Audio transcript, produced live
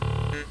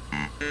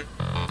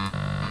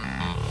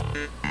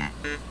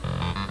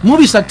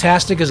Movie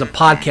Sucktastic is a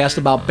podcast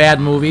about bad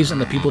movies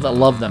and the people that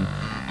love them.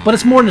 But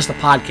it's more than just a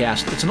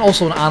podcast, it's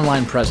also an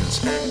online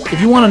presence.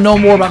 If you want to know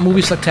more about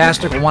Movie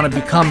Sucktastic or want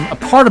to become a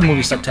part of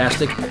Movie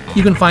Sucktastic,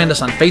 you can find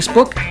us on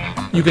Facebook,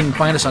 you can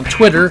find us on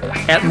Twitter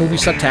at Movie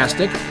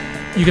Sucktastic,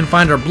 you can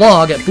find our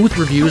blog at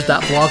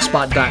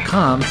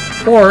boothreviews.blogspot.com,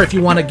 or if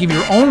you want to give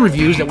your own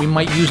reviews that we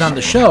might use on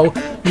the show,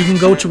 you can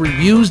go to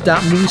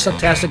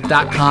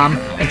reviews.moviesucktastic.com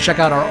and check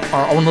out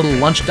our own little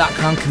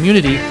lunch.com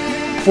community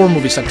for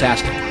Movie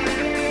Sucktastic.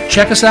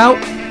 Check us out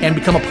and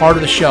become a part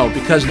of the show,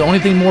 because the only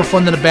thing more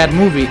fun than a bad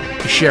movie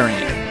is sharing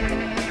it.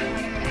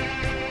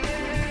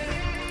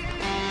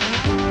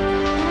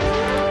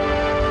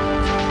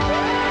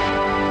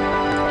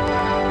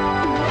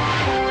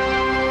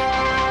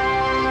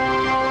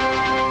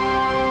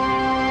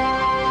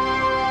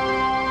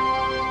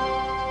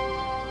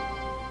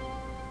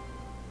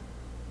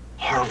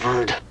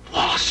 Harvard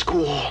Law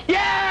School.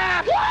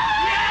 Yeah! Yeah!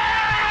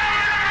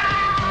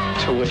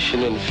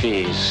 Tuition and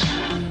fees.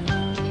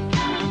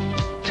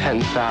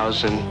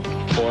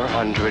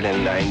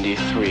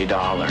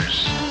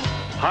 $10,493.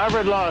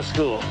 Harvard Law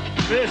School.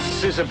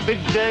 This is a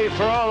big day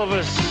for all of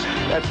us.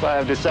 That's why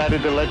I've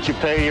decided to let you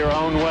pay your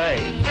own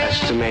way.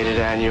 Estimated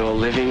annual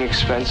living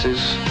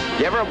expenses.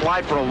 You ever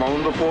applied for a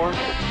loan before?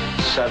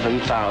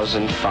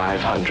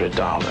 $7,500.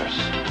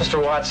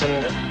 Mr.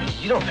 Watson,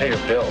 you don't pay your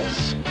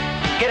bills.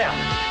 Get out.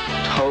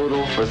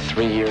 Total for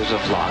 3 years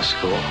of law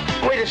school.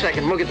 Wait a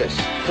second, look at this.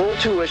 Full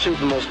tuition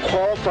for the most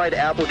qualified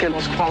applicant,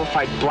 most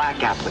qualified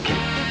black applicant.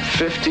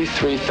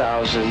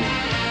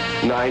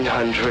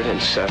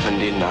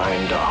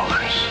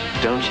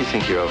 $53,979. Don't you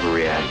think you're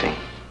overreacting?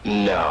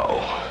 No.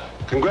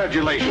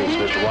 Congratulations,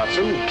 Mr.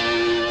 Watson.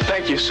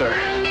 Thank you, sir.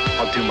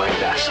 I'll do my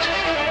best.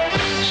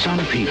 Some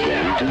people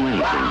would do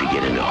anything to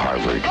get into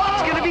Harvard.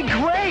 It's gonna be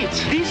great!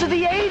 These are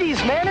the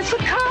 80s, man! It's the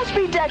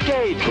Cosby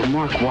decade! For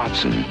Mark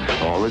Watson,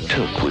 all it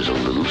took was a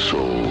little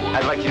soul.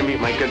 I'd like you to meet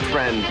my good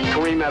friend,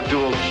 Kareem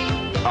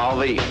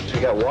Abdul-Ali. So we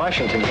got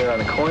Washington here on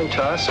a coin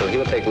toss, so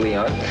he'll take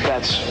Leon.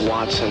 That's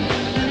Watson.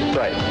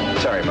 Right.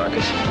 Sorry,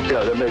 Marcus.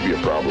 Yeah, there may be a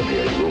problem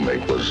here. Your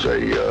roommate was a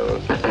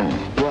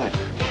What?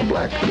 a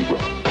black Negro.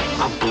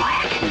 A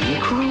black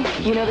Negro?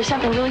 You know, there's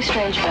something really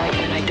strange about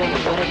you, and I don't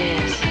know what it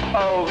is.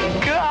 Oh,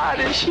 God,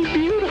 is she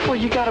beautiful?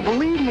 You gotta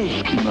believe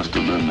me. He must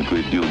have learned a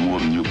great deal more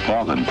than you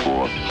bargained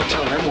for.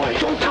 Tell her I'm white.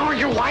 Don't tell her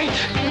you're white.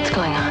 What's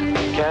going on?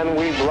 Can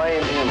we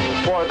blame him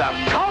for the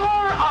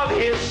color of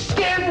his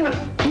skin?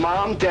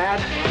 Mom,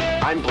 Dad,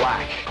 I'm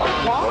black.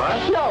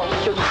 What? No,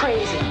 you're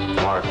crazy.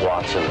 Mark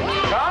Watson.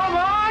 Come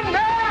on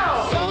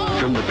now!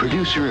 From the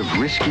producer of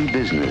Risky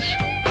Business,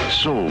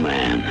 Soul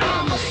Man.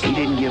 He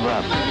didn't give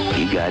up.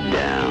 He got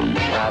down.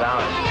 Right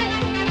on.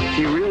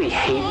 Do you really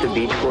hate the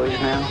Beach Boys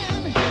now?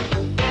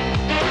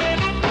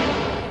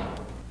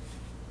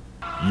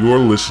 You're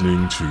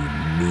listening to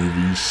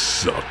Movie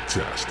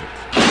Sucktastic.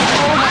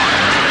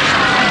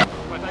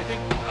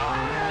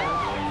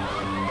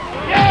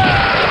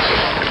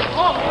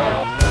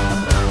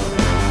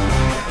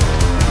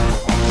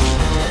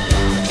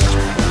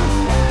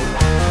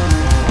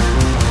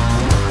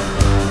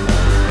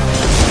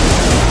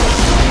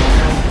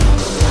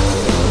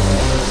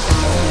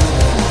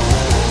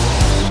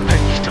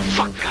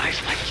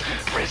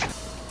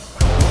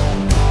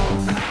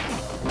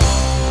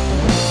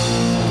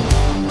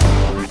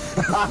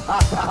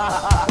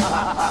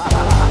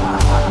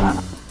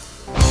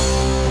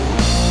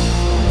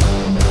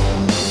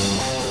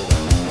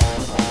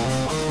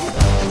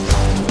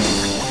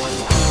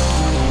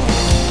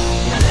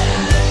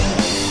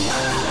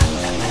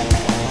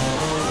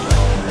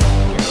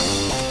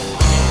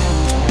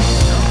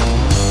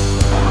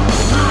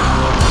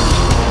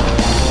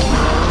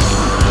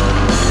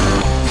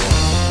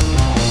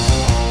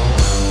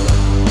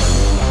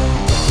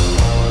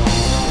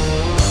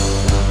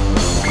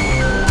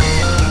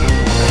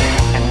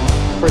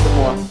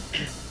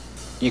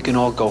 You can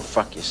all go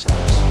fuck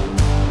yourselves.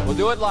 We'll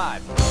do it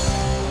live.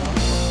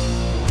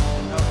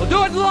 We'll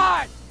do it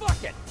live!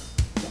 Fuck it!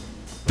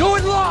 Do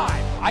it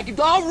live!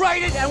 I'll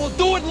write it and we'll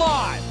do it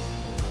live!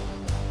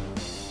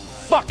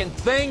 Fucking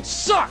thing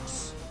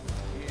sucks!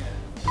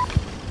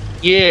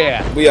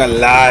 Yeah. We are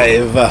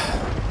live.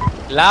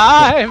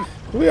 Live!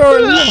 We are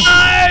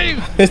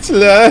live! It's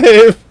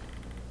live.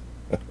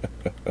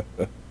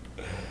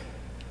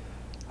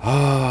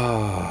 Oh!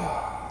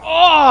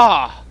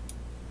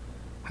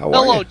 How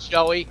Hello, are you?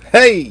 Joey.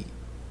 Hey.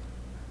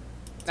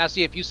 Now,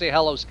 see, if you say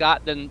hello,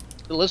 Scott, then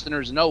the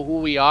listeners know who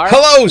we are.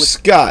 Hello,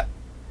 Scott.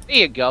 There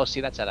you go. See,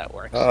 that's how that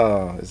works.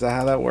 Oh, is that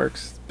how that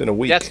works? It's been a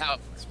week. That's how.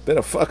 It's been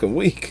a fucking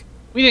week.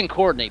 We didn't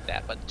coordinate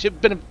that, but it's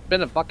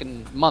been a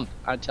fucking month.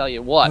 I tell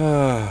you what.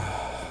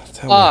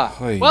 Tell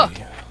me. Well,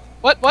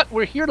 what?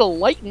 We're here to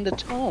lighten the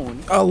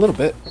tone. A little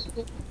bit.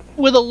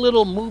 With a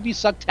little movie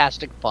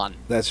sucktastic fun.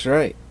 That's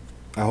right.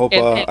 I hope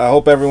I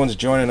hope everyone's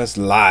joining us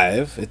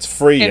live. It's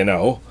free, you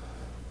know.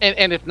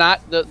 And if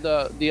not,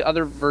 the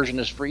other version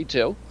is free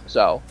too.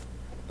 So.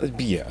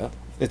 Yeah,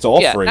 it's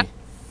all free.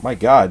 My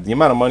God, the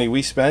amount of money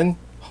we spend.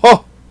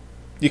 Oh,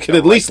 you could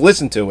at least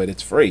listen to it.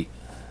 It's free.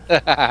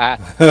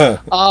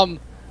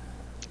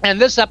 And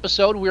this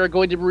episode, we are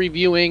going to be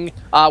reviewing.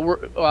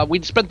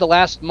 We spent the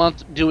last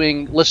month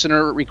doing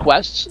listener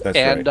requests,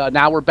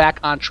 now we're back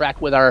on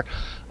track with our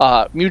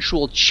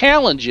mutual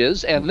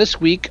challenges. And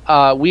this week,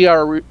 we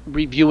are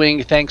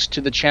reviewing, thanks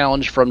to the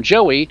challenge from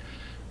Joey,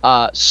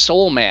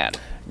 Soul Man.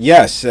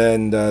 Yes,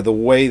 and the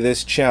way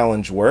this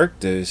challenge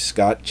worked is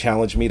Scott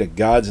challenged me to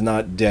God's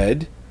Not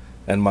Dead,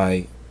 and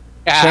my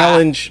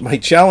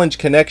challenge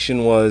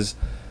connection was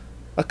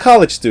a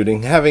college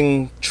student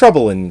having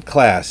trouble in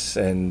class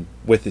and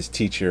with his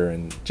teacher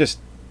and just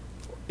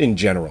in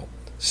general.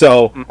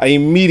 So I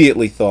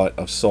immediately thought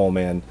of Soul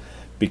Man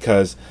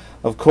because,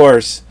 of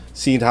course,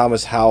 C.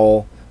 Thomas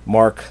Howell,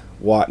 Mark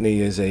Watney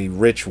is a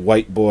rich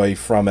white boy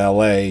from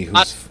L.A.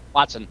 who's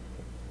Watson,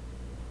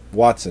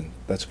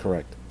 that's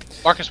correct.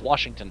 Marcus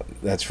Washington.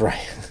 That's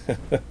right.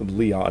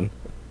 Leon.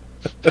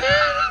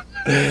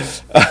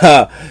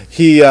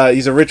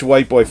 He's a rich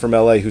white boy from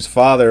LA whose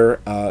father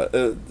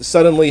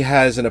suddenly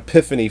has an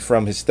epiphany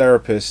from his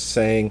therapist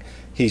saying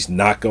he's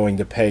not going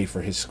to pay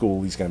for his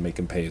school. He's going to make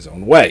him pay his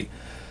own way.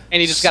 And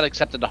he just got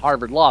accepted to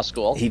Harvard Law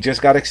School.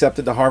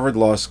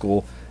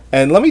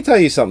 And let me tell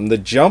you something. The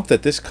jump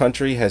that this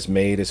country has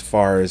made as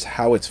far as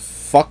how it's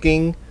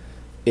fucking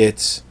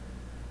its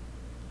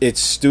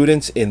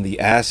students in the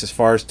ass as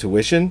far as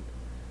tuition.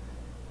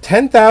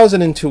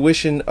 $10,000 in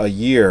tuition a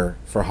year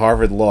for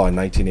Harvard Law in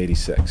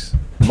 1986.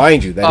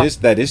 Mind you,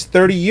 that is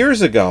 30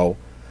 years ago,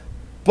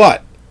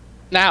 but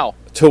now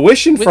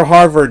tuition for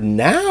Harvard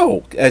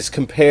now as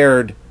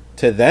compared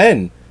to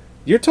then,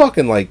 you're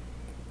talking like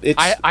it's.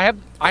 I have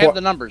the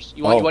numbers.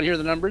 You want to hear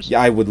the numbers?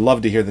 Yeah, I would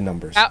love to hear the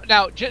numbers.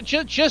 Now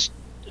just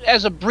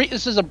as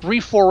this is a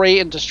brief foray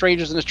into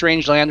Strangers in a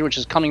Strange Land, which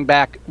is coming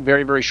back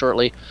very, very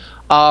shortly.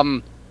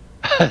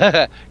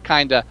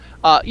 Kinda.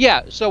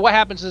 So what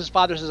happens is his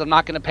father says, I'm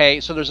not going to pay.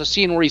 So there's a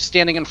scene where he's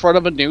standing in front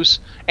of a noose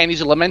and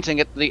he's lamenting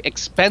at the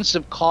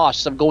expensive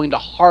costs of going to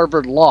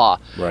Harvard Law.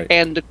 Right.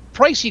 And the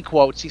price he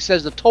quotes, he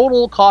says the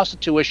total cost of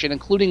tuition,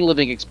 including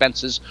living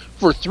expenses,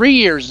 for 3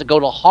 years to go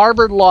to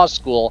Harvard Law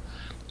School,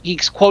 he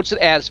quotes it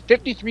as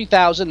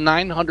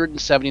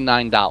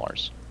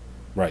 $53,979.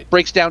 Right.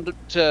 Breaks down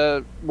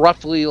to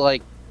roughly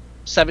like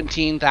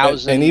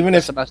 17,000. And even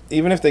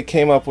if they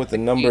came up with the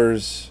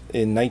numbers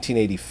in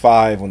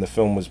 1985 when the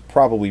film was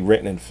probably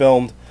written and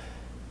filmed,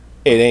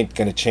 it ain't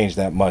going to change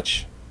that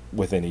much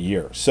within a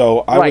year.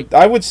 So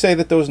I would say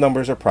that those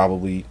numbers are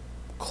probably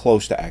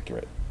close to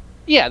accurate.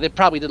 Yeah, they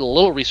probably did a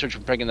little research for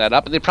bringing that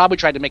up, and they probably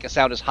tried to make it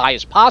sound as high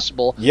as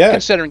possible. Yeah.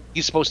 Considering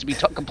he's supposed to be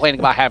complaining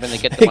about having to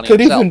get the money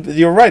himself.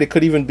 You're right. It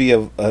could even be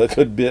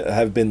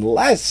have been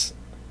less.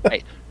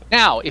 Right.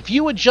 Now, if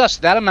you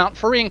adjust that amount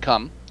for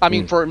income,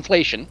 for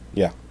inflation.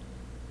 Yeah.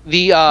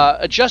 The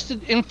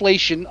adjusted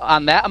inflation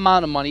on that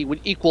amount of money would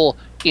equal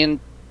in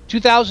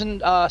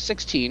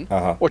 2016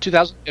 or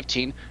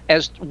 2015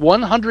 as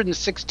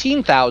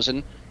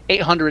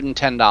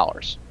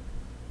 $116,810.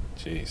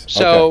 Jeez.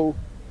 So,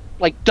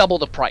 like double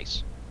the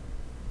price.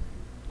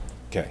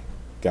 Okay,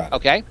 got it.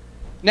 Okay,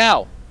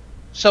 now,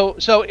 so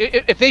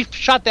if they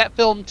shot that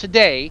film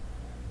today,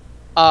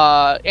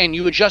 and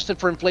you adjust it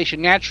for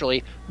inflation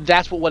naturally,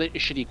 that's what it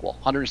should equal,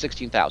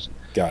 $116,000.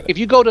 Got it. If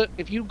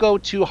you go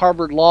to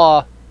Harvard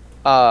Law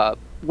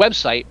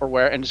website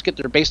and just get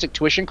their basic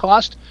tuition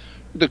cost,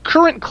 the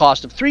current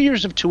cost of 3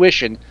 years of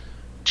tuition,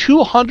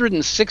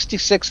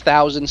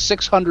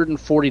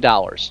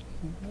 $266,640.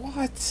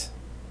 What?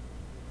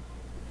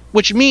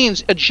 Which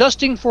means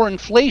adjusting for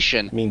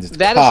inflation means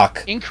that is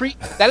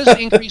an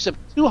increase of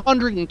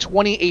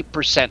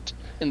 228%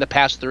 in the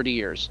past 30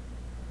 years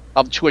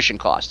of tuition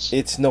costs.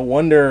 It's no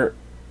wonder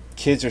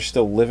kids are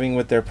still living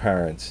with their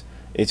parents.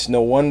 It's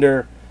no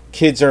wonder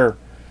kids are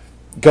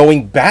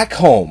going back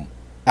home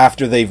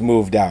after they've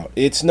moved out.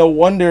 It's no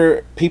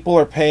wonder people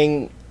are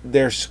paying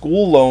their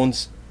school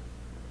loans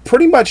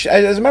pretty much.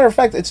 As a matter of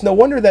fact, it's no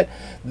wonder that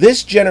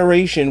this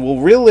generation will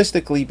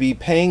realistically be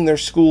paying their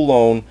school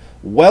loan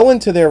well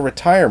into their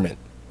retirement.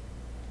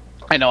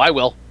 I know, I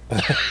will.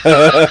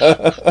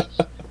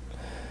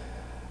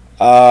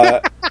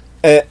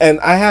 And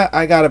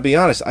I gotta be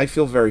honest, I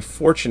feel very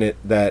fortunate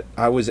that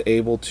I was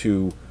able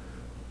to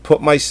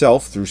put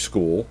myself through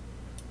school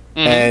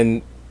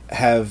and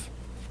have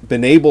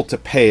been able to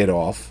pay it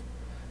off.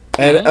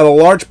 And a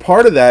large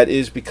part of that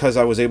is because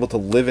I was able to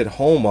live at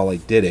home while I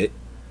did it.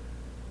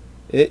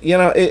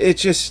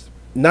 It's just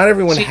not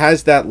everyone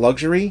has that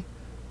luxury,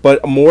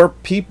 but more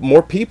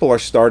people are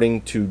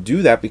starting to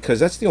do that because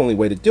that's the only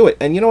way to do it.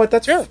 And you know what?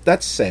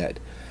 That's sad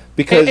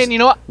because and you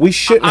know what? We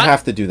shouldn't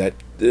have to do that.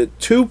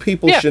 Two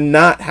people should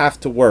not have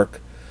to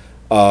work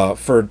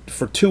for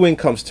two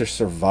incomes to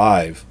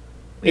survive.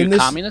 Are you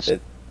communist?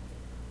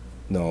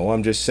 No,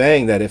 I'm just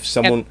saying that if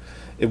someone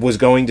was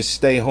going to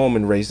stay home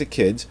and raise the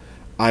kids,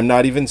 I'm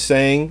not even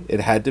saying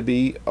it had to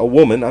be a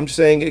woman. I'm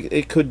saying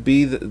it could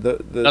be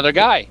the another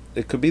guy.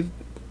 It could be,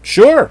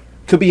 sure,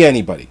 could be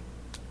anybody.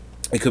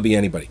 It could be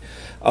anybody.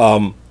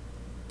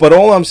 But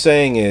all I'm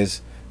saying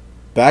is,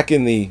 back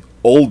in the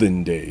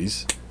olden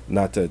days,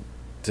 not to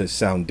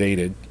sound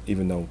dated,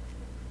 even though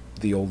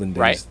the olden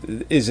days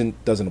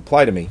doesn't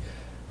apply to me.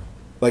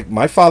 Like,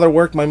 my father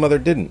worked, my mother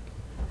didn't.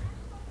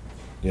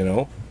 You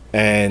know?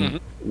 And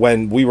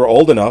when we were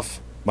old enough,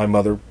 my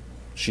mother,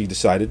 she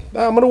decided,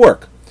 I'm going to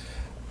work.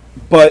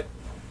 But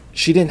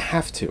she didn't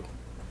have to.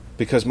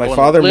 Because my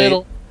father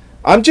made...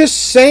 I'm just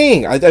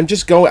saying. I'm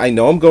just going... I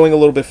know I'm going a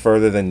little bit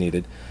further than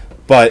needed.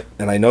 But,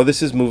 and I know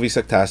this is movie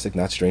sucktastic,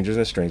 not Strangers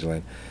in a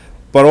Strangerland.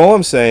 But all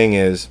I'm saying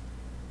is,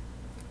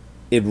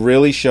 it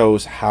really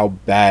shows how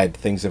bad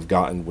things have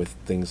gotten with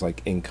things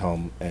like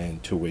income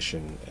and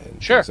tuition and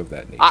things of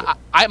that nature.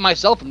 I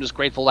myself am just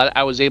grateful that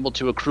I was able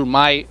to accrue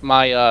my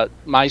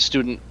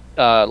student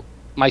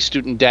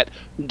debt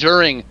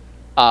during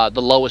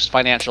the lowest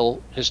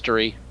financial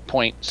history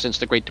point since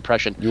the Great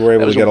Depression. You were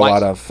able to get a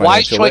lot of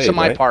financial aid, wise choice on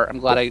my part. I'm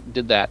glad I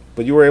did that.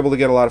 But you were able to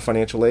get a lot of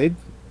financial aid?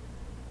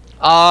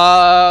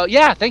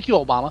 Yeah. Thank you,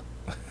 Obama.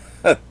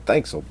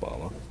 Thanks,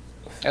 Obama.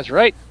 That's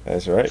right.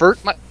 That's right.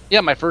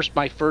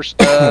 My first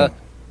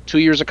 2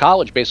 years of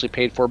college basically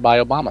paid for by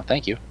Obama.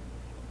 Thank you.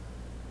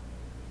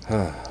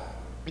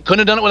 Couldn't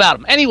have done it without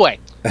him. Anyway,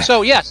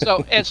 so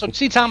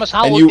C. Thomas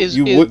Howell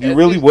you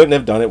really wouldn't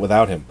have done it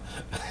without him.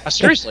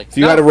 Seriously. If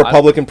you had a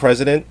Republican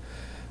president,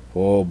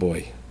 oh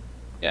boy.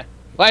 Yeah.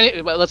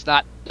 Well, let's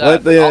not.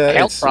 Let's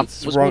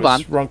move on.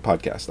 It's wrong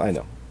podcast. I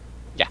know.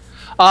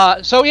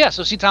 So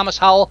C. Thomas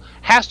Howell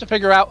has to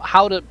figure out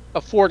how to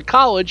afford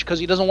college because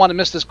he doesn't want to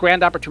miss this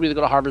grand opportunity to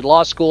go to Harvard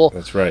Law School.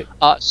 That's right.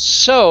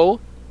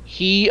 So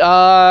he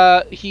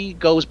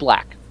goes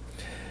black.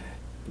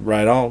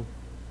 Right on.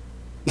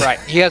 Right.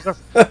 He has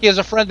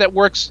a friend that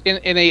works in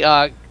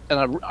a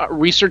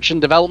research and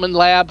development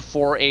lab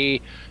for a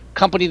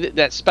company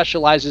that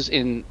specializes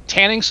in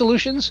tanning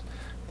solutions,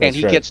 and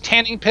he gets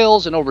tanning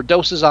pills and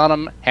overdoses on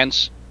them.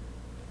 Hence,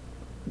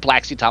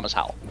 Black C. Thomas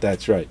Howell.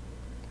 That's right.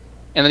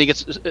 And then he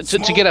gets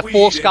to get a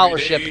full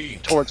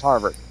scholarship towards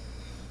Harvard.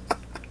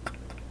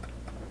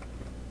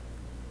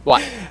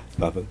 What?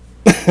 Nothing.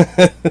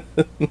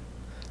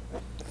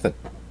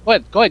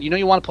 Go ahead. You know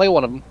you want to play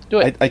one of them. Do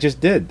it. I just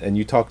did, and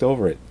you talked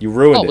over it. You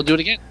ruined it. Oh, we'll do it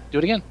again. Do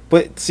it again.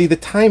 But see, the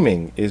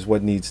timing is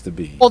what needs to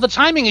be. Well, the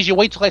timing is you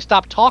wait till I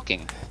stop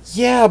talking.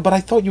 Yeah, but I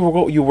thought you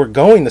were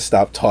going to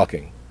stop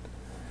talking.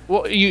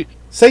 Well, you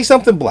say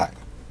something black.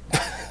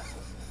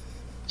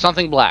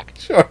 Something black.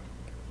 Sure.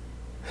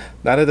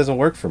 Now that doesn't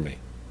work for me.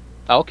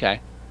 Okay.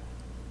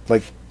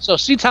 So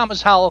C.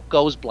 Thomas Howell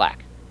goes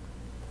black.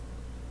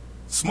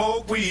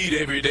 Smoke weed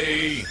every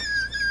day.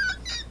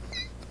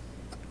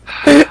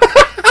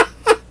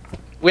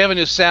 We have a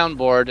new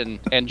soundboard,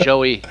 and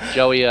Joey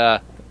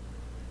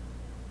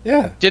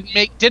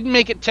didn't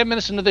make it 10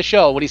 minutes into the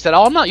show when he said,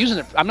 "Oh, I'm not using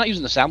the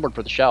soundboard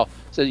for the show."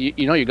 So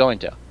you know you're going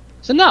to.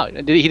 So no,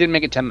 he didn't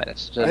make it 10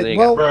 minutes. So there you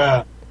go.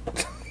 Bruh.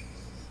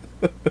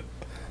 You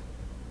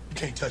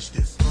can't touch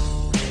this.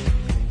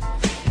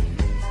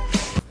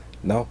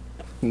 No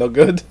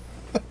good.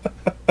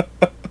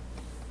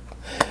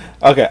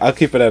 Okay, I'll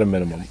keep it at a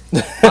minimum.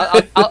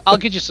 I'll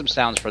get you some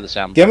sounds for the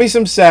sound. Give me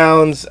some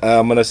sounds.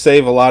 I'm gonna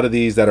save a lot of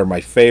these that are my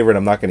favorite.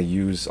 I'm not gonna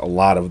use a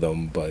lot of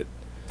them, but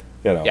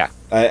you know,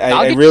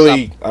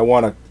 I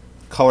want to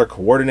color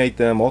coordinate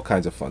them, all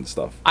kinds of fun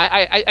stuff.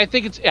 I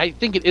think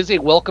it is a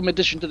welcome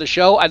addition to the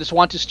show. I just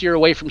want to steer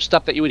away from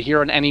stuff that you would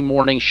hear on any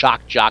morning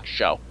shock jock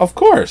show. Of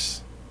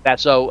course.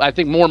 So I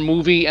think more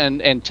movie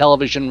and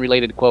television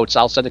related quotes.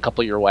 I'll send a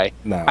couple your way.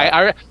 No.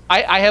 I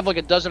have like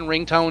a dozen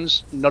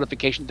ringtones,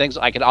 notification things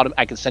I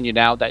can send you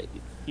now that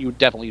you would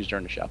definitely use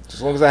during the show.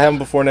 As long as I have them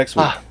before next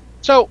week.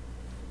 So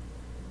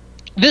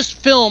this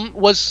film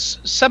was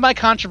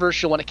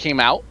semi-controversial when it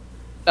came out.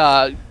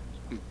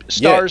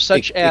 Stars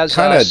such as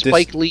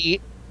Spike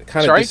Lee. It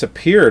kind of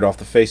disappeared off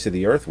the face of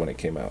the earth when it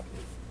came out.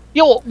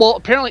 Yeah, well,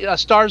 apparently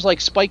stars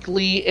like Spike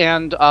Lee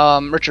and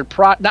Richard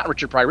Pryor.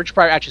 Richard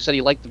Pryor actually said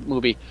he liked the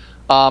movie.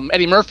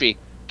 Eddie Murphy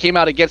came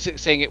out against it,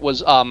 saying it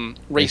was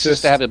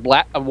racist to have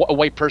a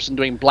white person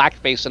doing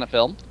blackface in a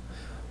film.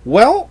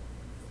 Well,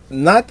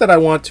 not that I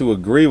want to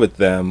agree with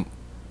them,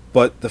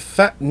 but the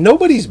fact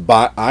nobody's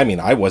I mean,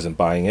 I wasn't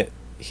buying it.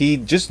 He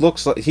just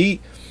looks like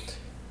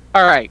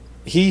All right.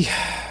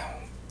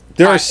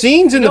 There are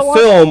scenes in the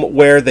film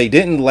where they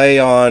didn't lay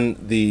on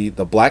the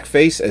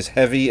blackface as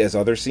heavy as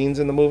other scenes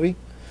in the movie.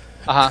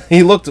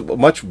 He looked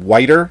much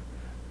whiter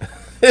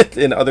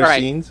in other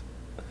scenes.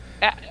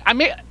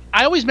 I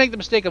always make the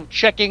mistake of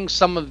checking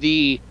some of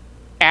the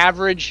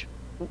average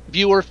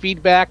viewer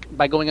feedback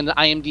by going into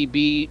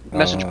IMDb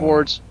message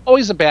boards.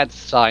 Always a bad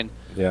sign.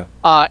 Yeah.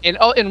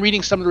 And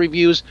reading some of the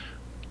reviews.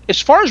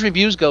 As far as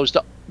reviews goes,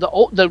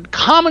 the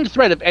common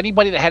thread of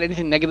anybody that had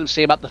anything negative to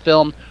say about the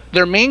film,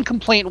 their main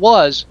complaint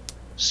was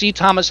C.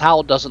 Thomas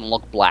Howell doesn't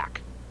look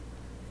black.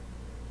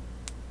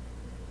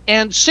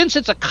 And since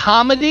it's a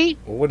comedy...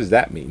 Well, what does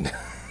that mean?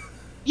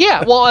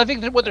 Yeah, well, I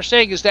think that what they're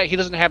saying is that he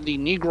doesn't have the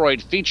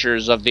negroid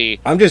features of the...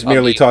 I'm just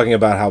merely talking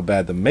about how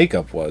bad the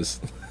makeup was.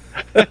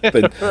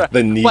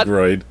 the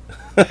negroid.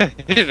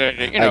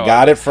 I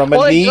got it from a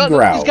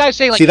Negro. These guys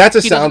saying, see, that's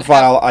a sound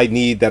file I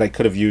need that I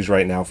could have used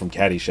right now from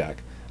Caddyshack.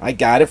 I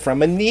got it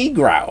from a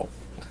Negro.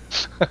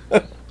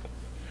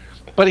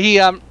 But he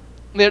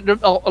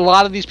a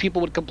lot of these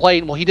people would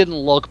complain, well, he didn't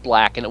look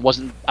black, and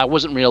I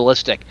wasn't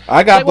realistic.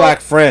 I got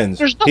black friends.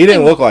 He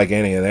didn't look like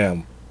any of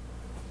them.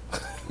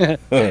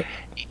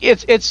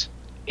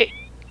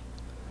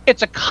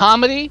 It's a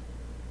comedy,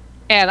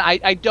 and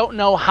I don't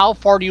know how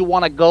far do you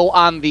want to go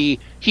on the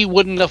he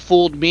wouldn't have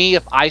fooled me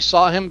if I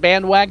saw him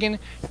bandwagon,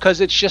 because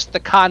it's just the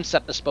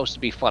concept is supposed to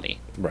be funny.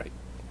 Right.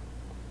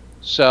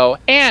 So,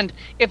 and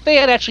if they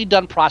had actually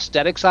done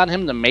prosthetics on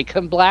him to make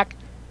him black,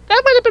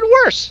 that might have been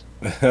worse.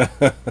 That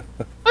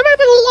might have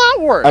been a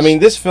lot worse. I mean,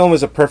 this film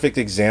is a perfect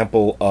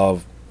example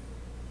of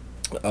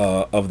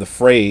the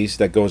phrase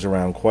that goes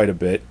around quite a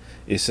bit,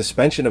 is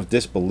suspension of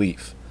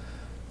disbelief.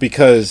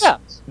 Because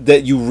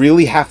that you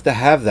really have to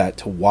have that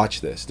to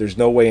watch this. There's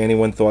no way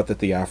anyone thought that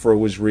the afro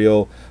was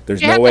real.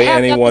 There's no way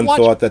anyone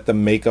thought that the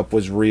makeup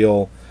was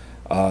real.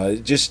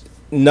 Just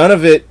none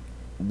of it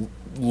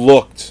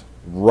looked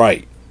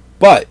right.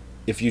 But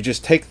if you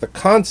just take the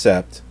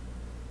concept,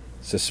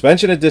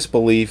 suspension of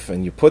disbelief,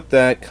 and you put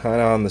that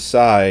kind of on the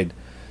side,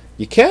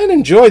 you can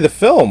enjoy the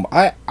film.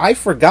 I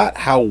forgot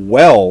how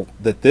well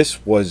that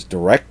this was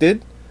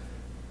directed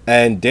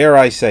and, dare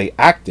I say,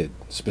 acted,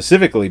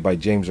 specifically by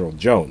James Earl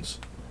Jones.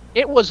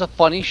 It was a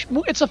funny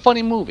it's a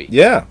funny movie.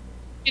 Yeah.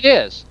 It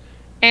is.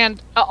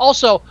 And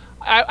also,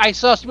 I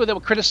saw some that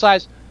would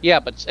criticize,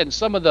 and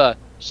some of the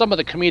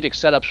comedic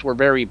setups were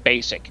very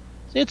basic.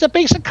 It's a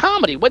basic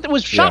comedy. It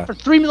was shot for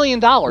 $3 million.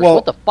 Well,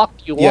 what the fuck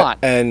do you want?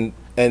 And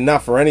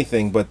not for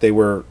anything, but they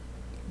were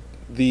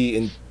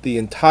the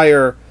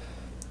entire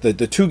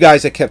the two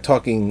guys that kept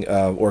talking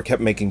or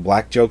kept making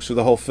black jokes through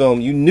the whole film.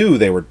 You knew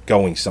they were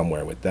going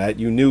somewhere with that.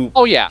 You knew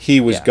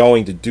he was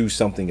going to do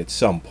something at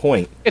some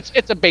point.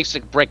 It's a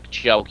basic brick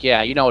joke.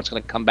 Yeah, you know it's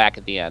going to come back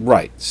at the end.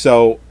 Right.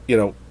 So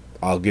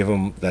I'll give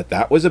him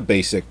that was a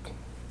basic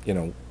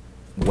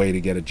way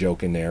to get a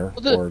joke in there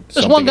or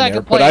something in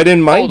there. But I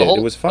didn't mind it.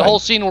 It was fine. The whole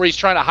scene where he's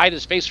trying to hide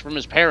his face from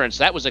his parents,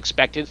 that was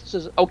expected.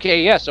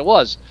 Okay, yes, it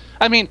was.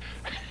 I mean,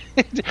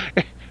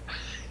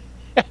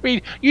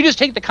 you just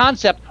take the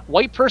concept,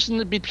 white person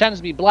that pretends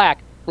to be black,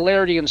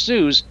 hilarity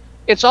ensues.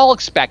 It's all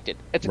expected.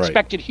 It's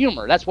expected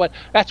humor. That's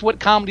what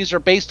comedies are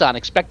based on,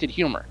 expected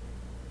humor.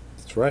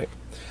 That's right.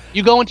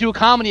 You go into a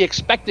comedy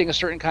expecting a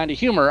certain kind of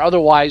humor,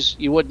 otherwise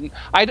you wouldn't.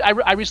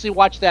 I recently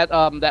watched that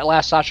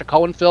last Sacha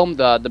Cohen film,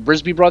 the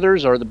Brisby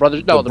Brothers, or the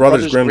Brothers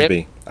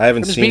Grimsby. I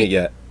haven't seen it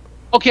yet.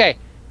 Okay,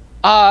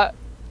 I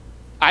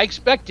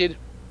expected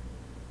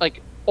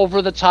like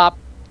over the top,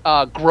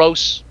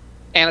 gross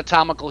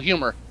anatomical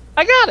humor.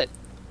 I got it.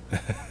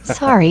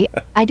 Sorry,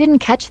 I didn't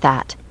catch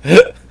that.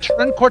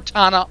 Turn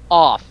Cortana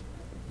off.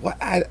 What?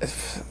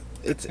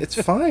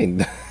 It's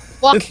fine.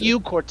 Fuck you,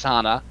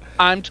 Cortana.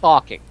 I'm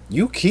talking.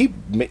 You keep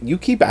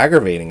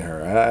aggravating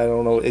her. I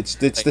don't know. It's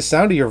the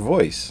sound of your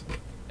voice.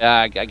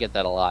 Yeah, I get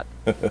that a lot.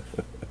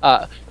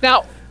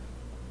 Now,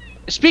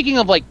 speaking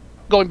of like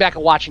going back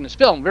and watching this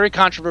film, very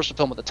controversial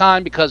film at the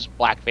time because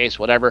blackface,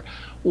 whatever.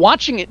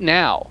 Watching it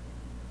now,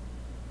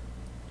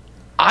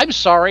 I'm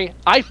sorry,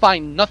 I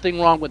find nothing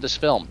wrong with this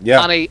film. Yeah.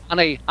 On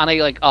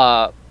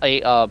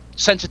a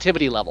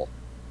sensitivity level.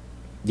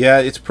 Yeah,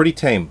 it's pretty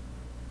tame.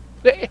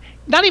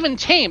 Not even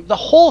tame. The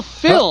whole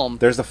film.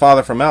 There's the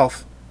father from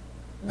Elf.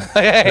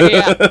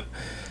 Yeah.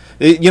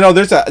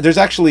 There's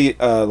actually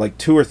like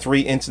 2 or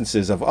 3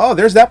 instances of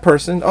there's that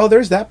person. Oh,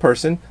 there's that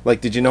person.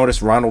 Like, did you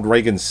notice Ronald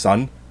Reagan's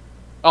son?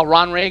 Oh,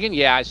 Ron Reagan?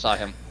 Yeah, I saw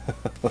him.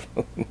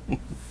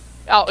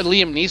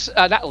 Liam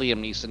Neeson, not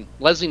Liam Neeson.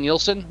 Leslie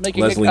Nielsen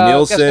making Leslie a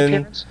Nielsen, guest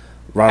appearance.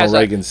 Ronald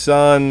Reagan's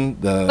son,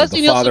 the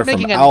father from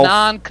making Elf. a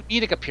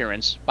non-comedic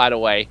appearance, by the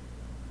way.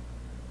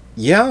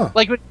 Yeah.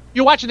 Like when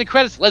you're watching the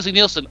credits, Leslie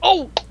Nielsen.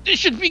 Oh, this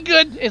should be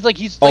good. It's like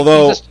he's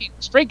a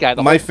straight guy.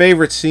 My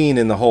favorite scene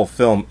in the whole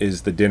film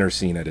is the dinner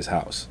scene at his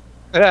house.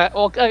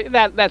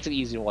 That's an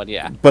easy one,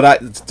 yeah.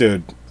 But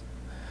dude,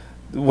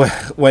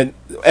 when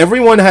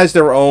everyone has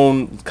their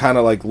own kind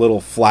of like little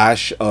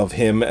flash of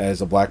him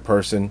as a black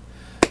person,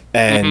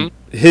 and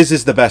his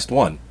is the best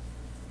one.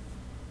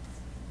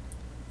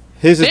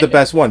 His is the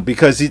best one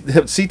because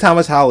C.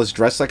 Thomas Howell is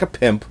dressed like a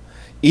pimp,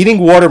 eating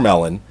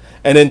watermelon,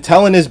 and then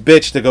telling his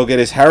bitch to go get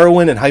his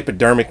heroin and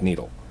hypodermic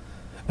needle.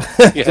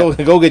 Yeah.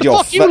 go get your.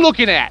 What the fuck you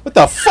looking at? What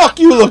the fuck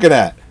you looking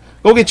at?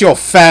 Go get your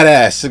fat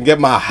ass and get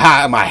my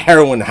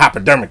heroin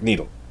hypodermic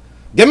needle.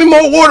 Give me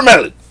more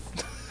watermelon.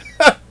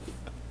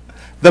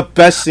 The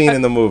best scene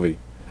in the movie.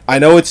 I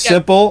know it's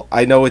simple.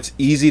 I know it's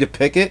easy to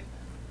pick it.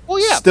 Well,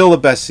 yeah. Still the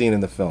best scene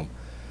in the film.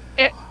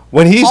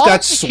 When he's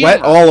got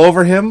sweat all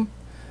over him,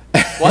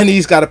 and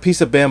he's got a piece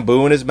of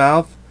bamboo in his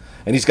mouth,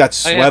 and he's got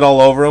sweat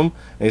all over him,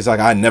 and he's like,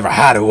 "I never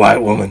had a white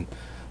woman,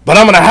 but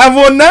I'm gonna have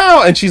one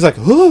now." And she's like,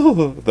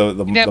 "Ooh,"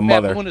 the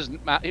mother.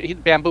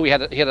 Bamboo. He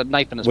had a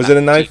knife in his mouth. Was it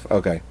a knife?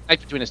 Okay.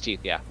 Knife between his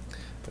teeth. Yeah.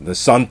 The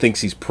son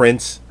thinks he's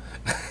Prince.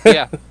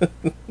 Yeah.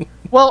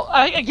 Well,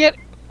 I get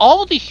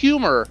all the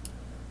humor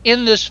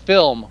in this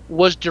film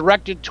was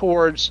directed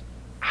towards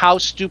how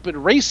stupid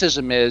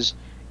racism is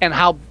and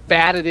how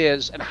bad it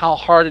is and how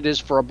hard it is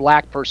for a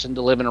black person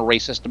to live in a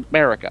racist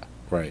America.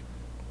 Right.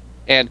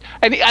 And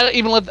I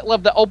even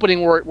love the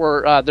opening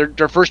where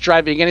they're first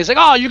driving in. He's like,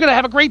 "Oh, you're gonna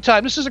have a great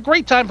time. This is a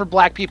great time for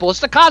black people. It's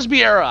the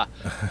Cosby era."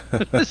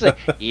 It's like,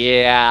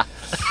 yeah.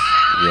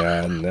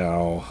 Yeah,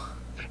 no.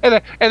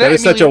 And that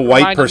is such a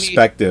white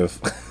perspective.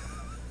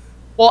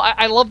 Well,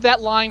 I love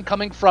that line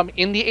coming from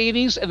in the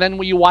 80s, and then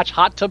when you watch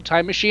Hot Tub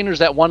Time Machine, there's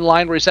that one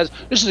line where he says,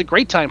 "This is a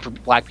great time for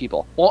black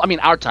people." Well, I mean,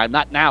 our time,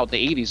 not now, the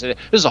 80s. This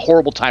is a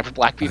horrible time for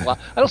black people. I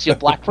don't see a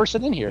black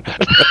person in here.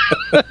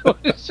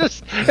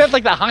 That's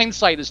like the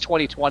hindsight is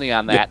 2020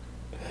 on that.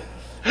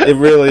 It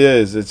really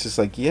is. It's just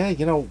like, yeah,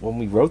 when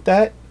we wrote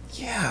that,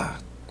 yeah,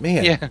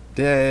 man. Yeah.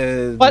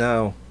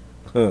 No.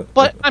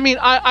 But, I mean,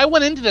 I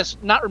went into this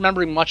not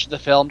remembering much of the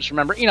film, just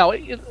remember,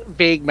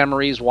 vague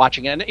memories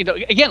watching it. And,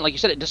 again, like you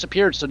said, it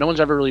disappeared, so no one's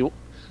ever really...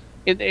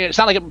 It's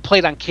not like it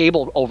played on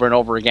cable over and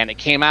over again. It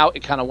came out,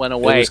 it kind of went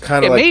away.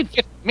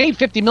 It made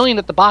 $50 million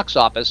at the box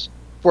office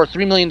for a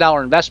 $3 million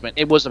investment.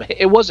 It was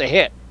a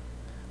hit.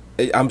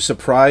 I'm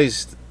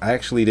surprised. I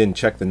actually didn't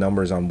check the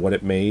numbers on what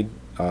it made.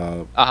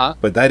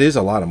 But that is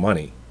a lot of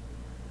money.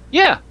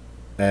 Yeah.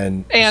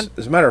 And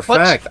as a matter of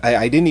fact,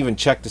 I didn't even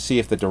check to see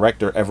if the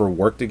director ever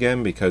worked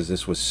again because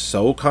this was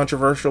so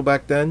controversial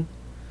back then.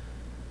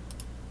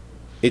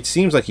 It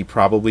seems like he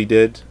probably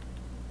did.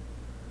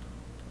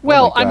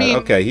 Well, I mean,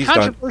 okay, he's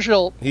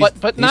controversial,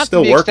 but not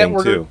still to the extent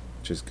working too,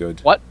 which is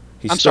good. What?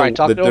 I'm sorry, I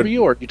talked over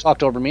you, or you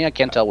talked over me? I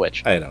can't tell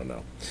which. I don't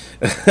know.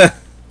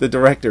 The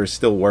director is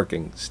still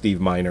working,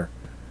 Steve Miner.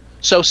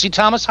 So, C.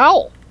 Thomas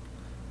Howell.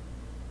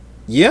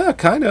 Yeah,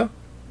 kind of.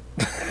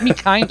 I mean,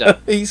 kind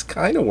of. He's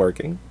kind of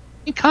working.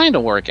 He's kind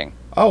of working.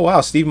 Oh,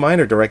 wow. Steve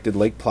Miner directed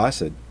Lake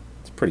Placid.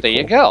 It's pretty cool.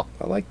 There you go.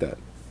 I like that.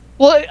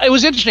 Well, it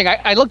was interesting.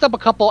 I looked up a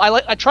couple.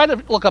 I tried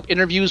to look up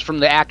interviews from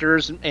the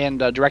actors and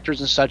directors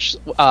and such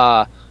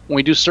when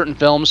we do certain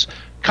films,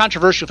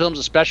 controversial films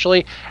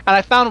especially. And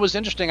I found it was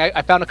interesting.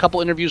 I found a couple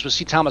interviews with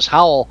C. Thomas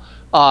Howell,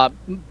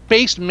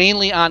 based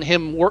mainly on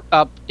him work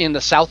up in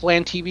the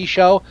Southland TV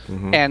show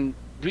and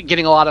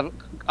getting a lot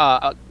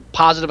of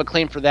positive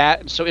acclaim for that.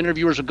 And so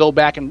interviewers would go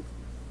back and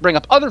bring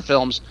up other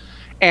films.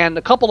 And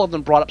a couple of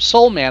them brought up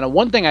Soul Man. And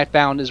one thing I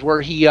found is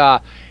where he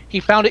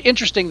found it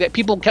interesting that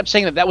people kept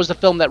saying that was the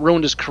film that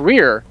ruined his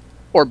career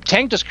or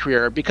tanked his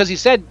career, because he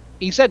said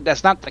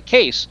that's not the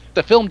case.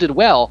 The film did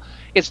well.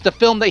 It's the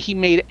film that he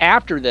made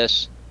after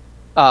this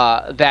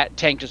that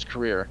tanked his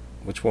career.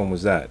 Which one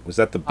was that? Was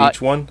that the beach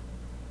one?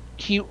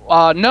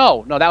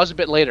 No, that was a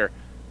bit later.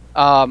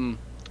 Let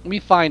me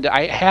find it.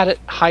 I had it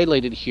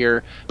highlighted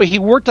here. But he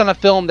worked on a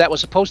film that was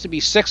supposed to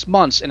be 6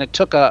 months, and it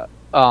took a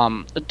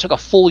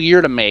full year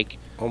to make.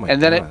 Oh my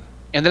God.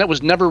 Then it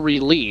was never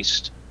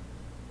released.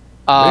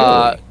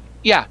 Really?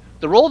 Yeah.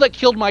 The Role That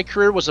Killed My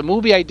Career was a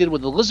movie I did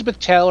with Elizabeth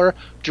Taylor,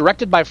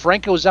 directed by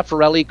Franco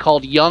Zeffirelli,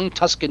 called Young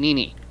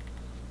Toscanini.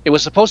 It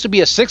was supposed to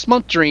be a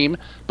 6-month dream,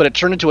 but it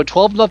turned into a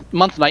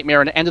 12-month nightmare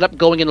and ended up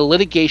going into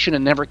litigation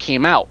and never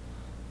came out.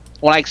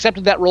 When I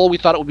accepted that role, we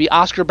thought it would be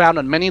Oscar-bound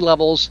on many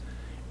levels,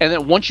 and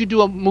then once you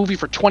do a movie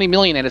for $20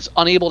 million and it's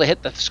unable to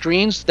hit the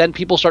screens, then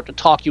people start to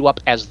talk you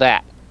up as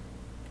that.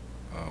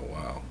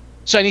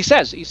 So, and he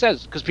says,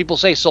 because people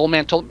say Soul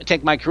Man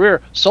tanked my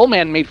career. Soul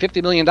Man made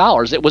 $50 million.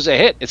 It was a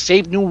hit. It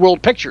saved New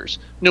World Pictures.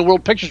 New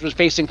World Pictures was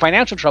facing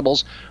financial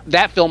troubles.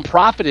 That film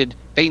profited.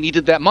 They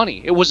needed that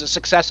money. It was a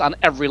success on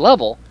every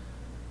level.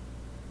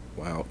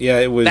 Wow. Yeah,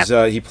 it was.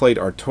 He played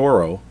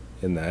Arturo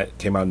in that. It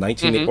came out in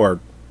 1980. Or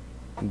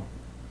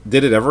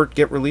did it ever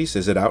get released?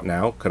 Is it out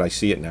now? Could I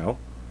see it now?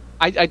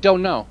 I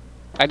don't know.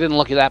 I didn't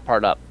look that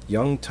part up.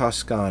 Young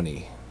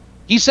Toscani.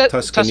 He said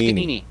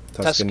Toscanini.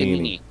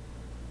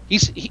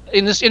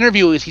 In this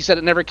interview, he said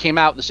it never came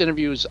out. This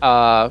interview is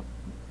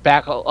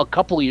back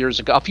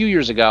a few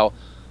years ago,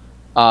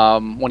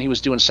 when he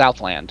was doing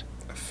Southland.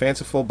 A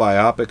fanciful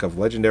biopic of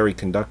legendary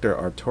conductor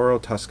Arturo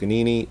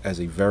Toscanini as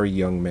a very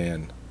young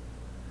man.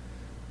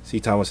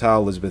 C. Thomas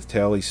Howell, Elizabeth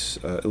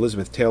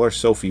Taylor,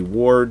 Sophie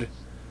Ward,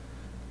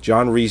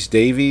 John Rhys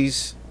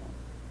Davies,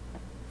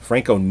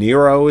 Franco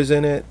Nero is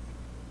in it.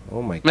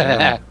 Oh my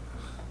God!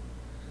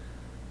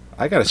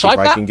 I gotta see if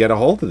I can get a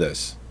hold of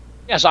this.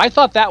 Yeah, so I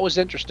thought that was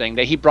interesting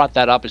that he brought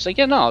that up. It's like,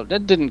 yeah, no,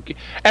 that didn't.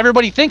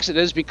 Everybody thinks it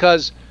is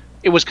because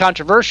it was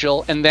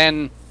controversial, and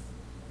then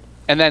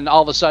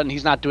all of a sudden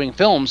he's not doing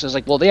films. It's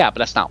like, well, yeah, but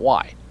that's not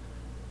why.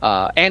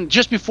 And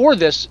just before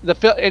this,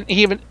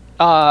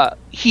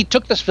 he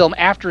took this film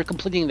after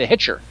completing The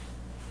Hitcher.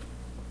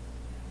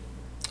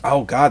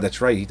 Oh God,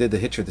 that's right. He did The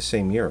Hitcher the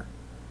same year.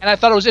 And I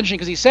thought it was interesting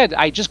because he said,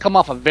 I just come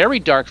off a very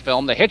dark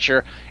film, The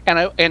Hitcher,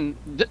 and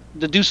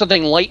to do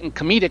something light and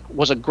comedic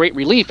was a great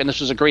relief, and this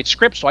was a great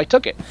script, so I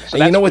took it. So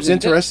and you know what's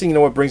interesting? You know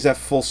what brings that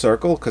full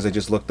circle? Because I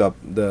just looked up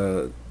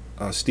the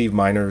Steve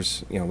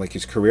Miner's, like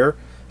his career.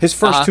 His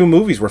first two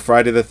movies were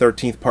Friday the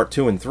 13th, Part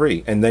 2 and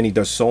 3, and then he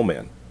does Soul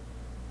Man.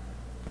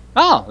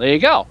 Oh, there you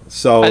go.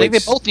 So I think they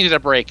both needed a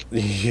break.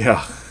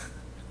 Yeah.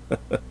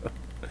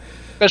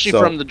 Especially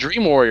from the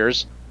Dream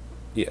Warriors.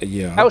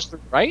 Yeah. That was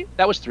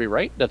 3,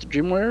 right? That's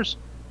Dream Warriors?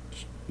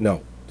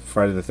 No,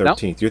 Friday the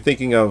 13th. No? You're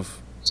thinking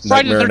of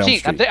Friday the Nightmare on Elm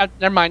 13th. Street.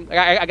 Never mind.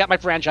 I got my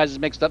franchises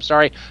mixed up.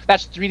 Sorry.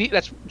 That's 3D.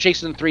 That's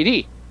Jason in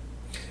 3D.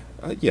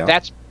 Yeah.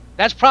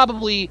 That's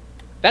probably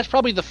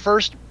the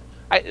first.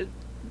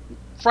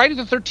 Friday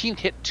the 13th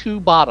hit two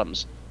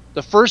bottoms.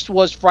 The first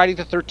was Friday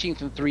the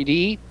 13th in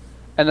 3D,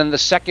 and then the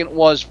second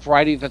was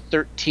Friday the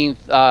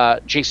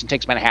 13th. Jason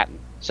Takes Manhattan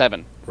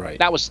 7. Right.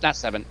 That was not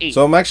 7. 8.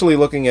 So I'm actually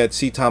looking at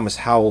C. Thomas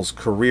Howell's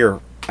career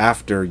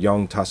after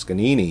Young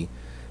Toscanini,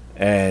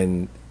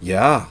 and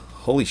yeah,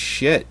 holy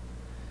shit.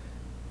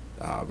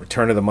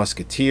 Return of the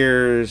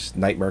Musketeers,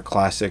 Nightmare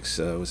Classics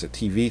was a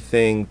TV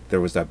thing. There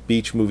was that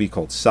beach movie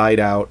called Side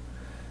Out.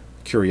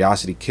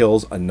 Curiosity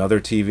Kills, another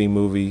TV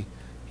movie.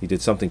 He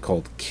did something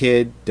called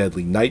Kid,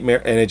 Deadly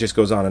Nightmare, and it just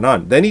goes on and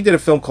on. Then he did a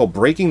film called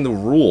Breaking the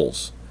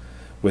Rules,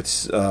 with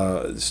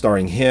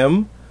starring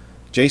him,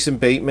 Jason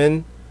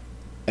Bateman,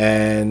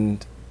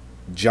 and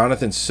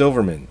Jonathan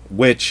Silverman,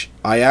 which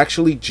I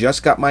actually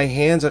just got my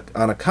hands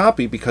on a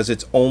copy because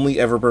it's only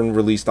ever been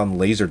released on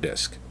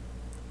Laserdisc.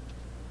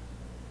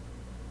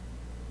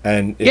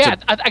 And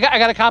it's I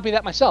got a copy of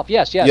that myself.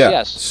 Yes.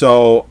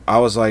 So I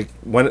was like,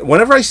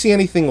 whenever I see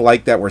anything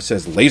like that where it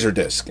says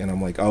Laserdisc, and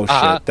I'm like, oh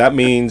shit, that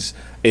means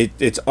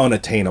it's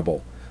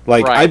unattainable.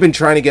 Like, right. I've been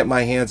trying to get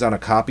my hands on a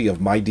copy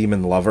of My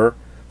Demon Lover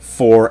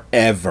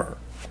forever.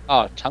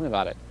 Oh, tell me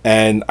about it.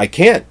 And I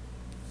can't.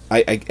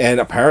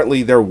 And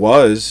apparently there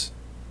was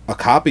a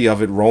copy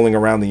of it rolling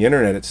around the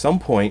internet at some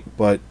point,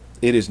 but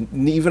it is,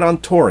 even on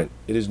torrent,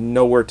 it is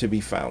nowhere to be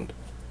found.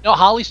 No,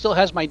 Holly still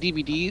has my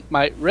DVD,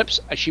 my rips.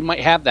 She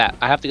might have that.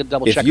 I have to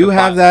double check. If you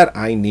have that,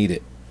 I need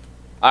it.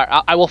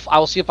 I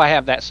will see if I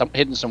have that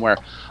hidden somewhere.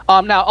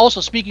 Now,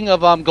 also speaking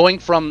of going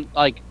from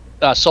like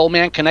Soul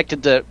Man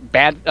connected to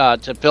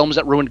to films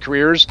that ruined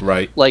careers,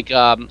 right? Like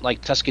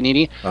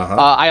Toscanini.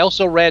 I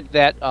also read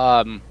that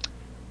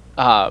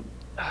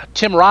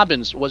Tim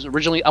Robbins was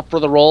originally up for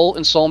the role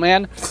in Soul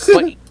Man,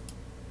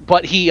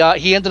 but he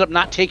ended up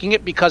not taking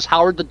it because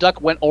Howard the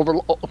Duck went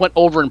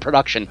over in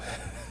production.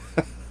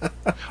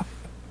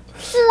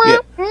 Yeah.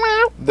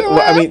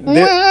 I mean,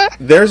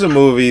 there's a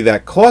movie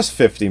that cost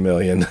 $50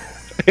 million,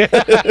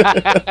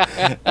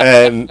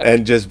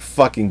 and just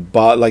fucking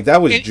bought, like,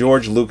 that was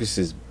George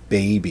Lucas's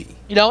baby.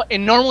 You know,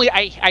 and normally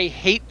I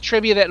hate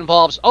trivia that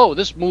involves,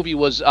 this movie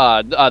was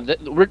Robin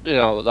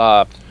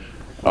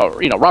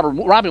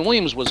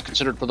Williams was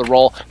considered for the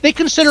role. They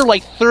consider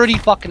like 30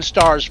 fucking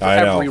stars for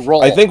every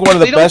role. I think one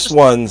of the best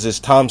ones is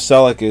Tom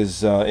Selleck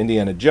as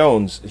Indiana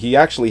Jones. He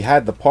actually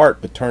had the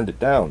part but turned it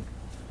down.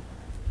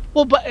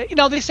 Well, but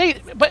they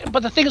say,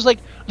 but the thing is, like,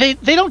 they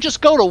don't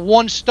just go to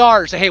 1 star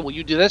and say, hey, will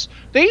you do this?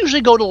 They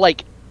usually go to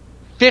like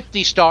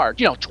 50 stars,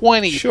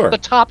 20, sure. The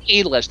top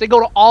A list. They go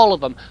to all of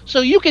them,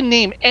 so you can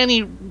name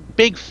any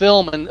big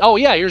film and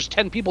here's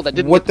 10 people that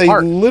didn't. What get the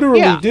part. They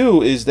literally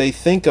do is they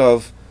think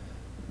of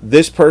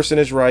this person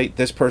is right,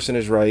 this person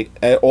is right,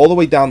 all the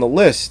way down the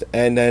list,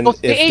 and then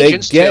if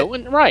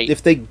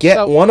they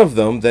get one of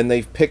them, then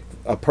they've picked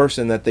a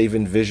person that they've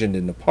envisioned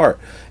in the part.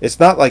 It's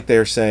not like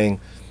they're saying,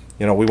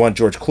 we want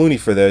George Clooney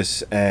for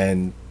this,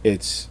 and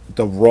it's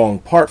the wrong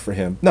part for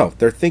him. No,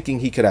 they're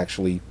thinking he could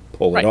actually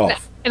pull it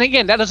off. And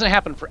again, that doesn't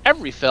happen for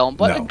every film,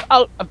 but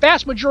a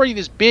vast majority of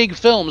these big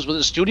films where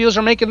the studios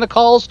are making the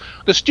calls,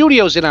 the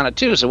studio's in on it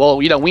too. So, well,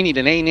 we need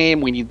an A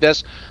name, we need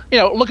this.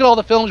 Look at all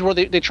the films where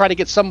they try to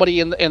get somebody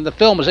in the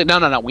film and say,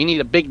 no, we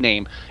need a big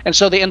name. And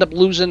so they end up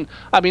losing.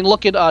 I mean,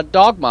 look at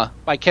Dogma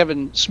by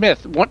Kevin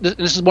Smith.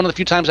 This is one of the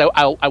few times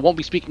I won't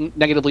be speaking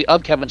negatively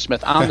of Kevin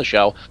Smith on the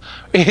show.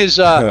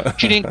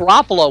 Janeane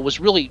Garofalo was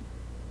really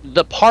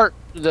the part,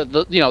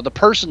 the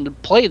person to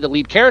play the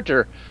lead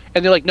character,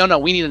 and they're like, no,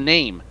 we need a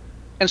name.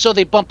 And so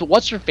they bumped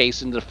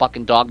what's-her-face into the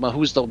fucking Dogma,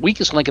 who's the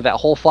weakest link of that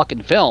whole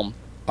fucking film.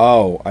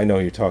 Oh, I know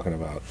who you're talking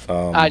about.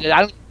 I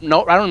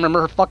don't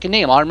remember her fucking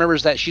name. All I remember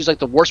is that she's like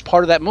the worst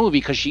part of that movie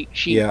because she.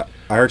 Yeah,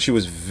 I heard she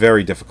was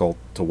very difficult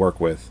to work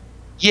with.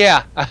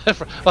 Yeah.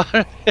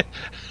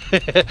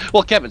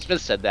 Well, Kevin Smith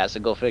said that, so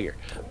go figure.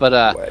 But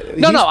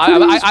I'm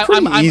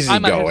on his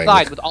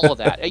side with all of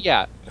that.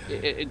 Yeah,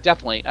 it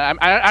definitely.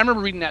 I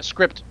remember reading that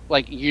script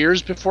like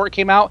years before it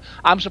came out.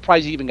 I'm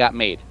surprised it even got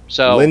made.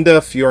 So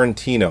Linda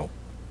Fiorentino.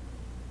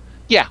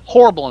 Yeah,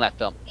 horrible in that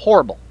film.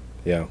 Horrible.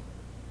 Yeah.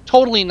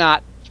 Totally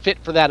not fit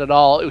for that at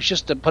all. It was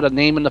just to put a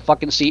name in the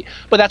fucking seat.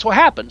 But that's what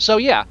happened. So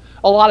yeah,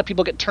 a lot of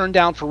people get turned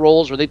down for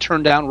roles, or they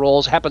turn down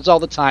roles. It happens all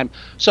the time.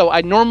 So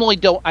I normally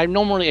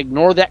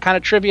ignore that kind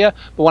of trivia.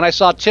 But when I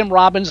saw Tim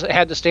Robbins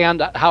had to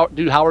stand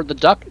do Howard the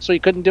Duck, so he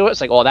couldn't do it,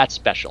 it's like, oh, that's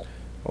special.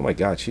 Oh my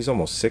God, she's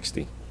almost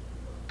 60.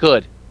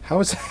 Good. How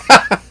is?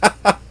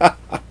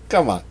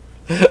 Come on.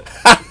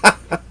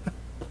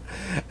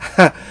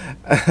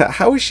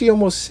 How is she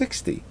almost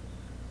 60?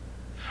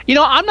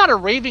 I'm not a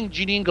raving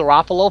Janeane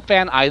Garofalo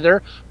fan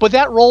either, but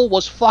that role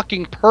was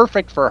fucking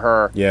perfect for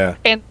her. Yeah.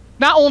 And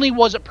not only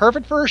was it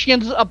perfect for her, she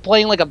ended up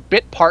playing like a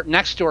bit part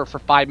next to her for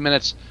 5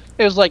 minutes.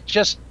 It was like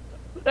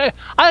I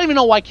don't even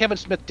know why Kevin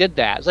Smith did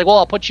that. It's like, well,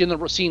 I'll put you in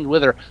the scene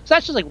with her. So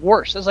that's just like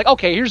worse. It's like,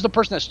 okay, here's the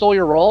person that stole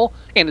your role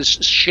and is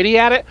shitty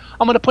at it.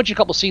 I'm going to put you a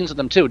couple scenes with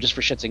them too, just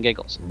for shits and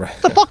giggles. Right.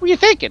 What the fuck were you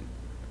thinking?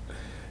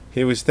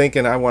 He was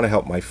thinking, I want to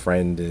help my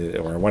friend,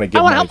 or I want to give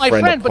help my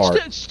friend a part.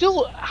 But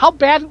still, how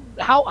bad,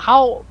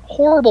 how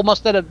horrible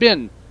must that have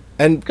been?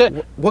 And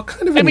what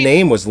kind of a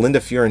name was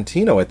Linda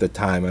Fiorentino at the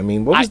time? I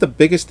mean, what was the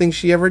biggest thing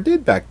she ever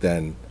did back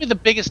then? The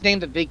biggest name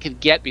that they could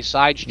get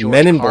besides George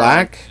Men in Carlin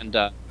Black? And,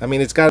 I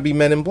mean, it's got to be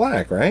Men in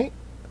Black, right?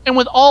 And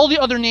with all the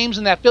other names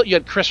in that film, you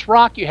had Chris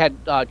Rock, you had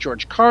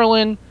George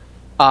Carlin,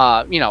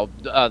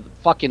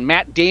 fucking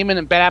Matt Damon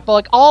and Ben Affleck.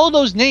 Like, all of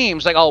those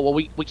names, like, oh, well,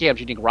 we can't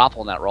have Janeane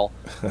Garofalo in that role.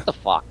 What the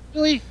fuck?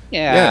 Really?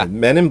 Yeah. Yeah,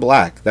 Men in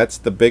Black. That's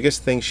the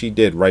biggest thing she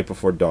did right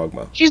before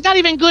Dogma. She's not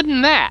even good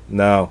in that.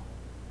 No.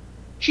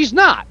 She's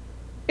not.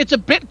 It's a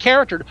bit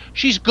character.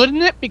 She's good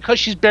in it because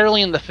she's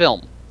barely in the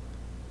film.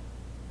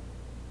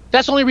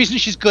 That's the only reason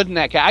she's good in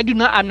that.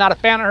 I'm not a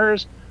fan of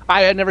hers.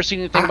 I had never seen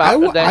anything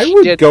about her that I she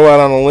would did. go out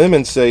on a limb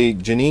and say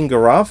Janeane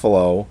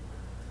Garofalo,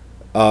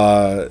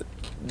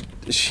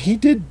 she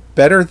did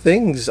better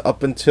things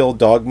up until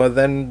Dogma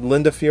than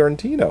Linda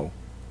Fiorentino.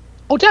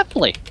 Oh,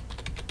 definitely.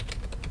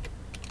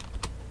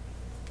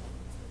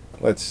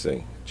 Let's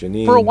see.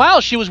 Janeane. For a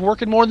while, she was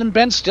working more than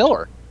Ben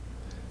Stiller.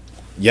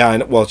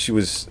 Yeah, well, she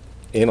was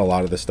in a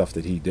lot of the stuff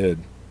that he did.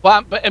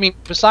 Well, but I mean,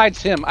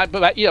 besides him, that's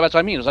what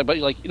I mean. It's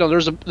like,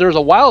 there's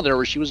a while there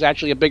where she was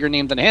actually a bigger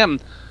name than him.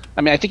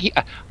 I mean, I think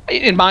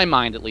in my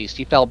mind at least,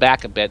 he fell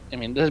back a bit. I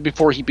mean, this is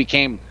before he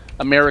became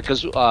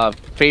America's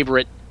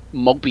favorite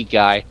mopey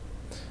guy.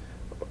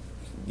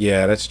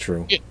 Yeah, that's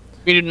true.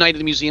 You Night at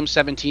the Museum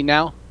 17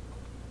 now?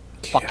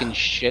 Yeah. Fucking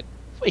shit.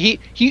 He.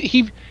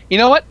 You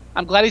know what?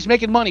 I'm glad he's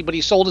making money, but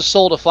he sold his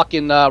soul to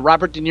fucking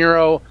Robert De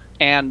Niro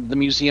and the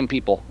museum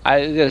people.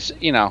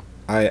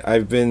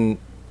 I've been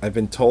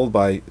told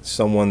by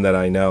someone that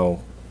I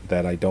know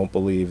that I don't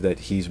believe that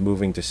he's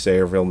moving to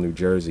Sayreville, New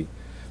Jersey,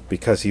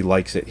 because he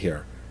likes it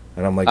here.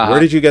 And I'm like, where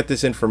did you get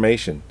this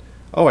information?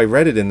 Oh, I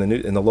read it in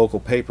the local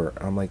paper.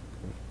 I'm like,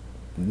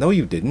 no,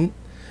 you didn't.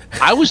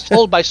 I was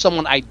told by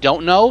someone I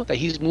don't know that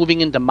he's moving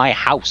into my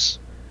house.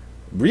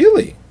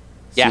 Really?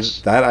 Yes.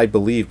 See, that I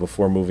believe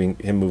before moving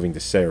to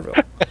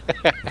Sayreville.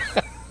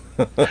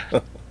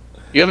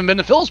 You haven't been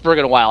to Phillipsburg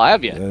in a while,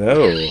 have you?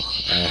 No.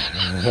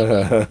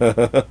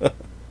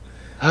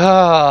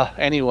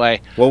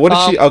 Anyway. Well, what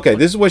did she... Okay,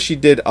 this is what she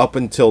did up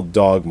until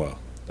Dogma.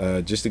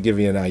 Just to give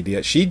you an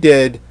idea. She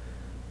did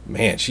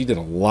a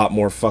lot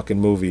more fucking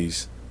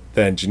movies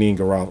than Janeane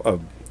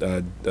Garofalo,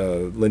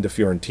 Linda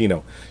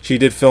Fiorentino. She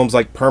did films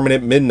like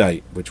Permanent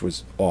Midnight, which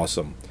was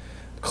awesome.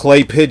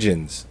 Clay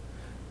Pigeons.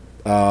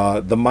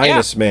 The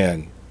Minus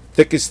Man.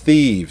 Thick as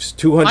Thieves.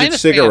 200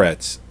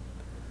 Cigarettes. Man.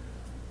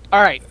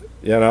 All right.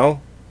 You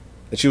know?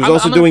 And she was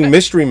also doing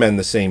Mystery Men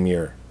the same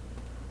year.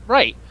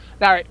 Right.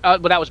 All right.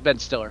 But that was Ben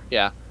Stiller.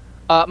 Yeah.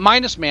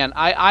 Minus Man.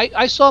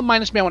 I saw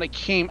Minus Man when it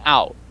came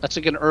out. That's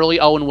like an early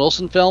Owen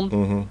Wilson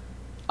film.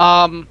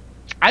 Mm-hmm.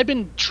 I've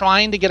been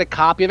trying to get a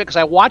copy of it because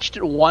I watched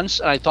it once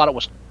and I thought it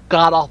was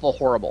god-awful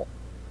horrible.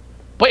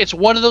 But it's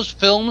one of those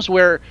films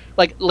where,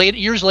 like,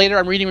 years later,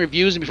 I'm reading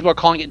reviews and people are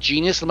calling it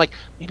genius. I'm like,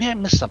 maybe I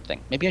missed something.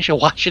 Maybe I should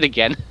watch it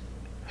again.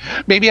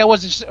 Maybe I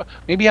was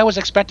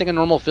expecting a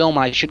normal film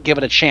and I should give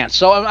it a chance.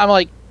 So I'm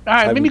like, all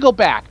right, maybe go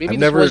back. Maybe I've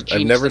never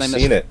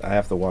seen it. I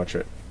have to watch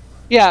it.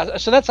 Yeah,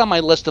 so that's on my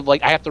list of,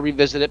 like, I have to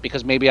revisit it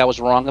because maybe I was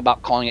wrong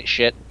about calling it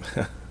shit.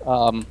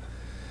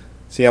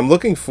 See, I'm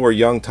looking for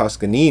Young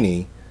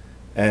Toscanini,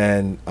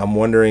 and I'm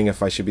wondering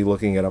if I should be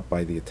looking it up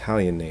by the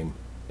Italian name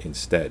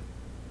instead.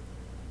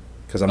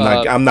 Because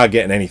I'm not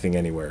getting anything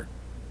anywhere.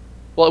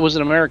 Well, it was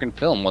an American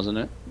film, wasn't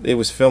it? It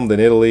was filmed in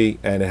Italy,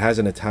 and it has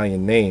an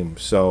Italian name,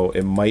 so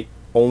it might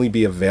only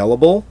be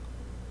available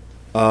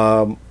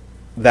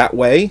that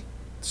way.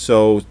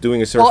 So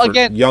doing a search for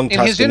Young Toscanini...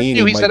 in his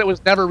interview, he said it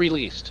was never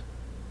released.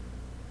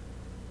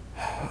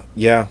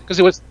 Yeah. Because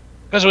it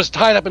was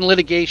tied up in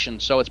litigation,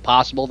 so it's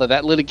possible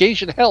that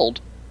litigation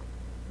held.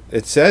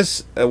 It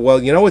says,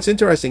 well, you know what's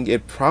interesting?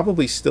 It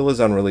probably still is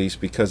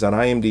unreleased because on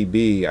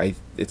IMDb,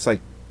 it's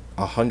like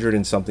 100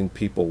 and something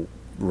people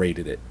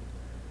rated it.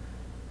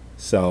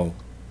 So,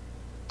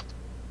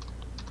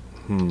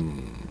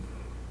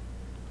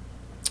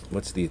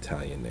 what's the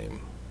Italian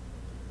name?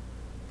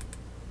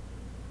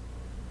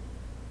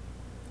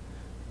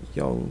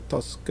 Young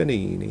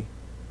Toscanini.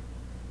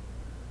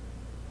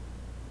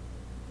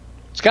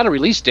 It's got a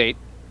release date.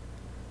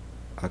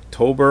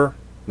 October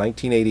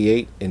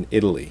 1988 in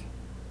Italy.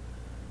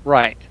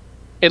 Right.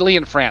 Italy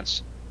and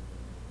France.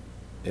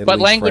 But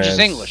language is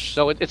English,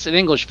 so it's an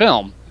English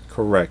film.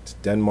 Correct.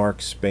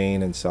 Denmark,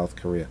 Spain, and South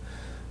Korea.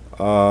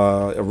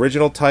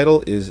 Original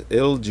title is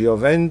Il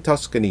Giovane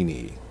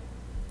Toscanini.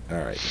 All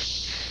right.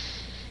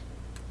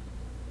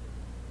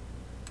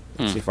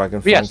 Let's see if I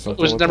can find something. It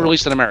was never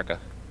released in America.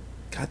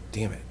 God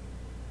damn it.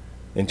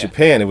 In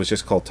Japan, it was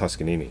just called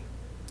Toscanini.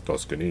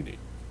 Toscanini.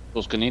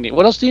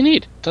 What else do you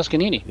need?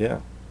 Toscanini.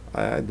 Yeah.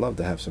 I'd love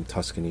to have some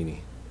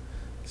Toscanini.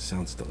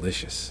 Sounds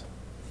delicious.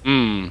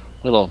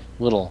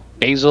 Little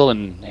basil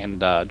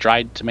and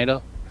dried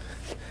tomato.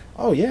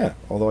 Oh yeah.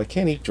 Although I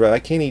can't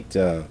eat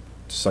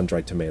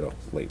sun-dried tomato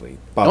lately.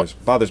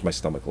 Bothers my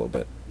stomach a little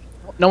bit.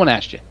 No one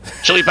asked you.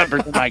 Chili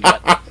peppers in my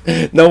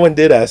gut. No one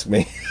did ask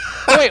me.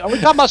 Wait, are we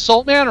talking about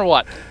Soul Man or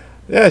what?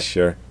 Yeah,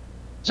 sure.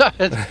 So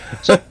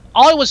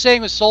all I was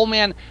saying with Soul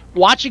Man,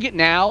 watching it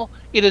now,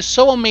 it is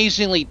so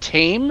amazingly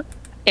tame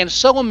and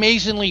so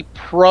amazingly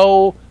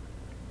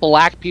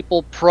pro-black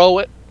people,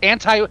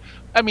 pro-anti...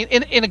 I mean,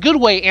 in a good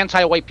way,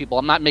 anti-white people.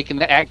 I'm not making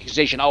the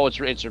accusation,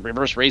 it's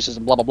reverse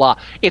racism, blah, blah, blah.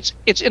 It's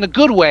in a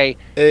good way,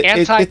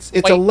 anti-white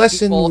It's a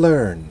lesson people.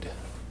 learned.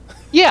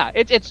 Yeah,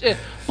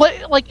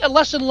 but like a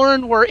lesson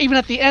learned where even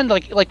at the end,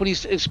 like when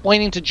he's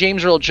explaining to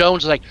James Earl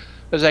Jones, and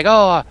I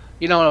love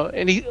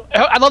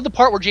the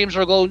part where James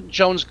Earl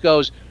Jones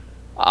goes,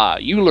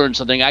 "You learned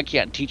something I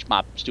can't teach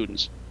my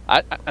students."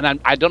 I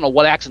don't know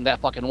what accent that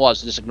fucking was.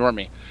 So just ignore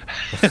me.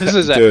 This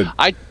is Dude.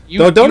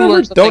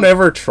 Don't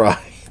ever try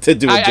to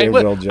do a James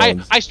Earl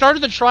Jones. I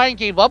started to try and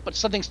gave up, but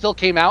something still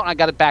came out, and I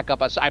got it back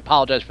up. I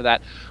apologize for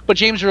that. But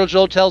James Earl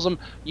Jones tells him,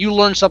 "You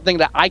learned something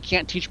that I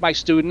can't teach my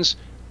students."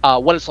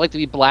 What it's like to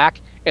be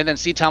black, and then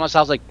C. Thomas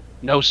Howell's like,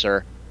 "No,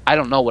 sir, I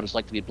don't know what it's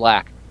like to be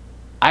black.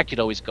 I could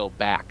always go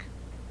back."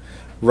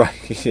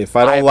 Right. If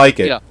I don't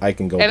like it, I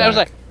can go back. And I was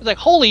like,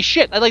 "Holy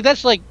shit!"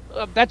 That's like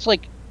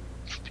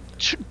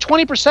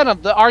 20%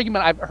 of the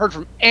argument I've heard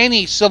from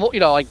any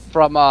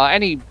from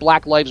any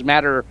Black Lives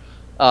Matter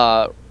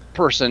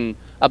person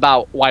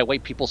about why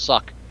white people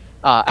suck.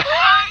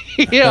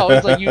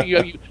 It's like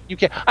you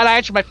can't. And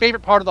actually, my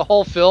favorite part of the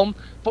whole film,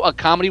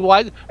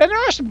 comedy-wise, and there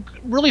are some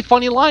really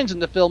funny lines in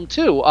the film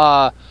too.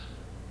 I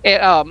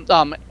don't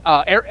know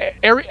how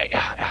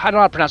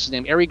to pronounce his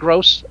name. Arya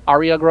Gross.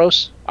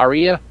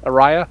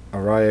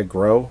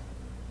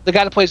 The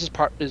guy that plays his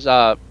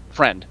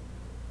friend.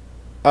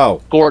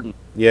 Oh, Gordon.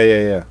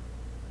 Yeah.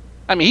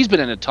 I mean, he's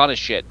been in a ton of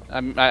shit.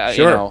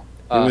 Sure.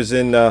 He was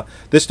in.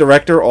 This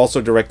director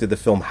also directed the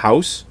film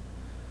House.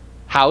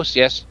 House,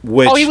 yes.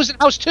 He was in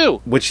House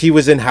 2. Which he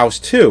was in House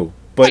 2.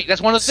 But right,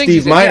 that's one of the things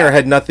Steve Miner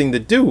had nothing to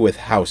do with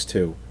House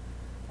 2,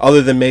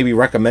 other than maybe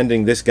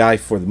recommending this guy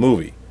for the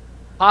movie.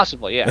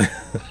 Possibly, yeah.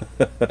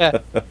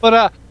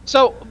 But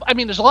so I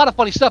mean, there's a lot of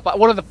funny stuff.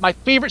 One of my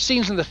favorite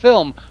scenes in the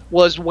film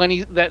was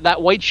when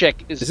that white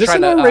chick is this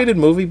trying an R-rated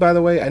movie, by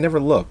the way? I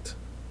never looked.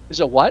 Is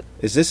it what?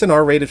 Is this an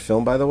R-rated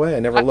film, by the way? I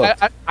never looked.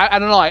 I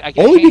don't know. I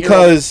Only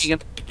because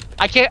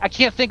I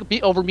can't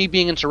think over me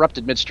being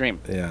interrupted midstream.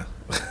 Yeah.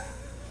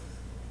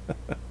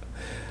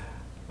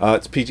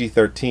 It's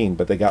PG-13,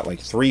 but they got like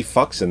 3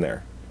 fucks in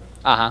there.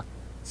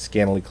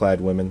 Scantily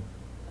clad women.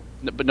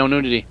 But no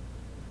nudity.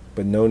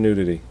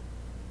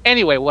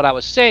 Anyway, what I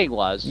was saying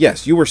was...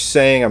 Yes, you were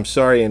saying, I'm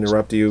sorry I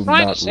interrupted you,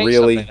 not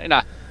really.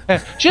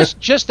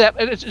 Just that,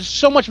 it's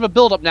so much of a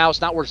build-up now,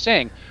 it's not worth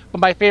saying.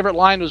 But my favorite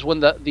line was when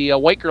the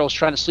white girl's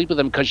trying to sleep with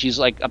him because she's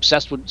like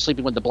obsessed with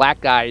sleeping with the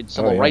black guy and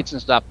civil rights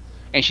and stuff.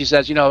 And she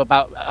says,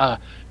 about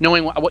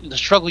knowing what the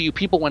struggle you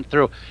people went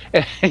through.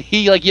 And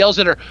he like yells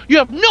at her, "You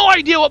have no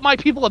idea what my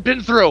people have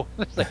been through."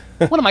 It's like,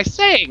 what am I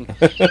saying?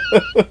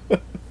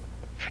 It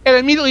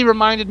immediately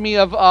reminded me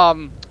of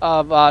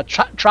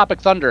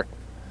Tropic Thunder.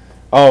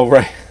 Oh,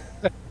 right.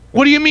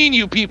 What do you mean,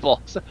 you people?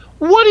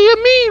 What do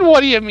you mean? What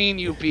do you mean,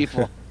 you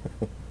people?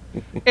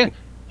 And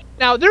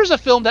now there's a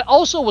film that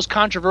also was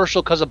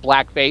controversial because of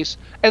blackface,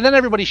 and then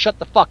everybody shut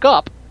the fuck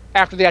up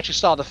after they actually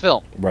saw the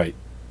film. Right.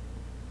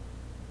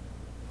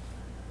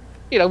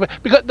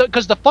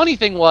 Because the funny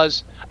thing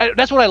was,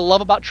 that's what I love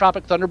about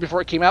Tropic Thunder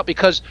before it came out,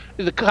 because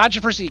the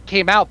controversy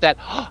came out that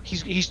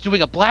he's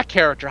doing a black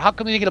character. How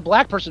come they get a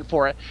black person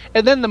for it?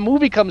 And then the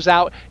movie comes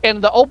out,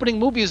 and the opening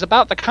movie is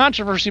about the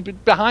controversy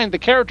behind the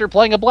character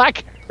playing a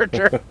black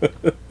character.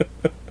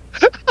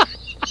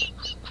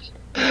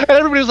 And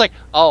everybody was like,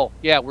 "Oh,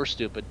 yeah, we're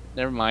stupid.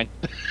 Never mind."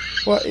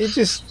 Well,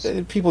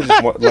 people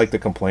just like to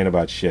complain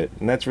about shit,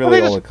 and that's really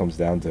all it comes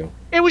down to.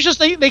 It was just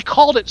they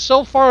called it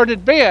so far in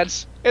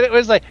advance, and it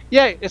was like,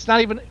 yeah, it's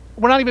not even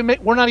we're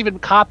not even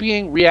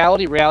copying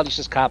reality. Reality's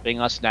just copying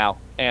us now,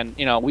 and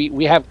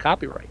we have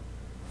copyright.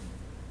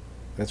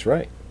 That's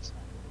right.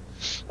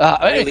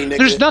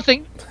 There's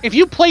nothing. If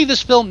you play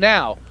this film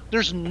now,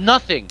 there's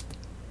nothing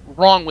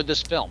wrong with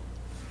this film.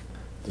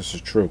 This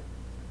is true.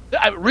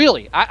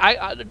 Really,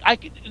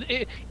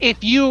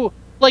 if you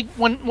like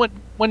when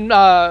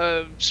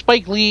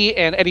Spike Lee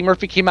and Eddie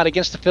Murphy came out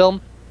against the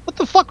film, what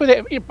the fuck were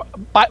they?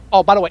 By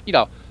the way,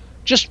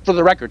 just for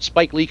the record,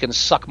 Spike Lee can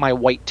suck my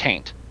white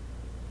taint.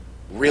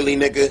 Really,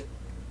 nigga?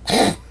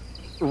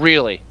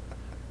 Really,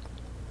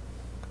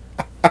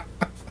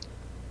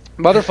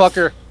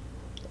 motherfucker.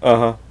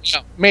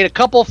 Made a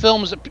couple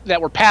films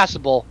that were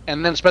passable,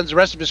 and then spends the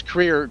rest of his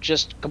career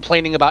just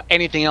complaining about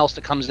anything else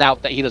that comes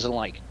out that he doesn't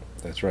like.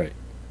 That's right.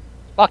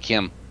 Fuck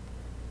him.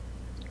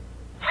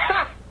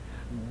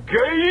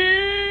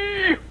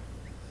 Gay!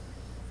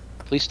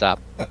 Please stop.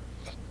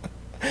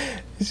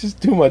 It's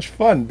just too much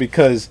fun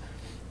because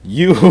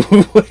you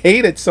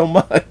hate it so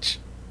much.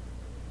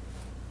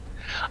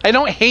 I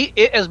don't hate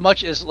it as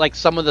much as like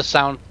some of the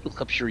sound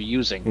clips you're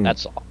using.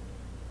 That's all.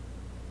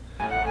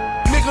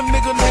 Nigga.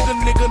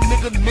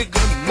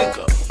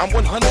 I'm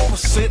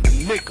 100%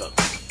 nigga.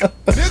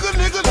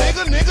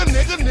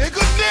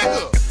 Nigga.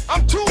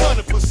 I'm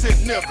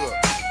 200% nigga.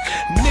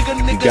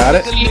 You got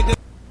it?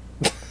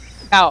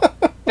 Now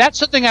That's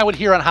something I would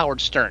hear on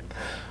Howard Stern.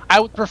 I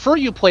would prefer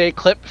you play a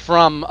clip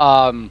from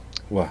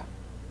what?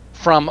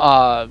 From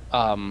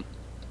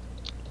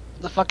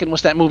the fucking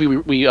what's that movie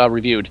we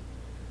reviewed?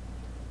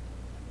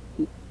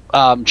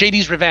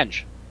 JD's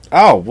Revenge.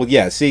 Oh well,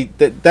 yeah. See,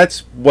 that's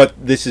what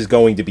this is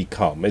going to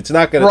become. It's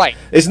not gonna. Right.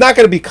 It's not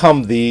gonna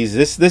become these.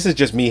 This is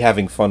just me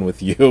having fun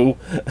with you.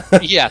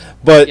 Yes.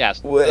 But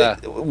yes.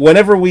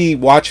 Whenever we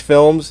watch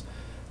films,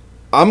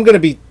 I'm gonna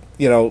be,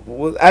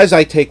 as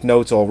I take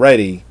notes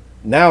already.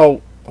 Now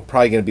I'm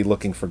probably gonna be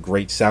looking for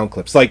great sound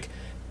clips. Like,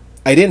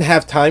 I didn't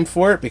have time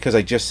for it because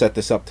I just set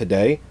this up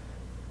today,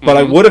 but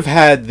I would have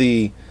had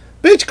the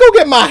bitch go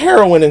get my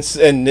heroin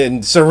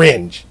and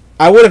syringe.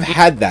 I would have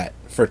had that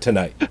for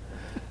tonight.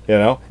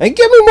 And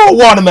give me more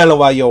watermelon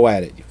while you're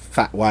at it, you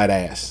fat white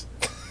ass.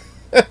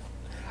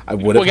 I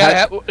would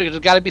have There's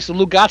got to be some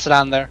Lou Gossett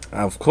on there.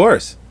 Of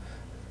course.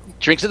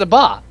 Drinks at the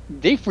bar.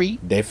 They free.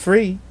 They're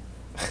free.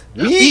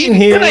 We eating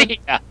here.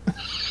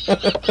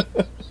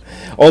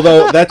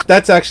 Although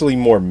that's actually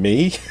more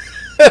me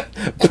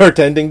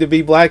pretending to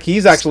be black.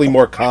 He's actually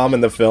more calm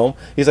in the film.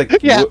 He's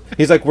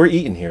like, we're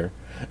eating here.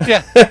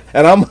 Yeah.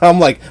 And I'm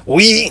like,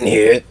 we eating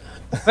here.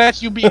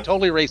 That's you being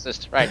totally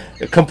racist, right?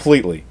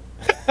 Completely.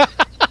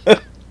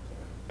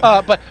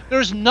 But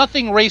there's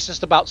nothing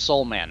racist about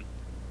Soul Man,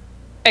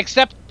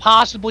 except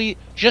possibly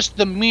just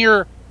the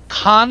mere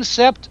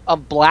concept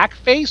of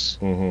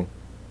blackface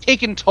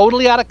taken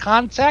totally out of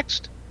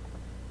context.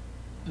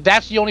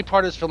 That's the only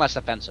part of this film that's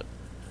offensive.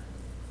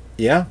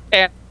 Yeah.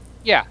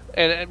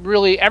 And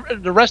really,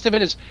 the rest of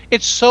it is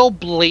it's so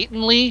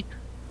blatantly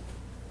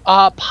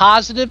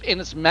positive in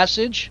its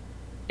message,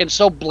 and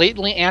so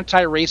blatantly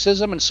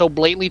anti-racism, and so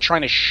blatantly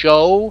trying to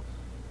show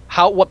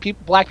what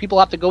black people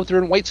have to go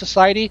through in white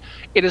society.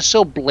 It is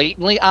so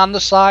blatantly on the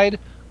side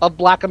of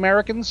black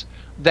Americans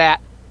that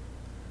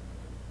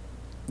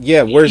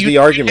where's the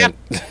argument?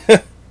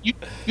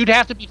 You'd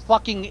have to be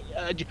fucking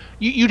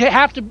you'd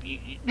have to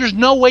there's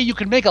no way you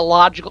can make a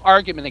logical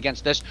argument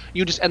against this.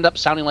 You just end up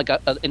sounding like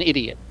an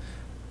idiot.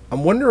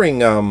 I'm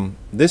wondering,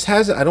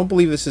 I don't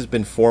believe this has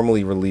been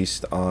formally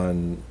released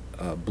on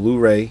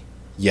Blu-ray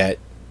yet.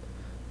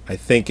 I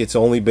think it's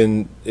only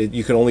been,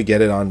 you can only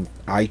get it on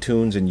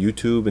iTunes and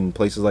YouTube and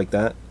places like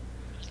that.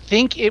 I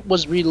think it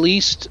was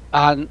released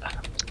on,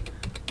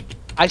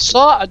 I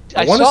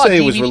want to say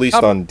it was released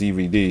on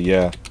DVD,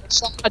 yeah. I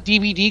saw a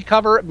DVD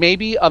cover,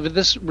 maybe, of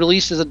this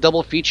release as a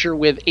double feature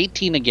with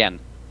 18 Again.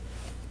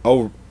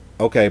 Oh,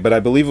 okay, but I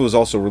believe it was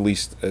also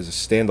released as a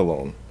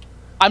standalone.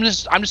 I'm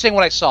just saying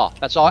what I saw.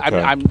 That's all.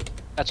 Okay.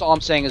 That's all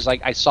I'm saying is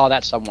like I saw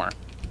that somewhere.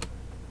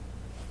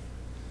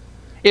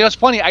 It's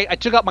funny. I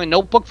took out my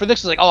notebook for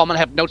this. It's like, I'm gonna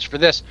have notes for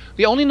this.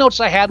 The only notes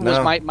I had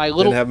was my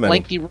little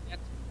lengthy rant.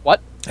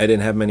 What? I didn't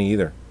have many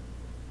either.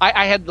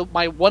 I had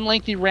my one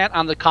lengthy rant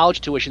on the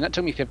college tuition. That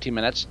took me 15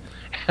 minutes.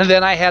 And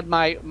then I had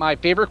my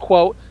favorite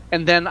quote.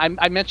 And then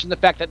I mentioned the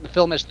fact that the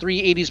film has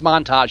 3 80s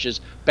montages: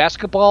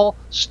 basketball,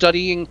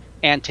 studying,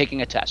 and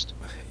taking a test.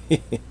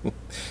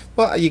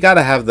 Well, you got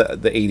to have the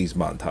 80s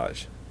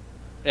montage.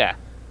 Yeah.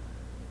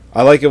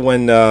 I like it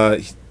when,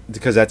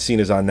 because that scene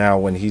is on now,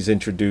 when he's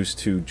introduced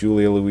to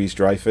Julia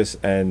Louis-Dreyfus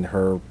and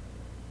her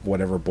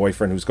whatever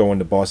boyfriend who's going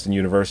to Boston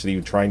University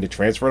and trying to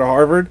transfer to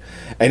Harvard,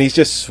 and he's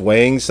just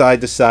swaying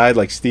side to side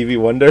like Stevie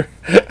Wonder.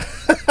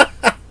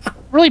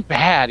 Really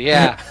bad,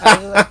 yeah.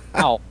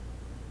 Wow.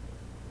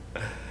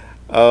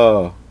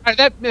 Oh.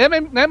 That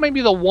may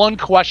be the one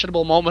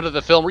questionable moment of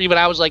the film where even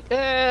I was like,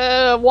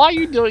 why are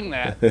you doing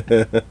that?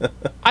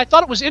 I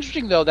thought it was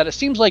interesting, though, that it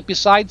seems like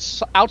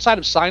outside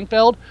of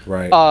Seinfeld,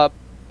 right.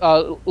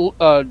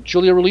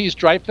 Julia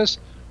Louis-Dreyfus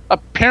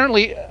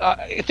apparently,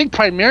 I think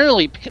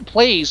primarily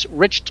plays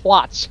rich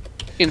twats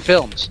in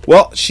films.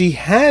 Well, she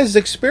has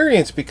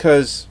experience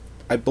because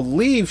I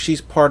believe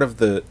she's part of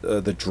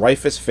the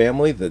Dreyfus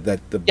family,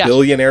 the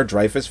billionaire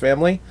Dreyfus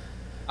family.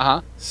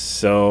 Uh-huh.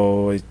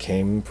 So it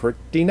came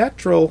pretty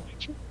natural.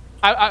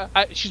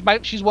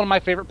 She's one of my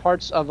favorite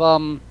parts of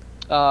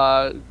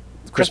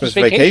Christmas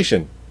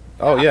Vacation.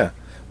 Oh yeah.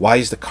 Why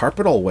is the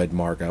carpet all wet,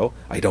 Margot?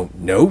 I don't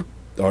know.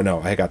 Oh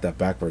no, I got that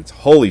backwards.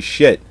 Holy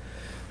shit!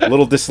 A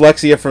little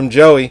dyslexia from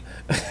Joey.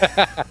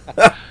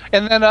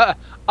 And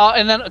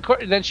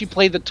then she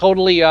played the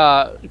totally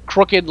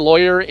crooked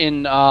lawyer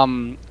in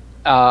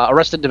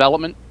Arrested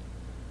Development.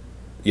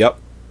 Yep.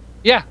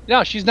 Yeah,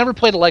 no, she's never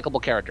played a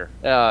likable character.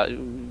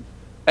 And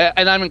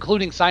I'm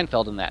including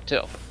Seinfeld in that,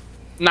 too.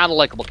 Not a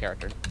likable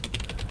character.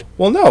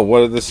 Well,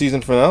 no. The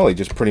season finale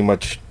just pretty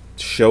much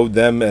showed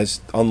them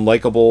as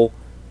unlikable,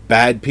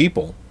 bad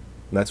people.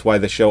 And that's why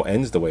the show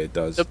ends the way it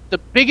does. The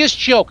biggest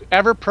joke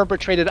ever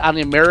perpetrated on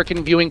the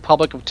American viewing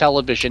public of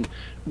television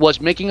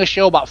was making a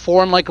show about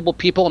 4 unlikable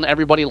people and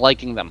everybody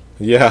liking them.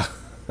 Yeah.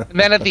 And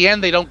then at the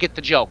end, they don't get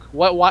the joke.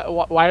 Why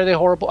are they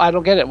horrible? I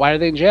don't get it. Why are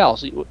they in jail?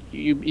 So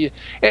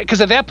because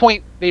at that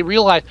point, they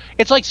realize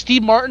it's like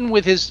Steve Martin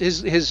with his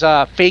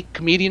fake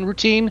comedian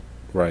routine.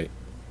 Right.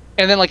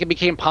 And then it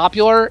became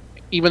popular,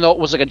 even though it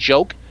was like a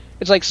joke.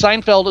 It's like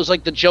Seinfeld was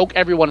like the joke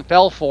everyone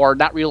fell for,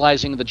 not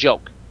realizing the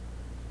joke.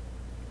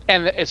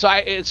 And so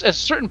it's at a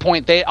certain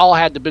point they all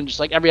had to been just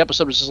like every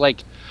episode was just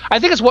like, I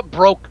think it's what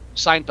broke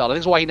Seinfeld. I think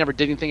it's why he never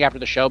did anything after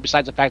the show.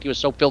 Besides the fact he was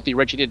so filthy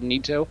rich he didn't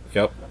need to.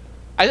 Yep.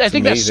 I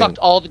think that sucked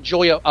all the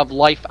joy of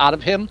life out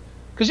of him.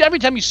 Because every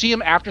time you see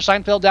him after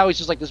Seinfeld now, he's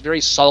just like this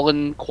very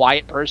sullen,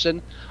 quiet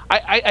person.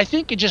 I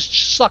think it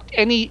just sucked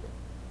any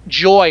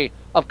joy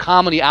of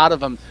comedy out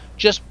of him.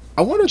 Just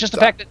the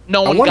fact that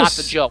no one got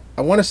the joke.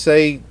 I want to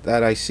say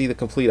that I see the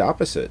complete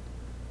opposite.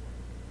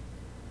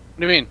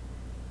 What do you mean?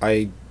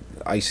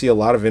 I see a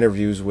lot of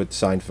interviews with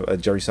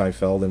Jerry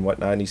Seinfeld and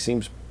whatnot, and he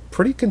seems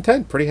pretty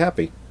content, pretty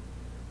happy.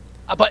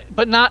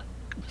 But not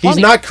funny. He's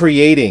not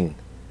creating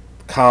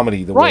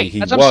comedy the way he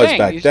was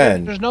back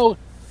then. There's no,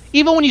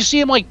 even when you see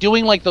him like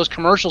doing like those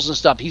commercials and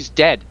stuff, he's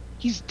dead.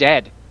 He's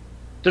dead.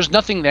 There's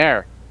nothing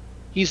there.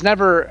 He's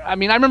never. I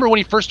mean, I remember when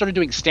he first started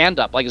doing stand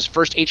up, like his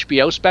first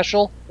HBO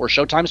special or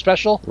Showtime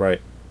special. Right.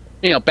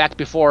 You know, back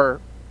before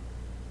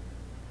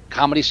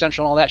Comedy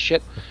Central and all that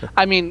shit.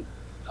 I mean,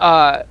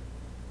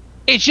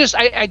 it's just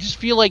I just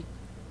feel like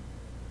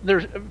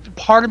there's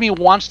part of me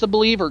wants to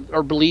believe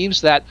or believes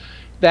that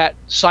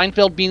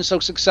Seinfeld being so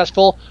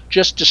successful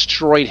just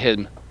destroyed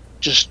him,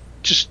 just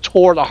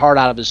tore the heart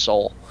out of his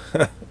soul.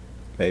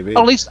 Maybe. Or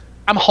at least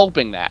I'm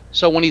hoping that.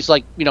 So when he's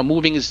like, you know,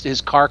 moving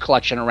his car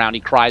collection around,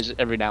 he cries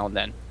every now and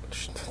then.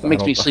 It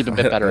makes me sleep a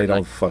bit better. I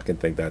don't fucking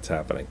think that's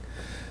happening.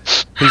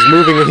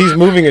 He's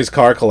moving his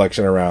car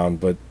collection around,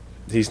 but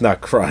he's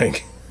not crying.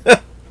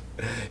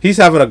 He's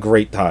having a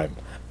great time.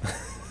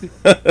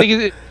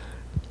 I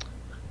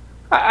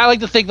like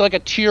to think like a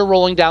tear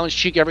rolling down his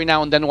cheek every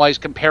now and then while he's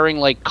comparing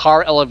like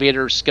car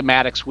elevator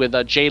schematics with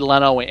Jay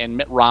Leno and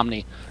Mitt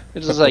Romney.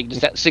 It's just like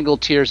just that single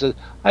tear says,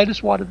 "I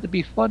just wanted to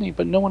be funny,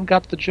 but no one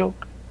got the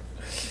joke."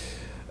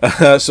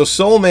 So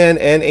Soul Man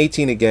and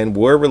 18 Again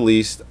were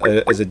released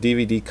as a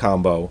DVD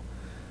combo.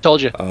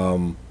 Told you.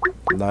 I'm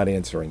not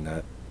answering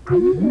that.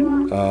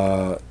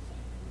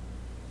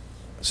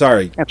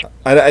 Sorry,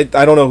 I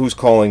don't know who's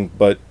calling,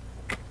 but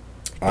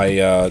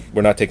we're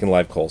not taking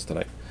live calls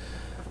tonight.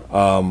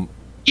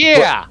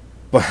 Yeah,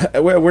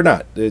 but we're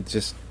not. We're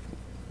just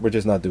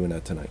not doing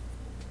that tonight.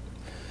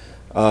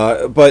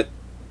 But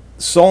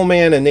Soul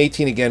Man and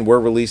 18 Again were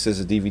released as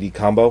a DVD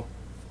combo.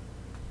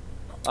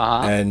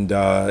 And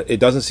it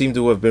doesn't seem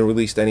to have been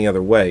released any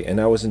other way, and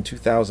that was in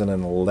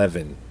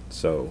 2011.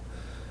 So,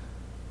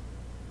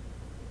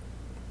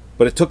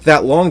 but it took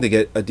that long to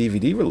get a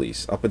DVD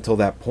release up until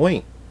that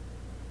point.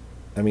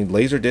 I mean,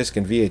 Laserdisc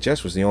and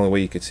VHS was the only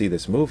way you could see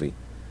this movie.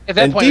 At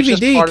that and point,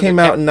 DVD came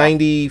out in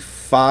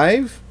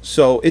 95,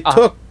 so it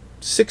took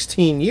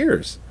 16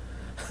 years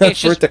for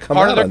it to come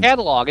out. Part of their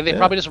catalog, and they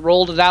probably just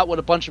rolled it out with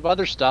a bunch of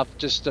other stuff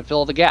just to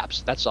fill the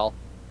gaps. That's all.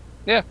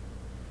 Yeah.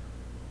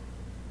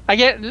 I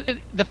get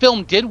the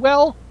film did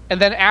well, and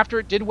then after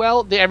it did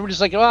well,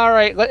 everybody's like, oh, all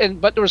right,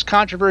 but there was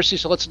controversy,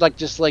 so let's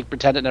just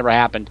pretend it never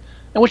happened,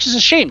 and which is a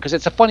shame because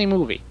it's a funny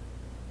movie.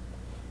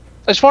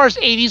 As far as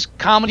 80s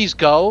comedies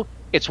go,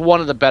 it's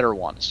one of the better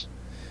ones.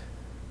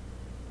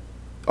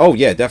 Oh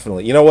yeah,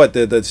 definitely. You know what?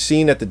 The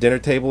scene at the dinner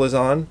table is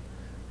on,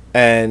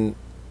 and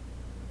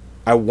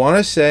I want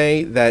to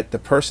say that the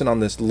person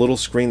on this little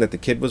screen that the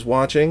kid was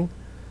watching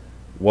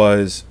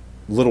was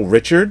Little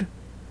Richard,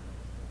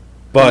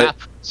 but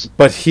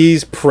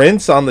he's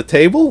Prince on the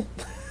table.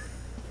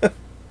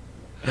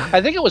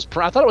 I think it was.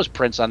 I thought it was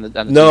Prince on the.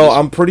 No, TV.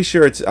 I'm pretty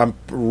sure it's. I'm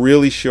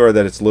really sure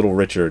that it's Little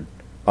Richard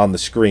on the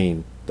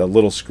screen, the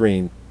little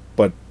screen.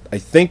 But I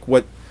think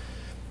what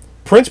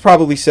Prince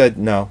probably said,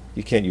 no,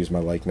 you can't use my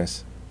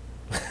likeness.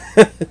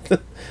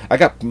 I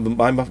got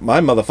my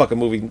motherfucking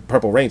movie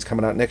Purple Rain's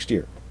coming out next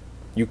year.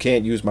 You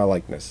can't use my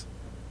likeness.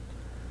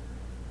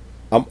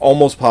 I'm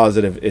almost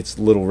positive it's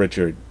Little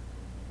Richard.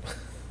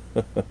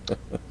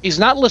 He's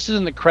not listed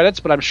in the credits,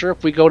 but I'm sure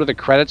if we go to the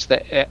credits,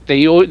 that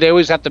they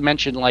always have to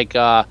mention like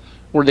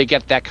where they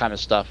get that kind of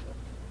stuff.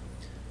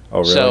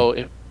 Oh, really?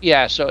 So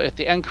so if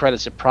the end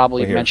credits, it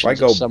probably mentions if I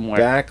go it somewhere.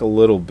 Back a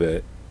little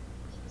bit.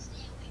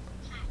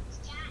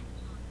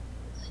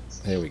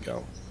 Here we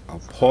go. I'll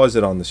pause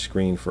it on the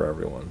screen for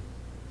everyone.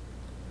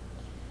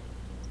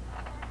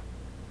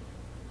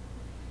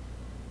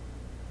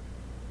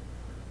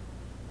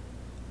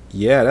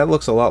 Yeah, that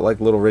looks a lot like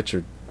Little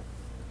Richard.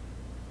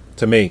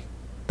 To me.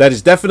 That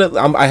is definitely...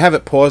 I have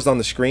it paused on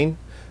the screen.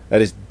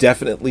 That is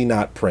definitely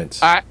not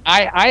Prince. I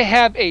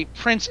have a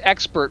Prince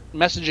expert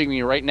messaging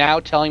me right now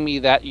telling me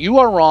that you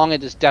are wrong.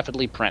 It is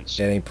definitely Prince.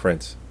 It ain't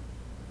Prince.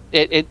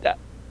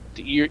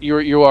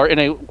 You are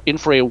in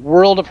for a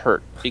world of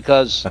hurt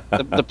because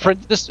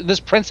this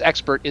Prince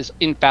expert is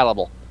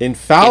infallible.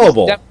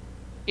 Infallible?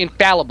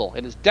 Infallible.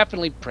 It is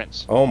definitely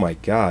Prince. Oh my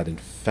God,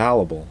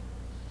 infallible.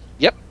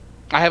 Yep.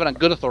 I have it on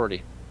good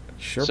authority.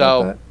 Sure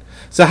about that?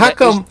 So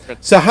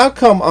how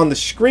come on the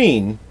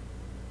screen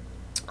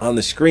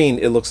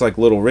it looks like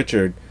Little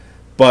Richard,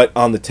 but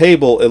on the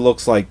table it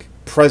looks like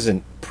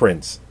present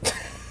Prince?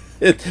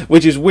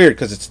 Which is weird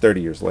because it's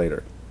 30 years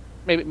later.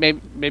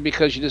 Maybe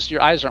because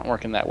your eyes aren't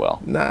working that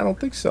well. No, I don't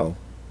think so.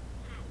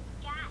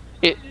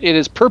 It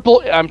is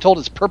purple. I'm told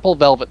it's purple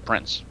velvet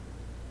Prince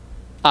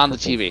on the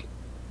TV.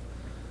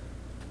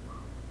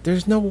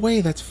 There's no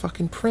way that's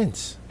fucking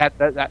Prince.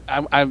 The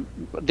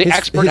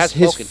expert has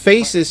spoken. His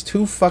face is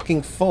too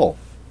fucking full.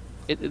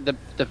 It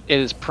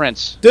is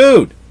Prince.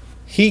 Dude,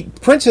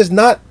 Prince has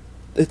not...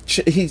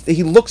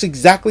 He looks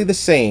exactly the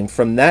same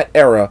from that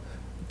era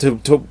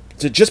to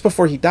just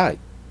before he died.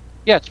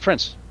 Yeah, it's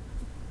Prince.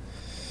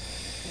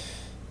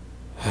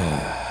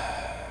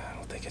 I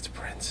don't think it's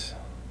Prince.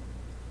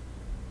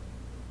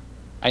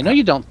 I know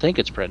you don't think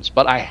it's Prince,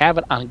 but I have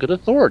it on good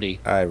authority.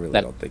 I really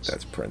don't think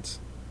that's Prince.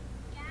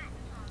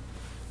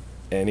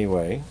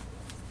 Anyway.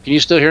 Can you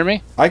still hear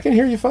me? I can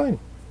hear you fine.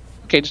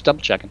 Okay, just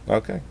double checking.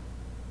 Okay.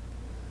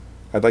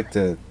 I'd like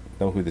to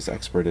know who this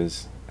expert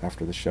is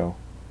after the show.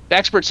 The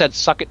expert said,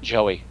 "Suck it,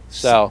 Joey."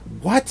 So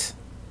what?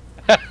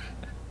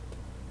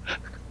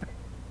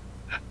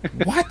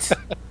 What?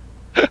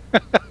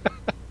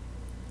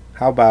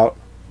 How about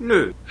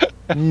No?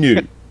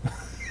 No.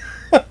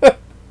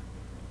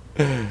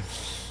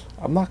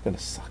 I'm not gonna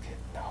suck it.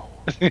 No.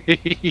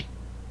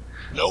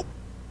 Nope.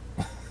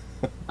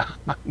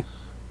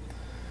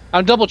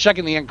 I'm double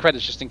checking the end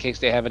credits just in case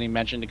they have any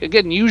mention.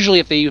 Again, usually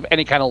if they have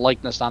any kind of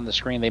likeness on the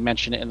screen, they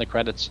mention it in the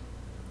credits.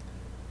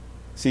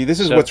 See,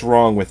 this is what's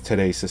wrong with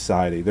today's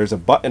society. There's a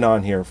button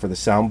on here for the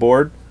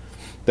soundboard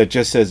that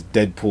just says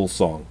Deadpool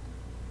song.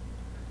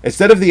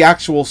 Instead of the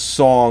actual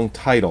song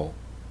title,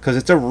 because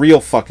it's a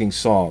real fucking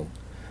song.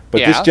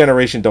 But this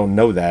generation don't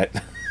know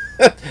that.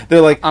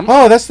 They're like,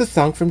 oh, that's the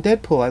song from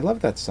Deadpool. I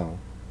love that song.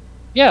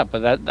 Yeah,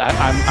 but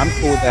I'm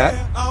cool with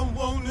that. I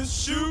wanna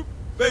shoot,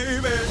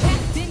 baby.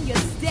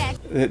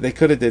 They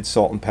could have did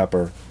Salt and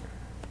Pepper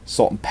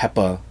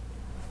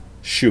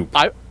Shoop.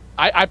 I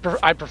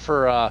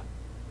prefer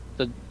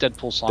the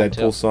Deadpool song.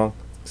 Deadpool song.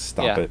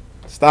 Stop it.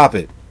 Stop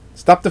it.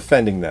 Stop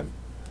defending them.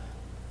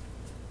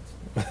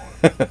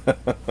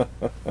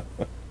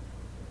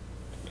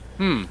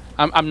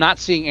 I'm not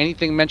seeing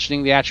anything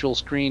mentioning the actual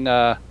screen.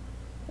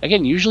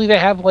 Again, usually they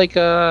have like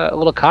a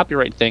little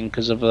copyright thing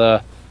because of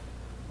the.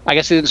 I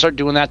guess they didn't start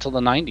doing that till the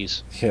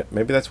 90s. Yeah,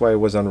 maybe that's why it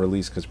was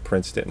unreleased because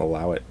Prince didn't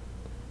allow it.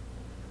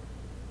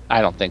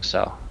 I don't think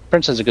so.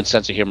 Prince has a good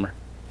sense of humor.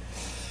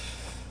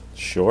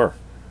 Sure,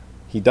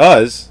 he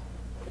does,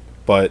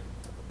 but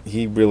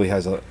he really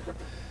has a.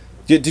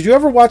 Did you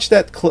ever watch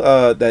that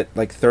that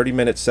like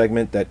 30-minute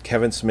segment that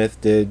Kevin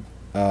Smith did?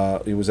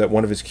 It was at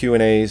one of his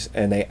Q&As,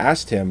 and they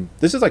asked him.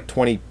 This is like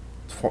 20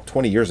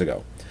 years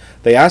ago.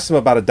 They asked him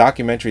about a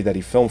documentary that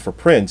he filmed for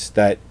Prince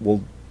that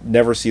will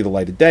never see the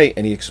light of day,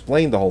 and he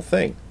explained the whole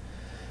thing.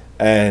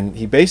 And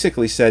he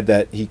basically said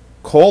that he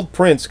called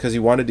Prince because he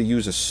wanted to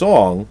use a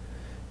song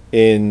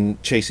in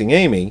Chasing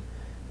Amy,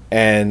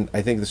 and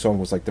I think the song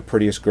was like The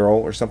Prettiest Girl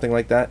or something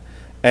like that.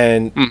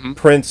 And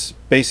Prince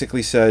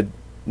basically said,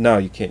 no,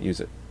 you can't use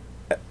it.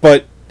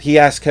 But he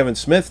asked Kevin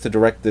Smith to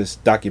direct this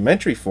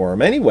documentary for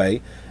him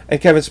anyway, and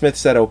Kevin Smith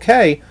said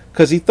okay,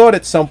 because he thought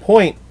at some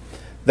point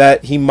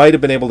that he might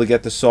have been able to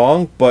get the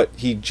song, but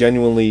he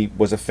genuinely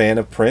was a fan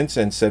of Prince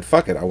and said,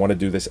 fuck it, I want to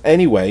do this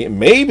anyway, and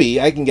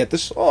maybe I can get the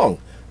song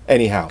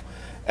anyhow.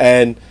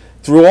 And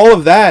through all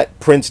of that,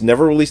 Prince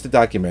never released a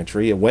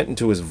documentary. It went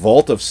into his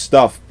vault of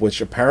stuff,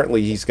 which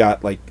apparently he's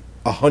got like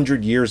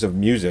 100 years of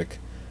music,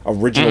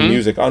 original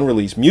music,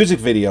 unreleased, music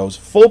videos,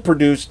 full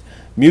produced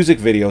music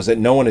videos that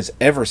no one has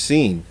ever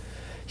seen.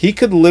 He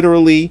could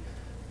literally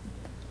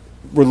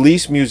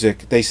release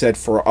music, they said,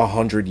 for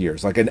 100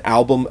 years, like an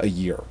album a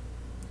year.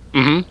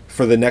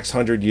 For the next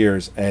 100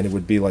 years, and it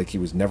would be like he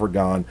was never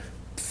gone.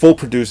 Full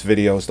produced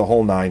videos, the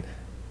whole nine,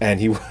 and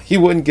he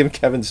wouldn't give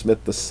Kevin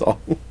Smith the song.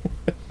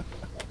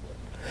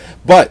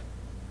 But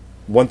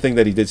one thing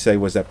that he did say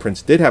was that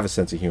Prince did have a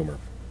sense of humor,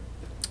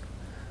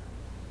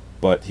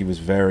 but he was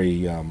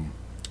very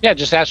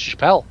just ask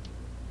Chappelle,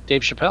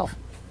 Dave Chappelle,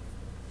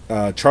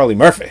 Charlie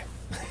Murphy.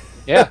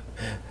 Yeah.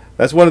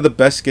 That's one of the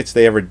best skits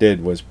they ever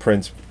did, was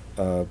Prince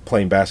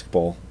playing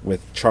basketball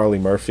with Charlie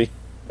Murphy.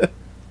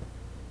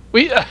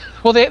 They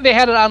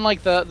had it on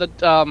like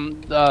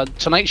the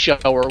Tonight Show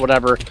or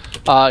whatever.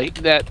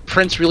 That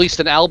Prince released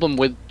an album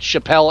with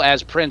Chappelle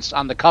as Prince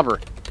on the cover.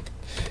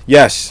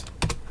 Yes.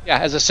 Yeah,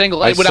 as a single,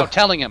 without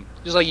telling him,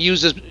 just like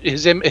use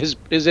his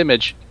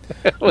image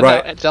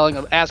without telling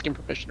him, asking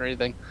permission or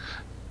anything.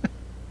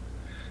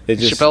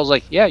 Chappelle's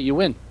like, yeah, you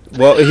win.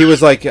 Well, he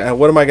was like,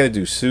 what am I going to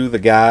do? Sue the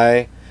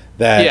guy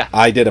that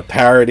I did a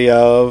parody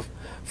of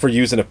for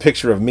using a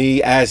picture of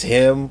me as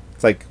him?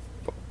 It's like,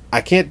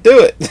 I can't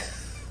do it.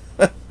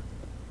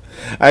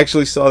 I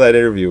actually saw that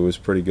interview. It was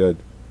pretty good.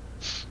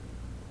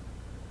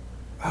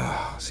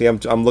 See,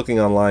 I'm looking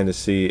online to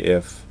see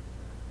if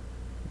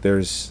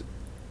there's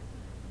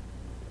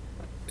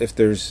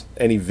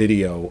any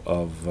video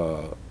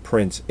of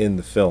Prince in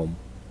the film,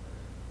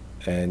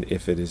 and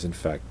if it is in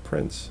fact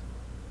Prince.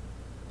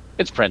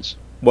 It's Prince.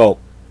 Well,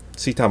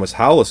 C. Thomas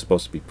Howell is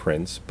supposed to be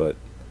Prince, but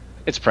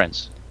it's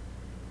Prince.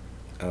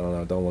 I don't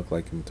know. Don't look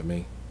like him to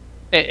me.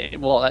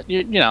 Well,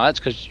 that's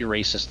because you're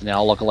racist and they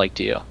all look alike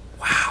to you.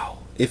 Wow.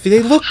 If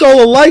they looked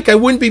all alike, I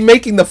wouldn't be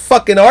making the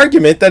fucking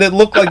argument that it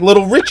looked like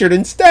Little Richard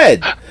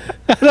instead.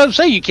 That's what I'm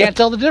saying. You can't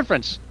tell the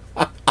difference.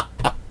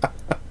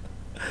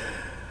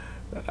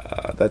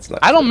 That's not.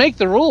 I don't make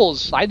the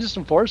rules. I just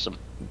enforce them.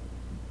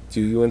 Do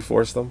you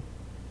enforce them?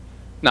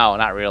 No,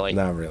 not really.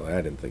 Not really.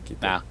 I didn't think you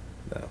did. No,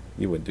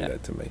 you wouldn't do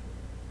that to me.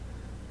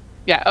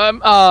 Yeah.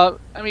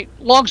 I mean,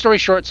 long story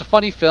short, it's a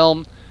funny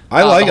film.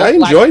 I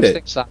enjoyed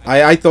it.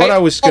 I thought I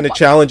was going to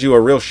challenge you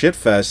a real shit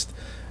fest,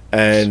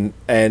 and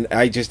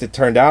it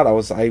turned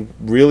out I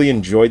really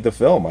enjoyed the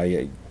film.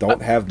 I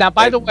don't have now.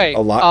 By the way, a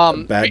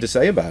lot bad to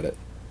say about it.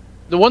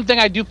 The one thing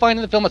I do find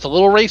in the film that's a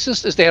little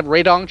racist is they have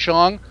Rae Dawn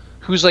Chong,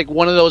 who's like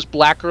one of those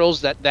black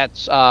girls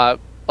that's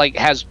like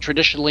has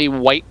traditionally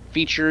white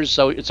features,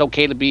 so it's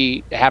okay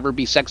to have her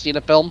be sexy in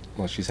a film.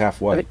 Well, she's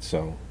half white,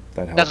 so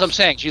that helps. That's what I'm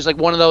saying. She's like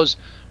one of those.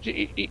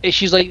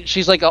 She's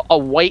like a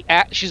white.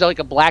 She's like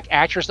a black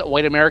actress that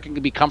white American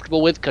can be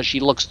comfortable with because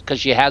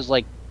she has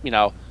like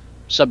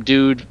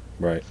subdued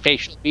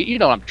facial. You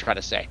know what I'm trying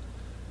to say.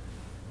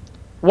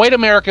 White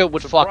America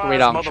would fuck Rae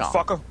Dawn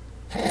Chong.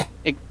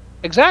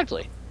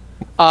 Exactly.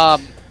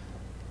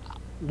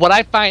 What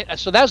I find I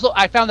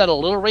found that a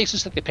little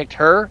racist that they picked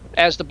her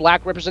as the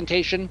black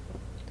representation.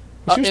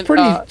 She was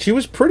pretty. She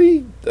was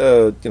pretty.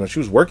 She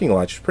was working a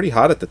lot. She was pretty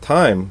hot at the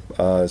time.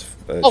 There's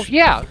that with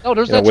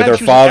time her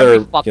she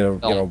was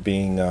father.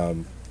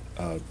 Being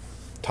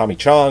Tommy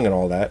Chong and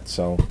all that.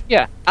 So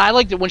yeah, I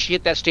liked it when she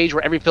hit that stage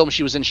where every film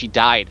she was in, she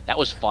died. That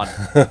was fun.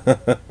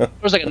 There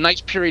was like a nice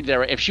period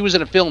there. If she was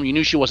in a film, you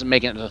knew she wasn't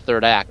making it to the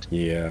third act.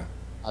 Yeah.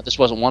 This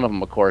wasn't one of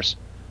them, of course.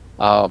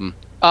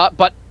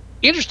 But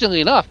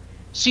interestingly enough,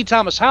 C.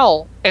 Thomas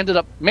Howell ended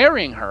up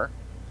marrying her.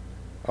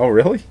 Oh,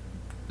 really?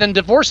 Then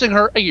divorcing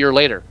her a year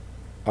later.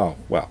 Oh,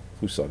 well,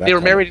 who saw that? They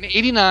were married in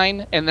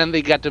 89, and then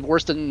they got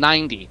divorced in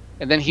 90.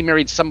 And then he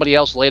married somebody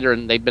else later,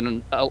 and they've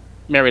been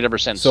married ever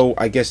since. So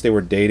I guess they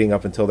were dating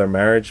up until their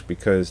marriage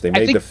because they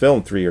made the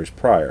film 3 years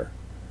prior.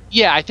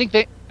 Yeah, I think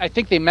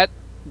they met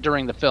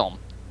during the film.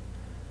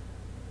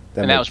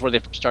 That was where they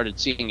first started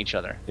seeing each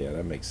other. Yeah,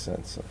 that makes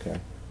sense. Okay.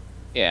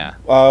 Yeah.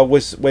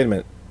 Wait a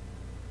minute.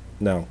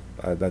 No,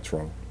 that's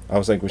wrong. I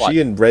was like, was she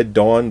in Red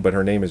Dawn, but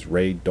her name is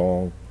Rae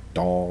Dawn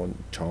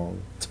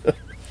Chong?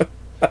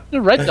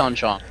 Red Dawn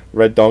Chong.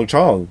 Red Dawn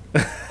Chong.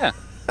 Yeah.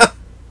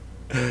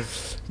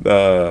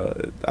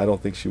 I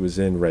don't think she was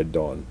in Red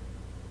Dawn.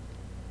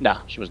 No,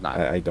 she was not.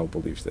 I don't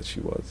believe that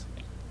she was.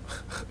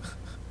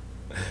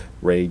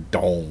 Rae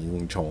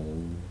Dawn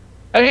Chong.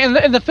 I mean,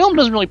 and the film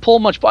doesn't really pull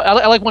much. But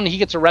I like when he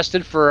gets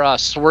arrested for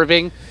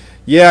swerving.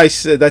 Yeah, I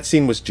said that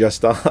scene was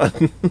just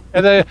on.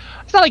 And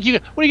it's not like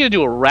what are you gonna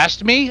do?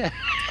 Arrest me?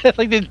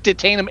 Like they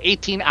detain him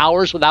 18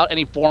 hours without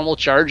any formal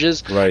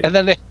charges. Right. And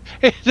then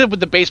with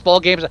the baseball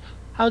games,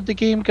 how'd the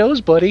game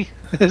goes, buddy?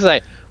 It's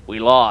like we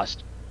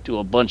lost to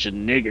a bunch of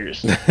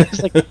niggers.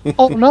 It's like,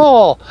 oh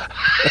no.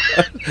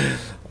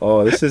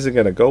 Oh, this isn't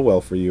gonna go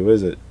well for you,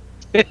 is it?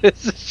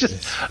 It's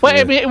just. Well,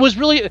 I mean, it was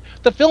really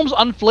the film's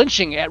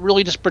unflinching at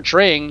really just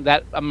portraying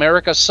that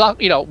America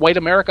sucks. White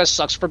America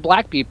sucks for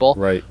black people.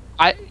 Right.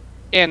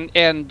 And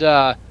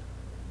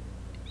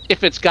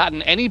if it's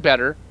gotten any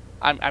better,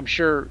 I'm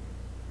sure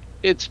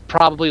it's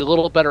probably a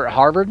little better at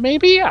Harvard.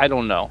 Maybe, I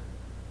don't know.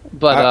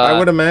 But I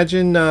would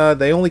imagine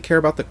they only care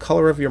about the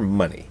color of your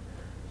money.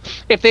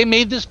 If they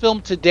made this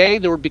film today,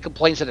 there would be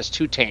complaints that it's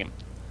too tame.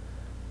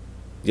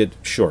 Yeah,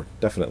 sure,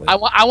 definitely.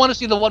 I want to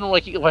see the one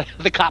where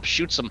the cop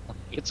shoots him,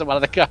 gets him out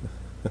of the car.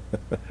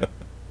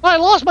 I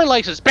lost my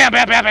license. Bam,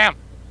 bam, bam, bam.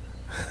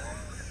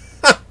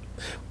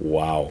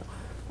 Wow.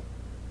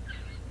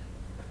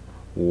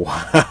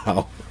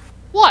 Wow.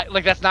 What?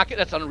 Like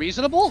that's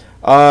unreasonable?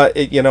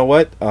 You know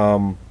what?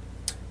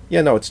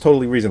 Yeah, no, it's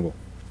totally reasonable.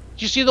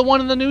 Did you see the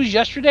one in the news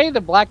yesterday? The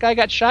black guy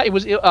got shot. It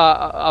was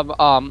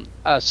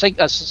a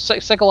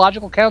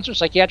psychological counselor,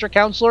 psychiatric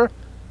counselor.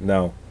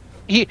 No.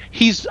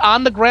 He's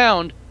on the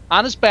ground,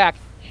 on his back,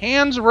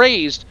 hands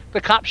raised.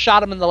 The cop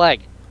shot him in the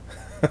leg.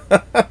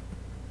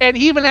 And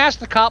he even asked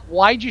the cop,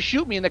 "Why'd you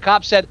shoot me?" And the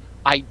cop said,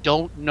 "I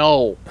don't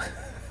know."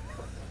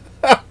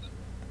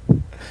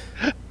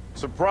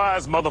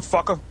 Surprise,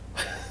 motherfucker.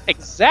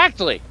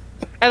 Exactly.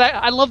 And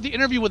I love the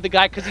interview with the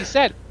guy because he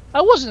said,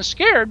 "I wasn't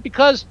scared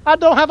because I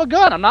don't have a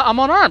gun. I'm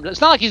unarmed.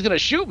 It's not like he's going to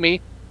shoot me."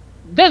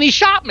 Then he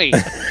shot me.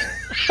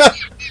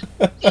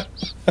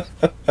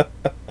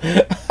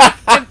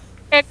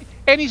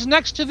 and he's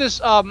next to this.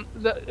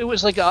 It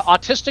was like an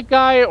autistic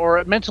guy or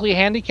a mentally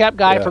handicapped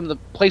guy from the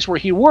place where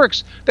he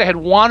works that had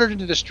wandered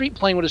into the street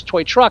playing with his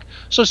toy truck.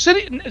 So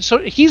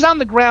he's on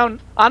the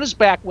ground on his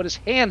back with his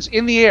hands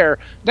in the air.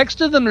 Next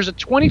to them, there's a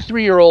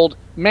 23-year-old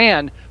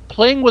man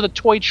playing with a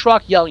toy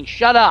truck, yelling,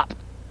 "Shut up!"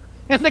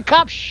 And the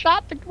cop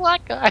shot the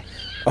black guy.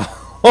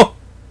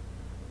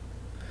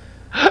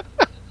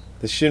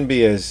 This shouldn't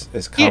be as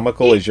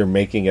comical as you're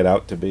making it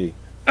out to be.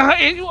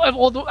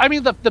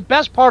 The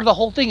best part of the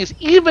whole thing is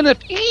even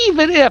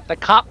if the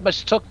cop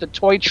mistook the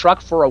toy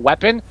truck for a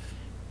weapon,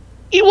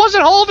 he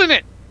wasn't holding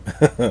it.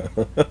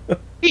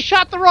 He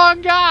shot the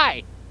wrong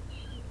guy.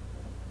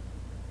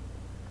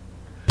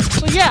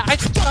 So yeah,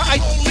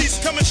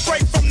 police coming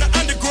straight from the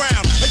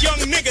underground. A young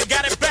nigga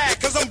got it bad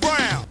 'cause I'm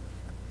brown.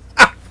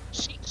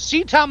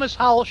 C. Thomas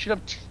Howell should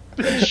have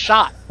been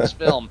shot in this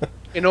film.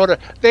 in order.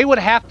 They would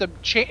have to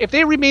change. If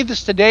they remade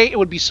this today, it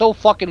would be so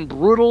fucking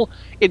brutal.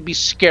 It'd be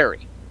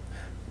scary.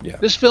 Yeah.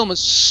 This film is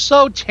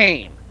so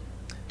tame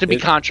to be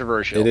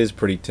controversial. It is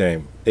pretty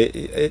tame.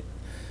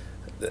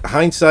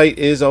 Hindsight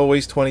is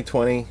always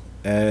 20/20,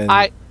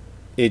 and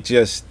it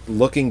just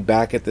looking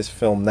back at this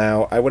film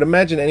now, I would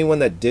imagine anyone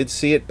that did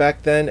see it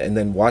back then and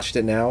then watched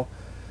it now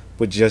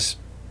would just,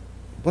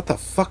 what the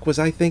fuck was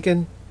I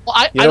thinking? Well,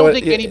 I don't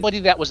think anybody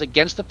that was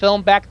against the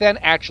film back then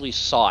actually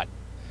saw it.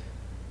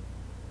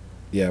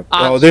 Yeah.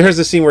 Oh, there's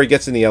a scene where he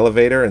gets in the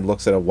elevator and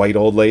looks at a white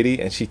old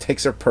lady, and she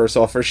takes her purse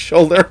off her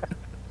shoulder.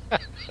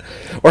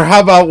 Or how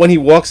about when he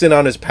walks in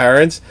on his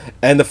parents,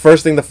 and the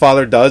first thing the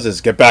father does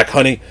is, "Get back,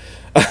 honey.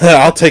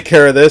 I'll take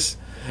care of this."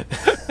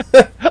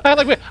 I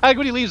like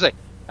when he leaves. Like,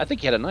 I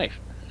think he had a knife.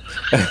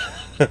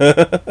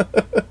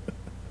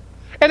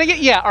 And again,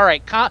 yeah, all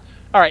right.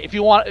 If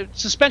you want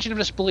suspension of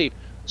disbelief,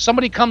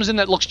 somebody comes in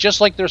that looks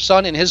just like their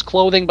son in his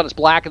clothing, but it's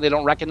black and they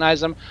don't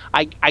recognize him.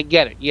 I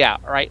get it. Yeah,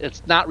 all right.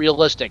 It's not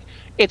realistic.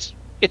 It's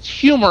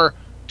humor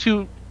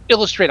to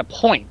illustrate a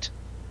point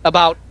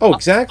about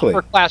exactly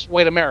upper class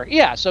white America.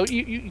 Yeah, so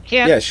you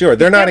can't. Yeah, sure.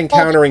 They're not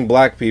encountering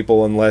black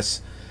people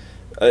unless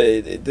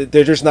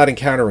they're just not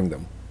encountering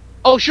them.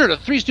 Oh, sure, the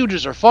Three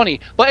Stooges are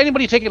funny, but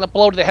anybody taking a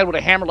blow to the head with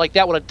a hammer like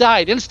that would have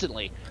died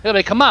instantly. I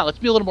mean, come on, let's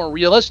be a little more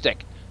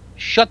realistic.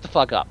 Shut the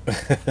fuck up.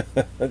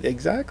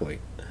 Exactly.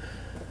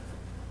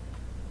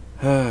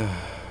 No,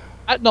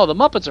 the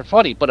Muppets are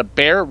funny, but a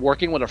bear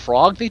working with a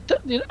frog,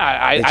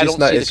 I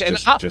don't see this. And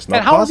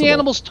how are the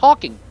animals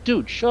talking?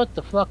 Dude, shut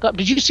the fuck up.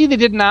 Did you see they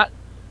did not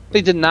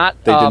did not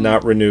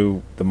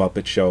renew the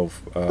Muppet Show.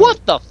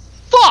 What the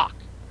fuck?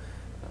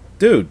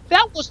 Dude.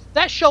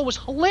 That show was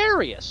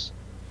hilarious.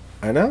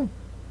 I know.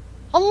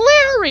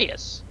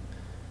 Hilarious.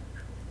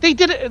 They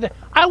did it.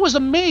 I was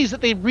amazed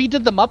that they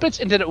redid the Muppets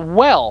and did it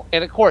well.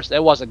 And of course,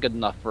 it wasn't good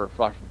enough for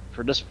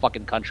this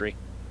fucking country.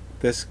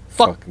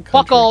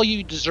 Fuck all,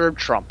 you deserve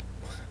Trump.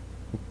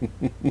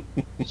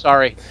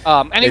 Sorry.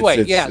 Anyway,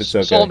 it's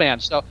okay. Soul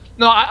Man. So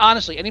no,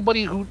 honestly,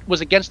 anybody who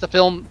was against the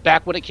film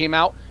back when it came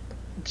out,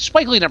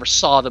 Spike Lee never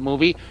saw the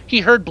movie.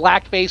 He heard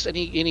blackface and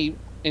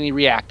he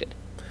reacted.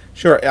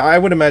 Sure, I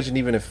would imagine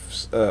even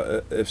if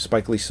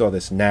Spike Lee saw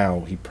this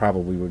now, he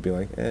probably would be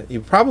like,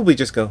 he'd probably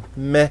just go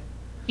meh.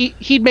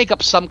 He'd make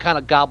up some kind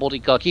of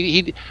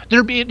gobbledygook.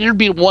 There'd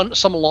be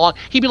some long.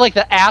 He'd be like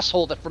the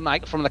asshole that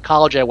from the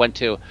college I went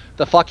to.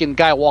 The fucking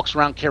guy walks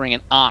around carrying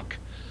an ankh.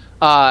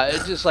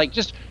 He'd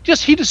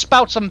just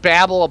spout some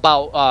babble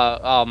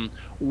about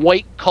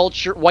white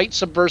culture, white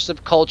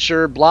subversive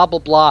culture, blah blah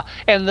blah,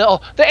 and the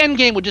end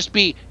game would just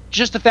be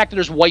the fact that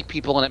there's white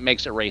people and it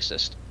makes it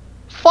racist.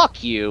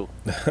 Fuck you.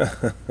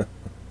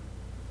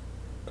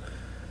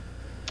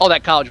 Oh,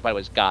 that college, by the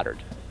way, is Goddard.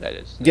 That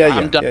is. Yeah,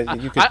 I'm done.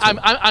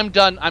 I'm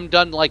done. I'm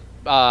done. Like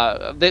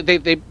they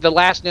the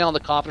last nail in the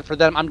coffin for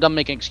them. I'm done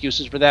making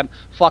excuses for them.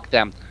 Fuck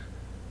them.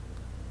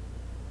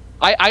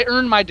 I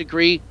earned my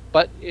degree,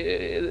 but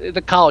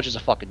the college is a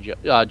fucking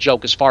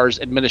joke as far as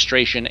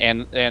administration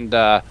and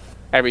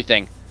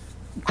everything.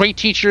 Great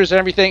teachers and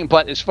everything,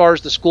 but as far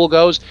as the school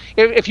goes,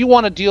 if you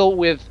want to deal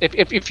with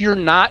if you're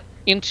not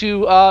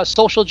into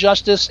social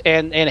justice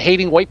and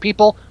hating white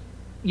people,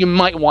 you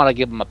might want to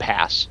give them a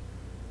pass.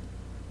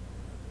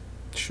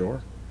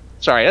 Sure.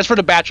 Sorry, that's for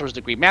the bachelor's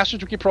degree. Master's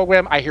degree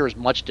program, I hear, is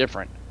much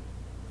different.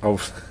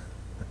 Oh.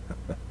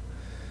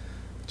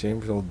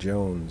 James Earl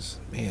Jones.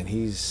 Man,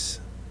 he's...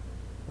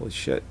 Holy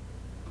shit.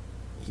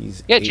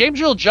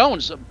 James Earl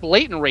Jones,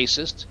 blatant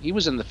racist. He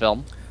was in the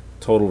film.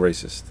 Total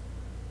racist.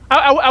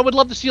 I would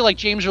love to see like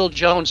James Earl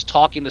Jones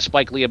talking to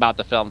Spike Lee about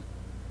the film.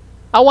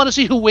 I want to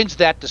see who wins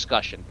that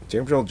discussion.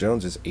 James Earl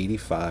Jones is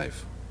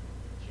 85.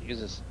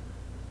 Jesus.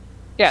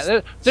 Yeah,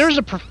 there's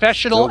a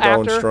professional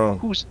actor strong.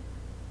 Who's...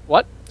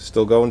 What?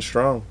 Still going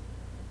strong.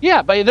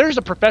 Yeah, but there's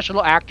a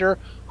professional actor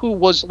who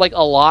was like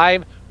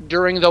alive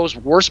during those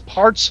worst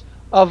parts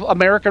of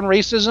American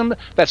racism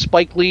that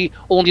Spike Lee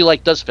only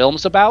like does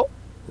films about.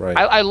 Right.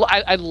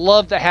 I'd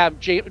love to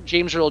have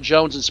James Earl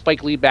Jones and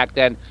Spike Lee back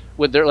then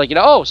with their like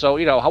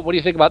what do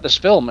you think about this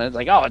film? And it's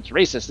like, oh, it's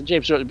racist. And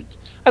James Earl,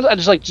 I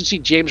just like to see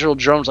James Earl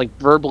Jones like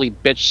verbally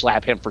bitch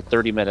slap him for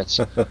 30 minutes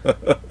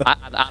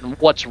on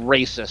what's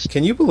racist.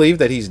 Can you believe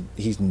that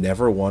he's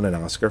never won an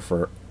Oscar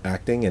for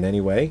acting in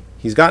any way?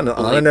 He's gotten an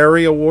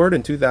honorary award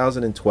in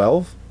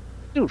 2012.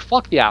 Dude,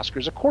 fuck the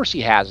Oscars. Of course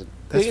he hasn't.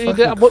 That's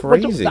fucking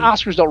crazy. The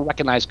Oscars don't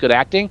recognize good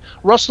acting.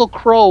 Russell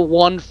Crowe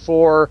won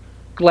for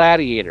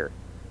Gladiator.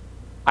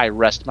 I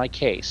rest my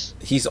case.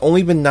 He's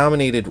only been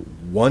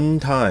nominated one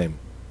time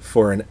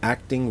for an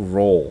acting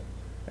role,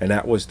 and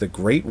that was The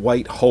Great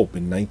White Hope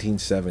in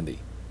 1970.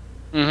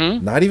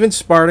 Mm-hmm. Not even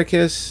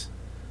Spartacus.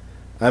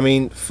 I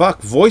mean,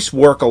 fuck, voice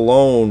work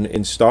alone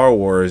in Star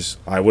Wars,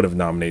 I would have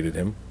nominated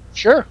him.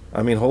 Sure.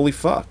 I mean, holy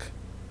fuck.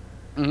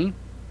 Mm-hmm.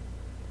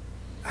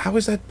 How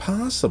is that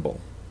possible?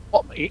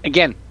 Well,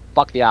 again,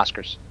 fuck the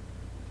Oscars.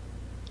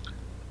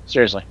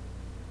 Seriously.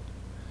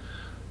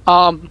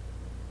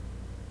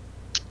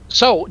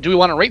 So, do we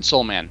want to rate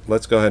Soul Man?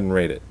 Let's go ahead and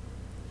rate it.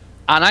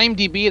 On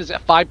IMDb, it is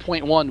at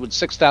 5.1 with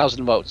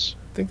 6,000 votes.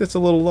 I think that's a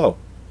little low.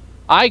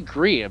 I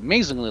agree.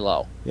 Amazingly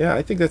low. Yeah,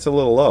 I think that's a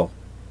little low.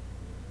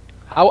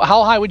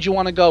 How high would you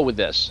want to go with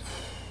this?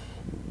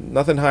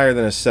 Nothing higher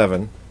than a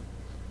 7.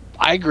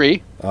 I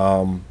agree.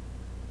 I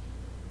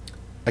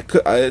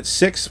could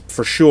 6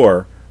 for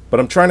sure, but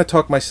I'm trying to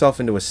talk myself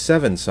into a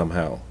 7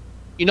 somehow.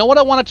 You know what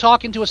I want to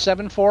talk into a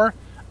 7 for?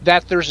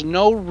 That there's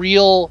no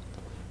real.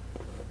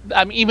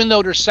 I mean, even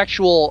though there's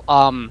sexual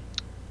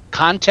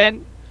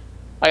content,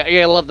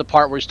 I love the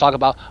part where he's talking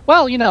about.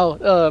 Well,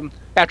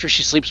 after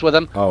she sleeps with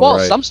him. Oh, well,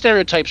 right. Some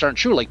stereotypes aren't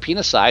true, like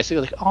penis size. So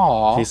you're like,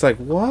 oh. He's like,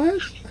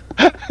 what?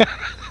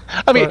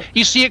 I mean,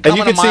 you see it and coming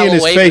you can a mile see in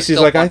his away, face, he's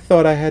like, fun. I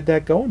thought I had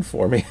that going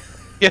for me.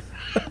 Yeah.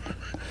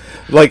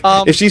 Like,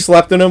 if she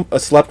slept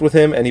with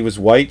him, and he was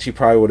white, she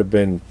probably would have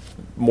been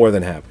more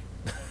than happy.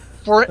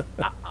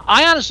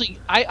 I honestly,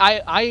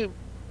 I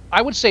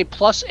would say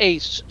plus a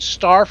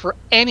star for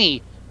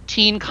any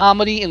teen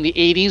comedy in the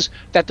 80s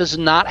that does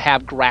not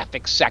have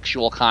graphic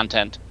sexual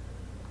content.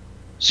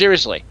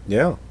 Seriously.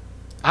 Yeah.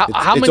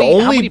 How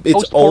many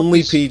It's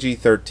only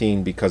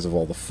PG-13 because of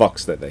all the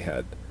fucks that they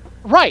had.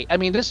 Right. I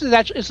mean, this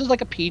is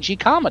like a PG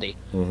comedy.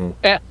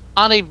 Mm-hmm.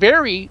 On a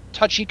very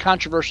touchy,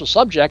 controversial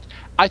subject,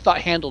 I thought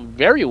handled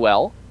very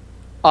well.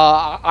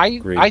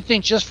 I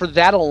think just for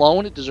that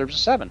alone, it deserves a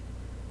 7.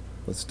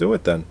 Let's do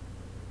it then.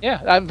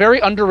 Yeah, a very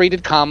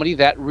underrated comedy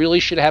that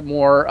really should have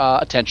more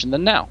attention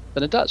than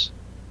it does.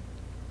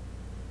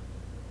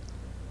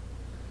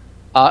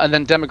 And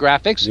then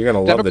demographics. You're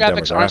gonna love the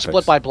demographics aren't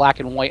split by black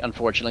and white,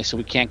 unfortunately, so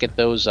we can't get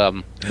those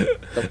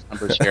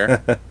numbers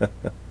here.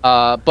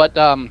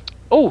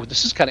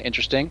 This is kind of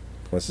interesting.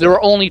 There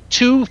were only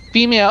two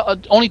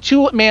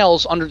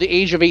males under the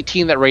age of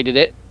 18 that rated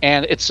it,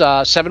 and it's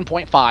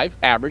 7.5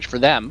 average for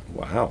them.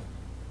 Wow.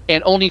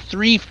 And only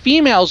 3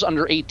 females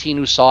under 18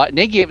 who saw it, and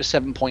they gave it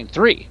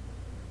 7.3.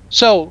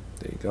 So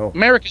there you go.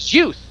 America's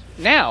youth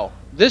now,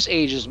 this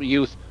age's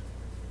youth,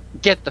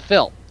 get the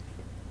film.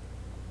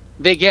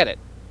 They get it.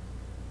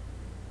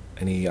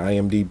 Any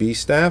IMDb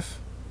staff?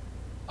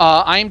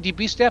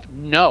 IMDb staff?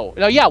 No.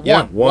 No, yeah,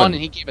 one,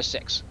 and he gave a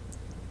 6.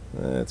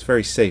 It's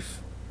very safe.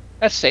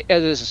 That's safe.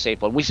 It is a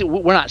safe one.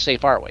 We're not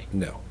safe, are we?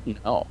 No.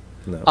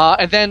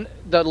 And then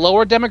the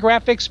lower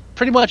demographics,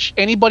 pretty much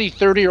anybody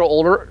 30 or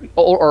older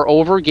or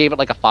over gave it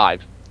like a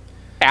 5,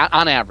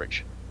 on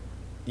average.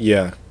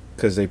 Yeah,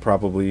 because they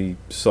probably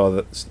saw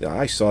that.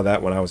 I saw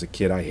that when I was a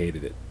kid. I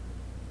hated it.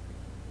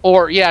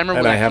 Or I remember.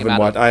 And when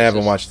I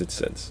haven't watched it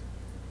since.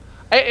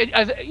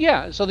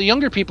 So the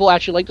younger people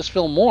actually like this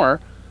film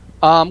more,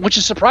 which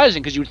is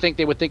surprising because you would think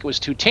they would think it was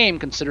too tame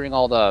considering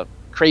all the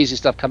crazy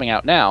stuff coming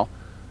out now.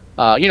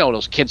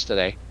 Those kids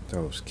today.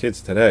 Those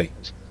kids today.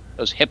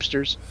 Those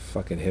hipsters.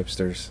 Fucking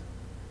hipsters.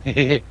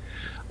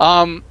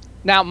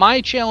 Now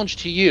my challenge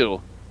to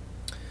you.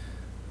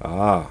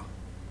 I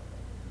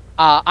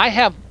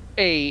have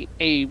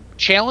a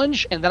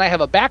challenge, and then I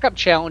have a backup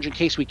challenge in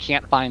case we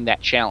can't find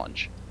that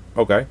challenge.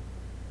 Okay.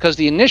 Because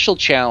the initial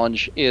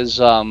challenge is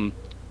a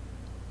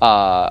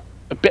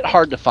bit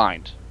hard to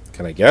find.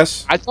 Can I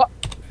guess? I thought.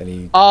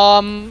 Any?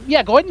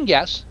 Yeah, go ahead and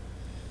guess.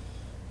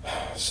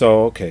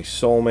 So okay,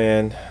 Soul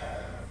Man.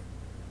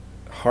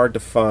 Hard to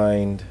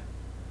find.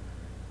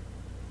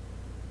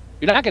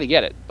 You're not going to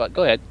get it, but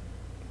go ahead.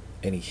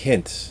 Any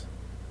hints?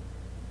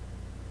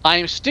 I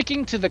am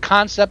sticking to the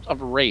concept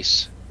of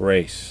race.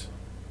 Race.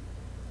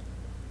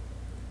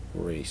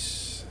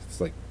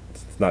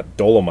 It's not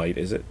Dolomite,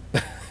 is it?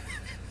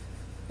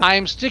 I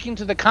am sticking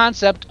to the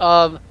concept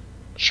of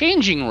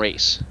changing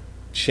race.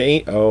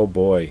 Oh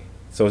boy.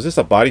 So is this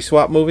a body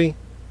swap movie?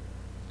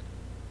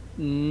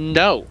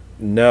 No.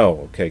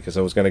 Okay, because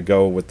I was going to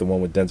go with the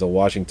one with Denzel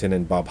Washington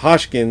and Bob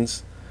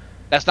Hoskins.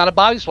 That's not a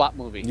body swap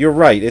movie. You're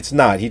right, it's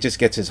not. He just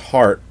gets his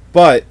heart,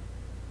 but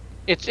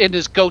it's in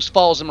his ghost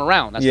follows him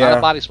around. That's not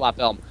a body swap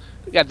film.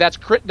 Yeah, that's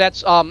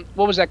what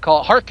was that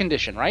called? Heart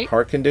Condition, right?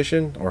 Heart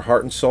Condition or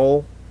Heart and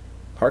Soul?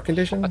 Heart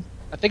Condition?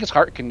 I think it's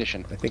Heart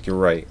Condition. I think you're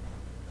right.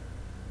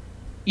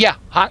 Yeah,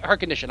 Heart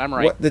Condition. I'm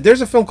right.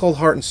 There's a film called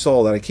Heart and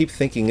Soul that I keep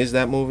thinking is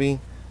that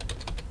movie.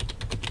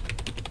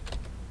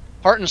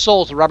 Heart and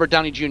Soul to Robert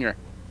Downey Jr.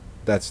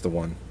 That's the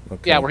one.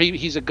 Okay. Yeah, where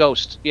he's a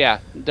ghost. Yeah,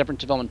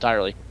 different film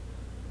entirely.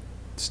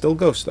 Still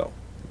ghost though.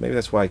 Maybe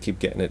that's why I keep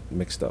getting it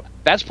mixed up.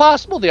 That's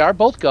possible. They are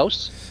both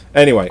ghosts.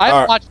 Anyway, I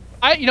haven't watched.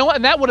 You know what?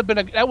 And that would have been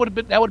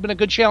a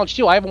good challenge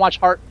too. I haven't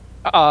watched Heart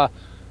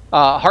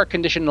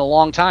Condition in a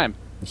long time.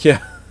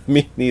 Yeah,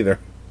 me neither.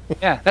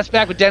 Yeah, that's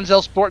back with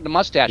Denzel sporting the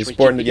mustache. He's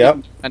sporting the yep.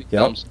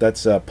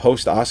 That's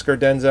post Oscar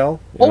Denzel.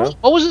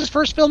 What was his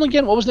first film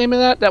again? What was the name of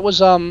that? That was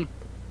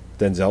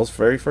Denzel's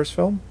very first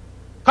film.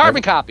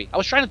 Carbon Copy. I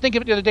was trying to think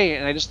of it the other day,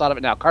 and I just thought of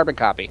it now. Carbon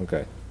Copy.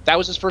 Okay. That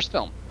was his first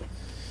film.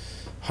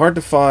 Hard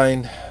to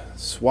find.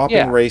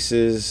 Swapping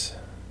races.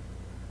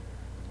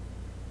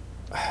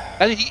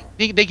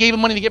 They gave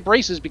him money to get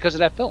braces because of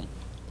that film.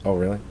 Oh,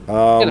 really?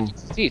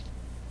 Teeth.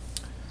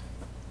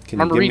 Can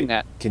I remember reading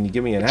that. Can you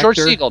give me an George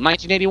actor? Segal,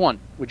 1981,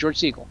 with George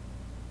Segal.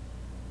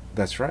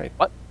 That's right.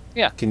 What?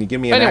 Yeah. Can you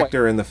give me an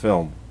actor in the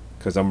film?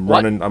 because I'm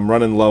What?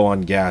 running low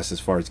on gas as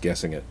far as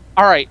guessing it.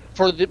 All right,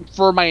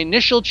 for my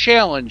initial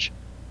challenge,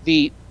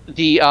 the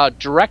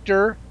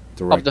director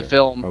of the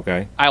film,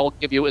 Okay. I will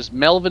give you, is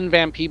Melvin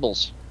Van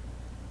Peebles.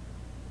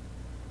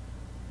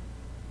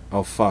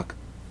 Oh fuck,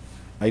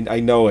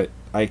 I know it.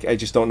 I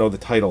just don't know the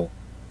title.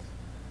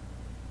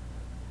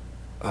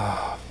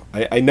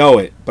 I know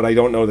it, but I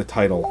don't know the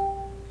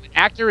title. The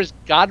actor is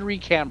Godfrey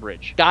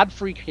Cambridge.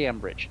 Godfrey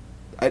Cambridge.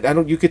 I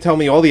don't. You could tell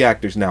me all the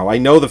actors now. I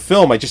know the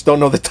film. I just don't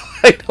know the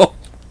title.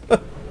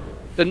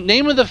 The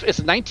name of it's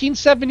a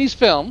 1970s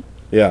film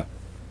Yeah.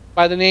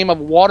 by the name of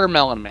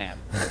Watermelon Man.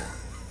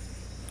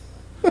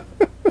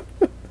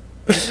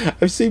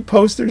 I've seen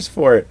posters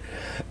for it.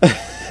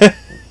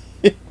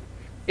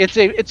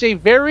 It's a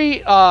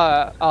very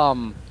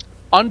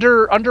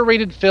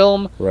underrated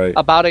film Right.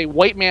 about a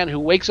white man who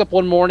wakes up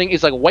one morning.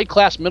 He's like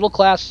a middle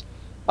class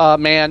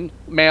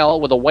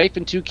male with a wife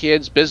and 2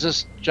 kids,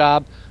 business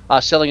job,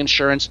 selling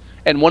insurance.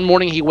 And one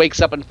morning he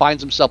wakes up and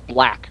finds himself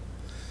black.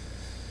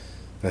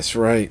 That's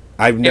right.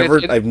 I've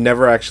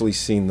never actually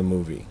seen the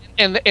movie.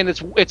 And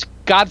it's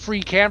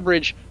Godfrey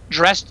Cambridge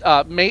dressed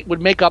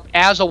would make up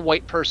as a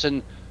white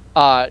person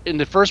in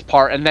the first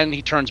part, and then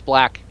he turns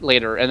black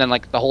later, and then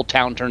like the whole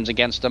town turns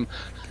against him.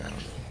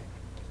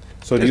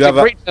 So do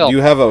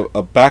you have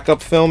a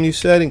backup film, you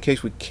said, in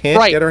case we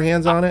can't get our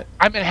hands on it?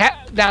 I mean,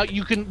 now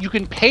you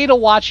can pay to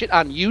watch it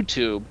on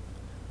YouTube.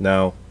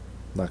 No,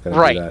 not gonna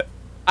do that.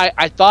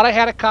 I thought I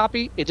had a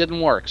copy. It didn't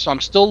work, so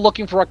I'm still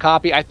looking for a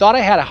copy. I thought I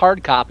had a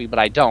hard copy, but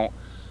I don't.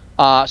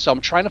 So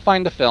I'm trying to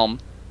find the film.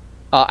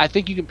 I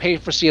think you can pay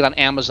for see it on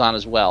Amazon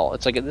as well.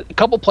 It's like a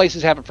couple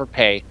places have it for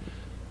pay.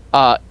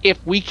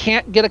 If we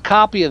can't get a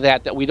copy of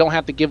that we don't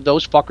have to give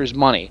those fuckers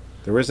money.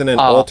 There isn't an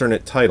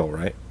alternate title,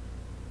 right?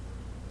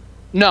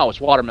 No,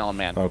 it's Watermelon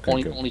Man. Okay,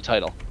 only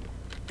title.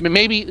 I mean,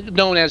 maybe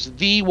known as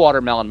The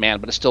Watermelon Man,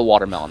 but it's still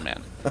Watermelon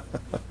Man.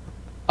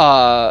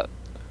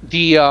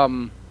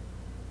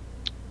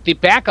 The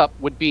backup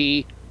would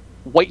be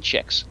White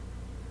Chicks.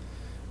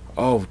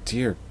 Oh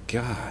dear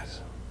God!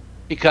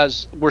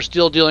 Because we're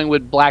still dealing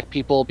with black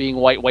people being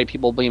white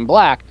people being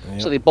black,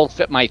 so they both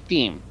fit my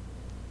theme.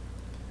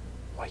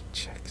 White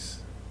Chicks.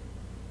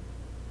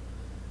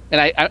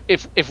 And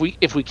if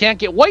we can't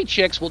get White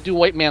Chicks, we'll do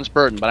White Man's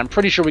Burden. But I'm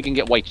pretty sure we can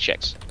get White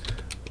Chicks.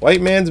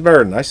 White Man's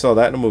Burden. I saw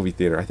that in a movie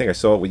theater. I think I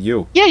saw it with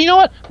you. Yeah, you know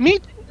what?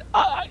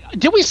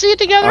 Did we see it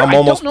together? I'm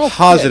almost don't know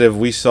positive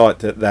we saw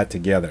that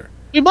together.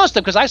 We must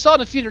have, because I saw it in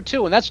the theater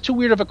too, and that's too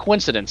weird of a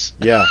coincidence.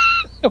 Yeah.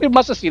 We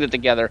must have seen it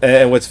together.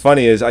 And what's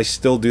funny is I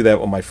still do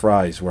that with my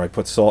fries, where I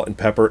put salt and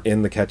pepper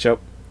in the ketchup,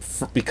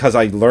 because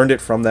I learned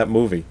it from that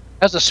movie.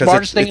 That's the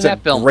smartest thing in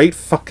that film. It's a great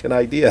fucking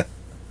idea.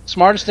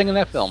 Smartest thing in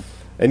that film.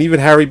 And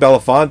even Harry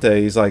Belafonte,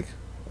 he's like,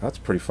 that's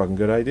a pretty fucking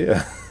good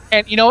idea.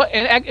 And you know,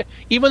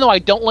 even though I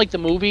don't like the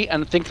movie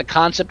and think the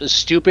concept is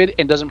stupid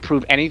and doesn't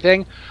prove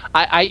anything,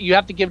 you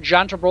have to give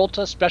John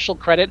Travolta special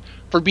credit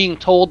for being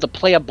told to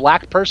play a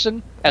black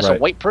person as a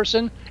white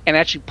person and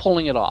actually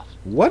pulling it off.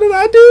 What did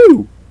I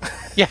do?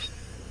 Yeah,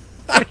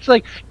 it's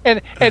like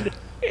and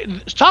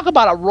talk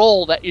about a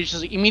role that you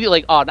just immediately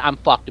like, oh, I'm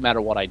fucked no matter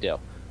what I do.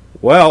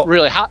 Well,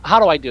 really, how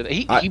do I do that?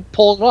 He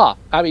pulled it off.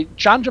 I mean,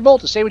 John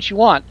Travolta, say what you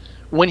want,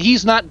 when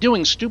he's not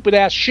doing stupid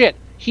ass shit,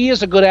 he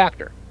is a good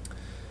actor.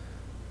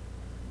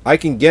 I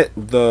can get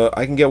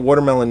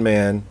Watermelon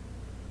Man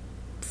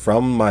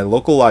from my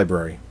local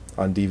library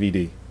on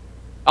DVD.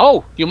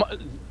 Oh,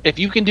 if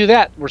you can do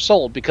that, we're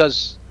sold,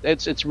 because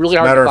it's really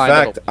hard to find.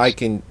 Matter of fact, I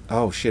can.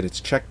 Oh shit, it's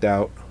checked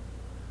out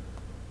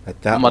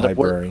at that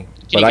library.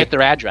 Can you get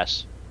their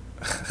address?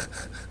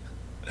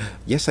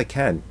 Yes, I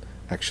can.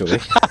 Actually.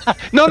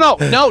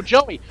 No,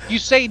 Joey. You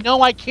say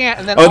no, I can't,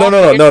 and then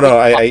no.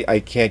 I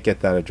can't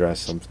get that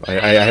address. I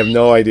have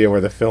no idea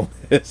where the film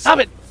is. Stop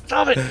it.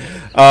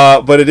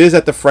 But it is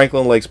at the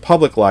Franklin Lakes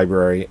Public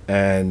Library,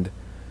 and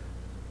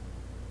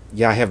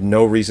yeah, I have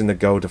no reason to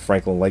go to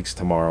Franklin Lakes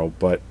tomorrow,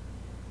 but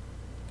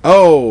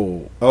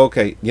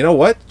okay. You know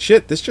what?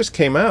 Shit, this just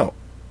came out.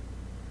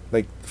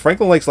 Like,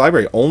 Franklin Lakes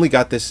Library only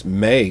got this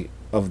May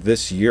of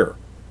this year.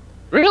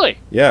 Really?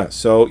 Yeah,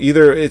 so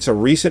either it's a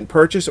recent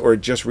purchase or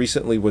it just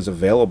recently was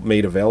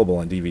made available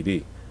on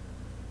DVD.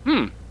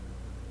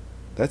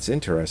 That's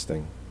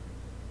interesting.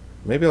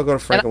 Maybe I'll go to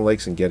Franklin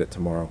Lakes and get it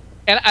tomorrow.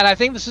 And I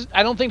think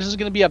I don't think this is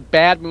going to be a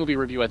bad movie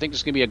review. I think this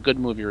is going to be a good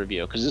movie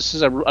review, because this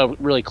is a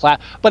really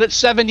but it's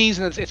 70s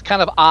and it's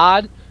kind of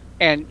odd,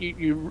 and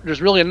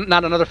there's really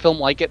not another film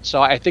like it,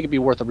 so I think it'd be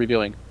worth a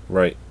reviewing.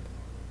 Right.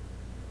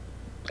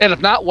 And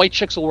if not, White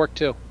Chicks will work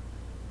too.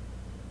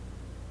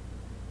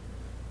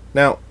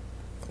 Now,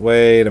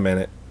 wait a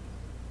minute.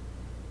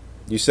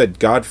 You said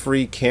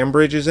Godfrey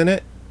Cambridge is in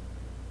it?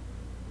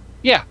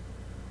 Yeah.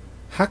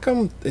 How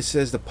come it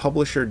says the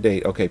publisher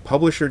date? Okay,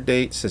 publisher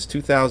date says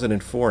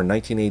 2004 and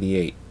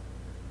 1988.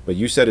 But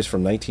you said it's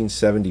from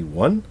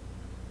 1971?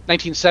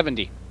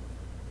 1970.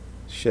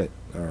 Shit,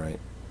 alright.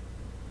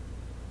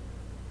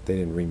 They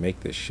didn't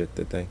remake this shit,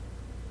 did they?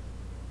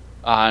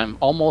 I'm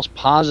almost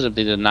positive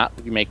they did not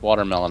remake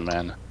Watermelon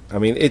Man. I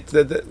mean,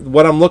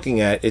 what I'm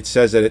looking at, it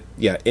says that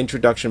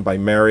introduction by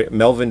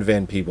Melvin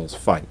Van Peebles.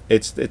 Fine,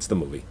 it's the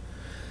movie.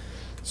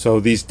 So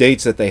these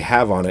dates that they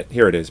have on it,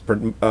 here it is.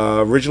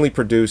 Originally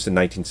produced in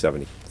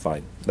 1970.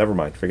 Fine, never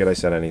mind. Forget I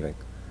said anything.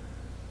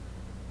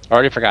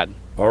 Already forgotten.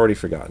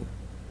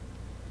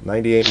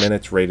 98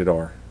 minutes, rated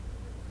R.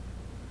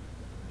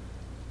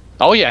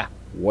 Oh yeah.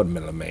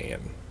 Watermelon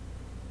Man.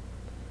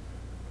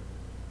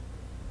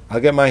 I'll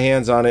get my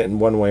hands on it in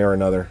one way or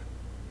another.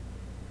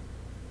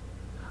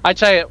 I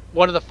tell you,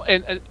 one of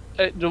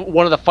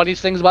the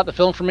funniest things about the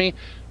film for me,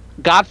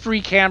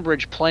 Godfrey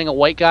Cambridge playing a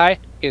white guy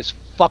is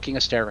fucking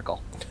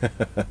hysterical.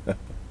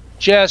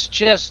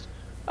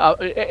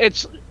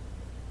 It's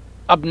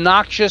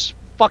obnoxious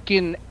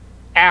fucking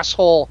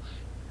asshole.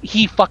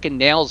 He fucking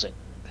nails it.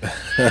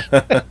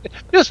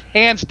 Just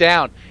hands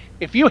down.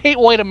 If you hate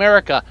white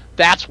America,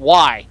 that's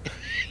why.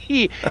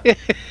 he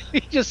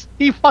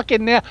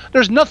fucking nails.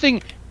 There's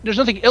nothing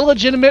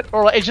illegitimate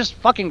or it's just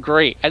fucking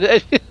great.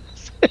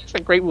 It's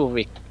a great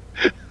movie.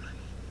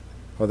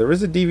 Oh, there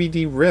is a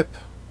DVD rip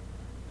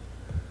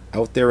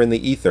out there in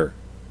the ether.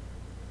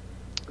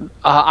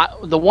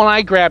 The one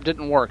I grabbed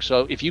didn't work,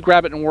 so if you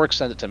grab it and work,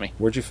 send it to me.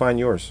 Where'd you find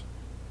yours?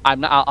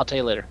 I'll tell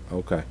you later.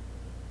 Okay.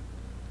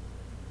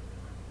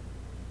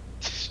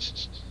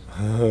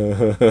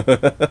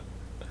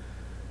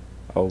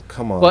 Oh,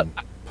 come on. What?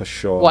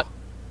 Pshaw. What?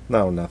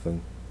 No,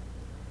 nothing.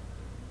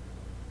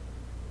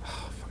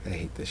 Oh, fuck, I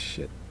hate this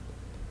shit.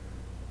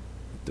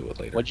 I'll do it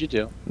later. What'd you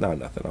do? No,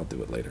 nothing. I'll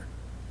do it later.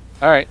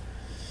 All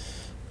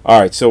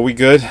right, so we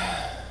good?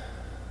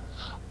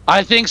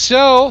 I think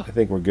so. I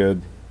think we're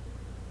good.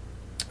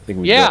 I think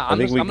we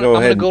I'm go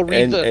ahead go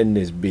and end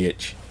this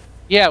bitch.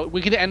 Yeah,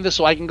 we can end this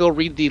so I can go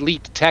read the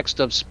leaked text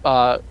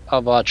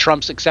of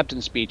Trump's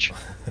acceptance speech.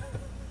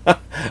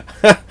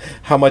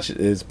 How much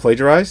is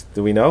plagiarized?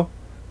 Do we know?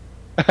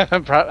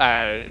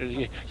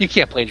 You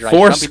can't plagiarize.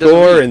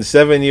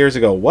 407 years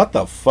ago. What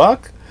the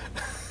fuck?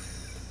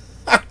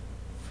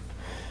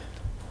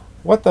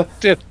 What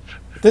the?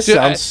 This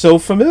sounds so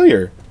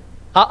familiar.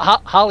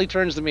 Holly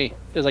turns to me.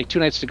 It was like 2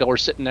 nights ago. We're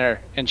sitting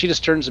there, and she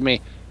just turns to me,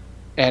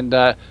 and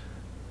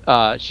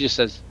she just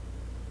says,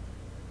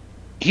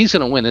 "He's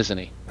gonna win, isn't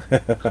he?"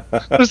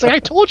 I was like, "I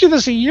told you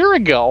this a year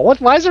ago.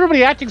 Why is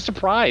everybody acting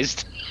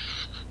surprised?"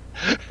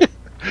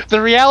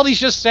 The reality's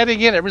just setting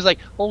in. Everybody's like,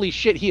 "Holy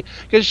shit!"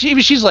 Because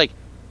she's like,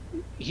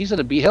 "He's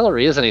gonna beat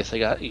Hillary, isn't he?" It's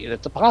like,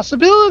 it's a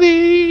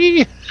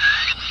possibility.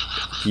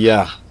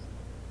 Yeah.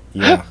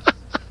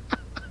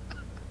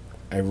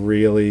 I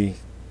really,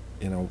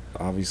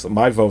 obviously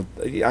my vote.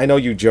 I know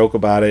you joke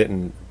about it,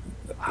 and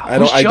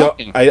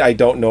I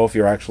don't know if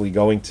you're actually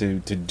going to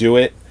do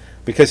it,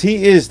 because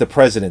he is the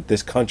president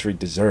this country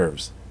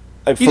deserves.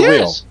 For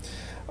real.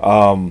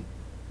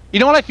 You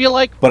know what I feel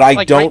like? But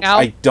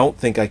I don't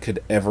think I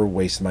could ever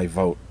waste my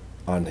vote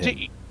on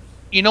him.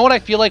 You know what I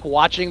feel like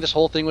watching this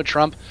whole thing with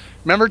Trump?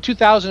 Remember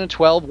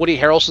 2012, Woody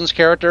Harrelson's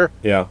character?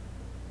 Yeah.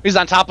 He's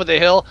on top of the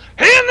hill.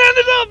 And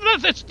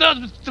then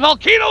the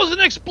volcanoes and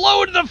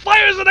explode, and the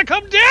fire's gonna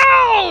come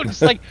down.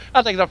 It's like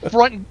I think the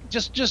front,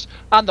 just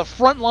on the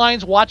front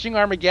lines watching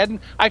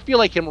Armageddon. I feel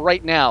like him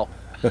right now.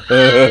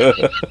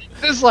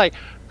 It's like,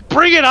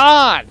 bring it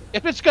on.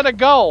 If it's gonna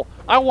go,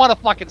 I want to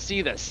fucking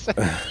see this.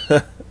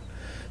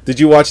 Did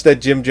you watch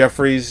that Jim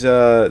Jeffries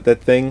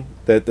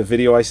the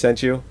video I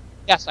sent you?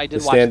 Yes, I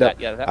did watch that.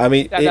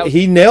 Yeah,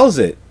 he nails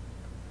it.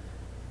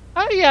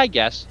 Yeah, I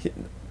guess.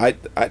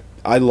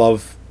 I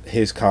love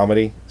his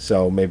comedy,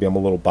 so maybe I'm a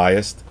little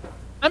biased.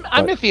 I'm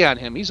iffy on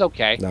him. He's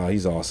okay. No,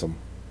 he's awesome.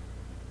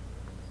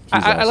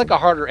 I like a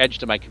harder edge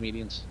to my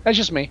comedians. That's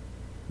just me.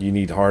 You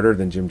need harder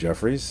than Jim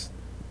Jeffries?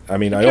 I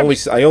mean, I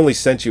only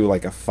sent you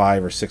like a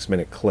 5 or 6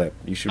 minute clip.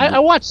 You should. I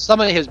watched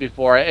some of his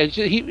before.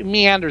 He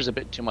meanders a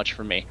bit too much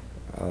for me.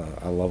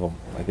 I love him.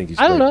 I think he's.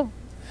 I don't know.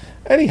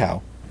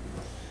 Anyhow,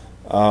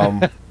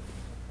 but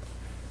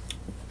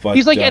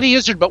he's like Eddie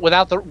Izzard, but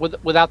without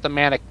the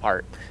manic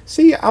part.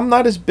 See, I'm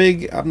not a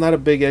big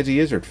Eddie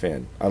Izzard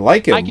fan. I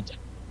like him,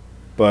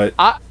 but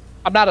I'm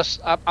not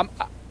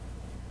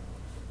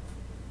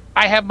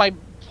I have my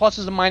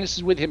pluses and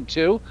minuses with him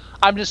too.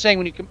 I'm just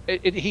saying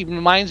he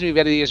reminds me of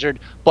Eddie Izzard,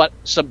 but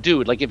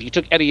subdued. Like if you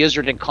took Eddie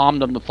Izzard and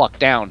calmed him the fuck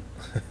down.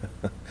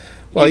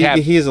 Well,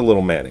 he is a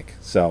little manic,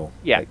 so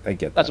yeah, I get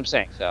that. That's what I'm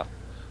saying. So,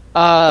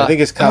 I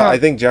think I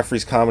think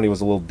Jeffrey's comedy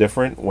was a little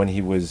different when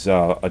he was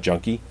a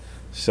junkie.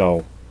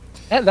 So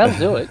that'll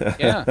do it.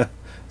 Yeah.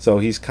 So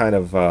he's kind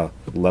of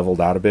leveled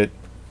out a bit.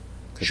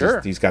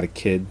 Sure. He's got a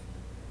kid,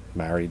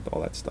 married,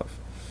 all that stuff,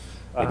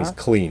 and he's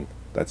clean.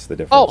 That's the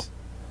difference.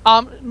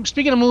 Oh,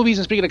 speaking of movies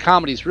and speaking of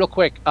comedies, real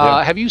quick,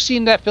 have you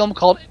seen that film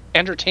called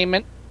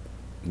Entertainment?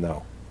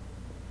 No.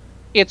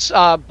 It's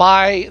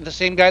by the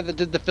same guy that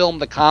did the film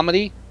The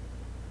Comedy,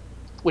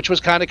 which was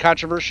kind of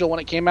controversial when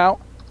it came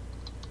out.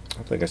 I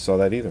don't think I saw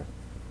that either.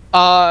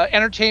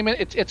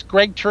 Entertainment. It's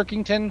Greg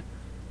Turkington.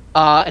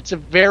 It's a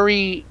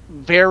very,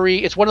 very.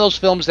 It's one of those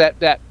films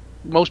that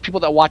most people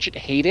that watch it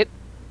hate it.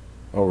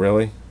 Oh,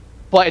 really?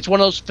 But it's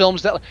one of those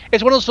films that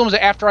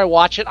after I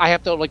watch it, I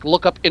have to like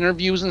look up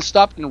interviews and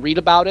stuff and read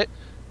about it,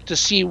 to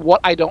see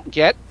what I don't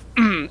get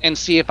and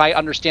see if I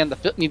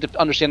need to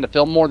understand the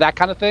film more, that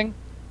kind of thing.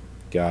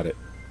 Got it.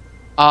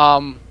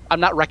 I'm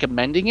not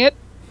recommending it,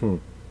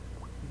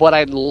 but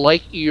I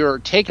like your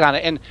take on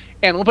it.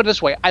 And we'll put it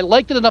this way: I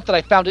liked it enough that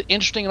I found it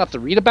interesting enough to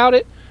read about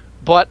it,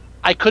 but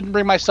I couldn't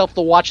bring myself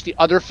to watch the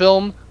other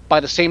film by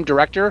the same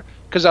director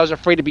because I was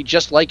afraid to be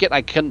just like it. And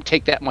I couldn't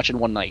take that much in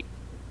one night.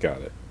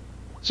 Got it.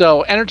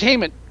 So,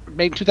 Entertainment,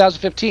 made in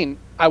 2015.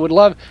 I would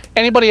love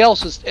anybody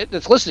else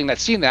that's listening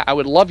that's seen that. I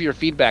would love your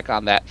feedback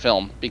on that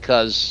film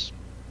because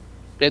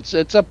it's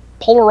a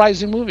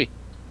polarizing movie.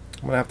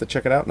 I'm gonna have to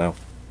check it out now.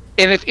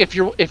 And if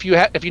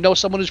you know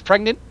someone who's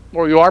pregnant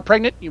or you are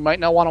pregnant, you might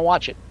not want to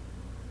watch it.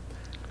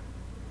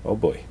 Oh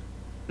boy.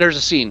 There's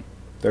a scene.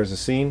 There's a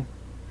scene.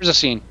 There's a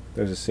scene.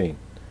 There's a scene.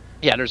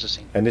 Yeah, there's a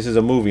scene. And this is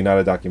a movie, not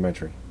a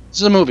documentary.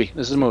 This is a movie.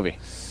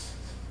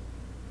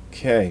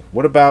 Okay.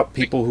 What about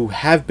people who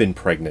have been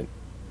pregnant?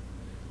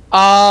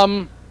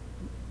 Probably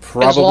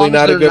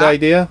not a good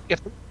idea.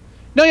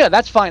 Yeah,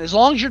 that's fine. As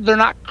long as they're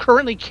not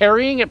currently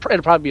carrying it,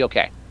 it'll probably be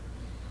okay.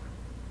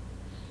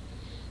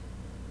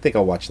 I think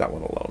I'll watch that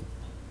one alone.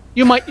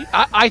 You might.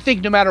 I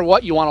think no matter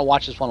what, you want to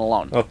watch this one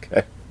alone.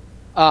 Okay.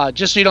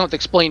 Just so you don't have to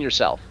explain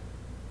yourself.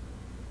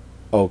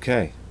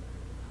 Okay.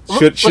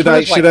 Should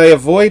I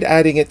avoid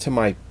adding it to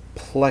my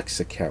Plex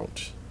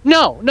account?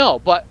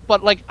 No,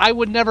 but like I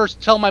would never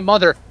tell my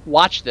mother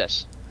watch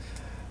this.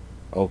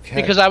 Okay.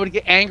 Because I would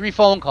get angry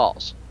phone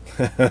calls.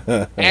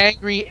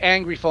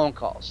 angry phone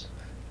calls.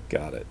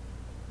 Got it.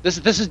 This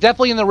is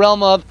definitely in the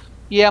realm of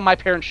my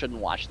parents shouldn't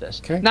watch this.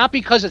 Okay. Not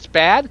because it's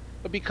bad,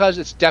 but because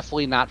it's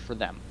definitely not for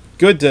them.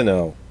 Good to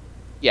know.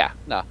 Yeah,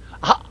 no.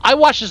 I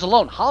watched this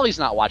alone. Holly's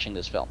not watching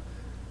this film.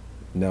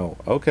 No.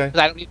 Okay. Because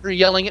I don't need her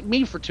yelling at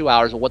me for 2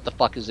 hours of what the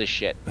fuck is this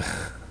shit.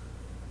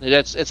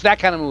 It's that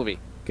kind of movie.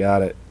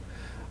 Got it.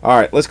 All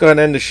right, let's go ahead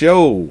and end the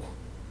show.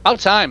 About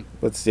time.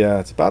 It's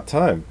about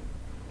time.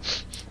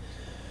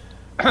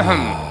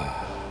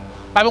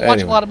 I've been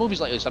watching a lot of movies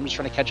lately, so I'm just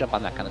trying to catch up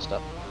on that kind of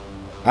stuff.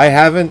 I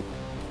haven't.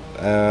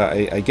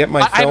 I get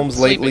my films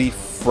lately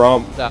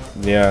from...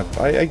 Yeah,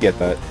 I get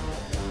that.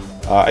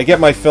 I get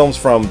my films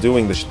from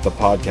doing the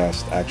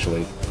podcast,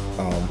 actually.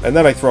 And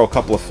then I throw a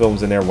couple of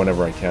films in there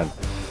whenever I can.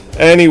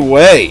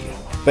 Anyway,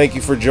 thank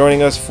you for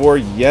joining us for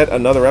yet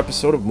another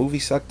episode of Movie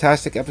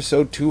Sucktastic,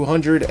 episode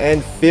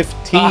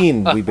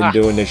 215. We've been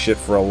doing this shit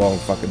for a long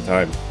fucking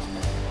time.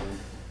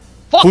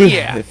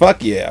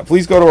 Fuck yeah.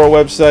 Please go to our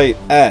website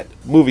at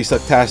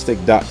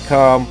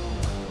moviesucktastic.com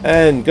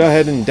and go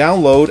ahead and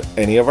download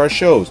any of our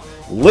shows.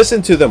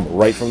 Listen to them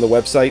right from the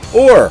website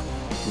or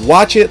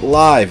watch it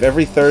live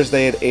every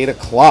Thursday at 8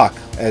 o'clock,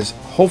 as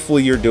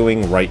hopefully you're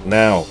doing right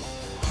now.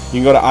 You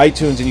can go to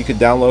iTunes and you can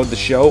download the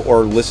show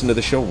or listen to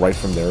the show right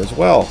from there as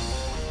well.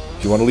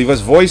 If you want to leave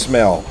us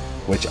voicemail,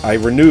 which I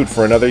renewed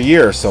for another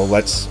year, so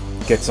let's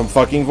get some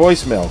fucking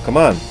voicemail. Come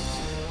on.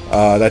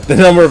 The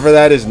number for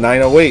that is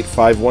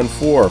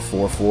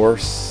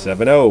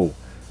 908-514-4470.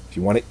 If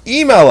you want to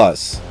email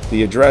us,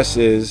 the address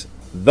is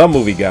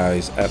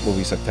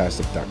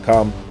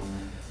themovieguys@moviesucktastic.com.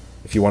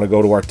 If you want to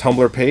go to our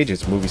Tumblr page,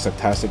 it's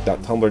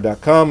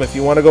moviesucktastic.tumblr.com. If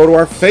you want to go to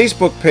our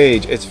Facebook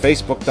page, it's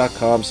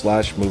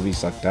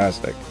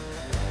facebook.com/moviesucktastic.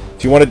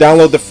 If you want to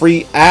download the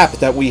free app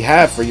that we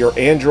have for your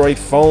Android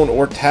phone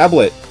or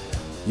tablet,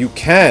 you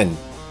can.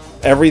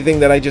 Everything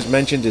that I just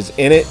mentioned is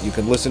in it. You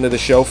can listen to the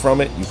show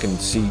from it. You can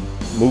see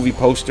movie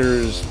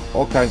posters,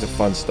 all kinds of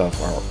fun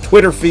stuff. Our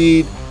Twitter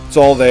feed, it's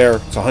all there.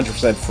 It's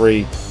 100%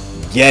 free.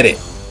 Get it.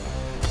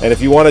 And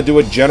if you want to do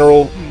a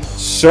general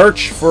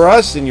search for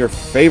us in your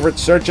favorite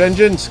search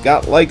engine,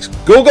 Scott likes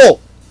Google.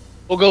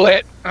 Google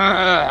it.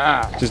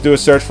 Just do a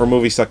search for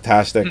Movie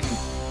Sucktastic,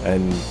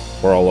 and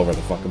we're all over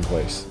the fucking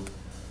place.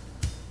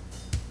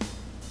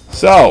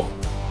 So,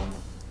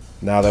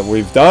 now that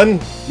we've done,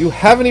 do you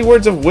have any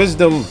words of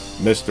wisdom,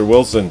 Mr.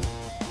 Wilson?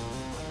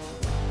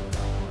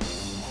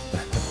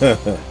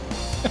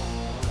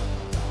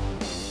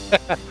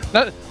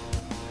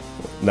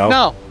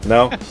 No.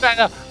 No,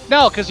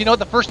 because you know what?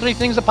 The first 3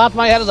 things that popped in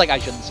my head is like, I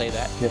shouldn't say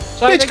that. Yeah.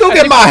 So Bitch, go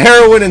get my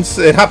heroin and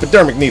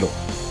hypodermic needle.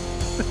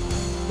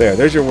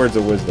 There's your words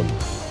of wisdom.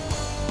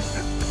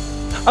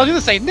 I was going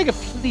to say, nigga,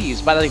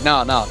 please. But I think,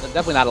 no,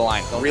 definitely not a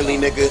line. Don't really,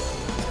 nigga?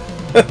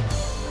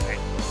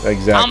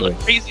 Exactly. I'm the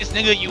craziest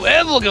nigga you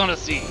ever gonna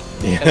see.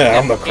 Yeah,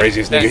 I'm the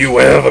craziest nigga you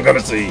ever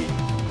gonna see.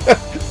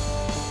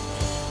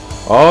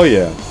 Oh,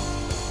 yeah.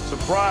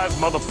 Surprise,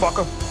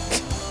 motherfucker.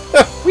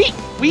 We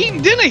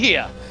eating dinner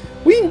here.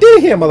 We eating dinner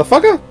here,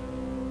 motherfucker.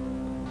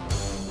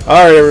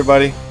 All right,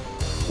 everybody.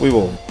 We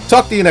will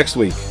talk to you next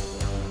week.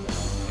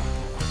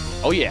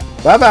 Oh, yeah.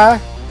 Bye-bye.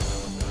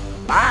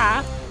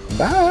 Bye.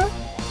 Bye.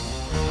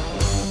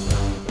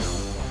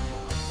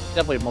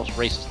 Definitely the most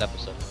racist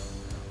episode.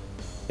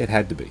 It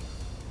had to be.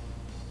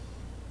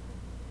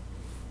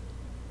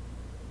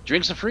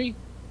 Drinks are free.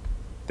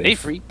 They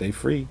free. They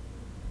free.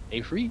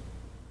 They free.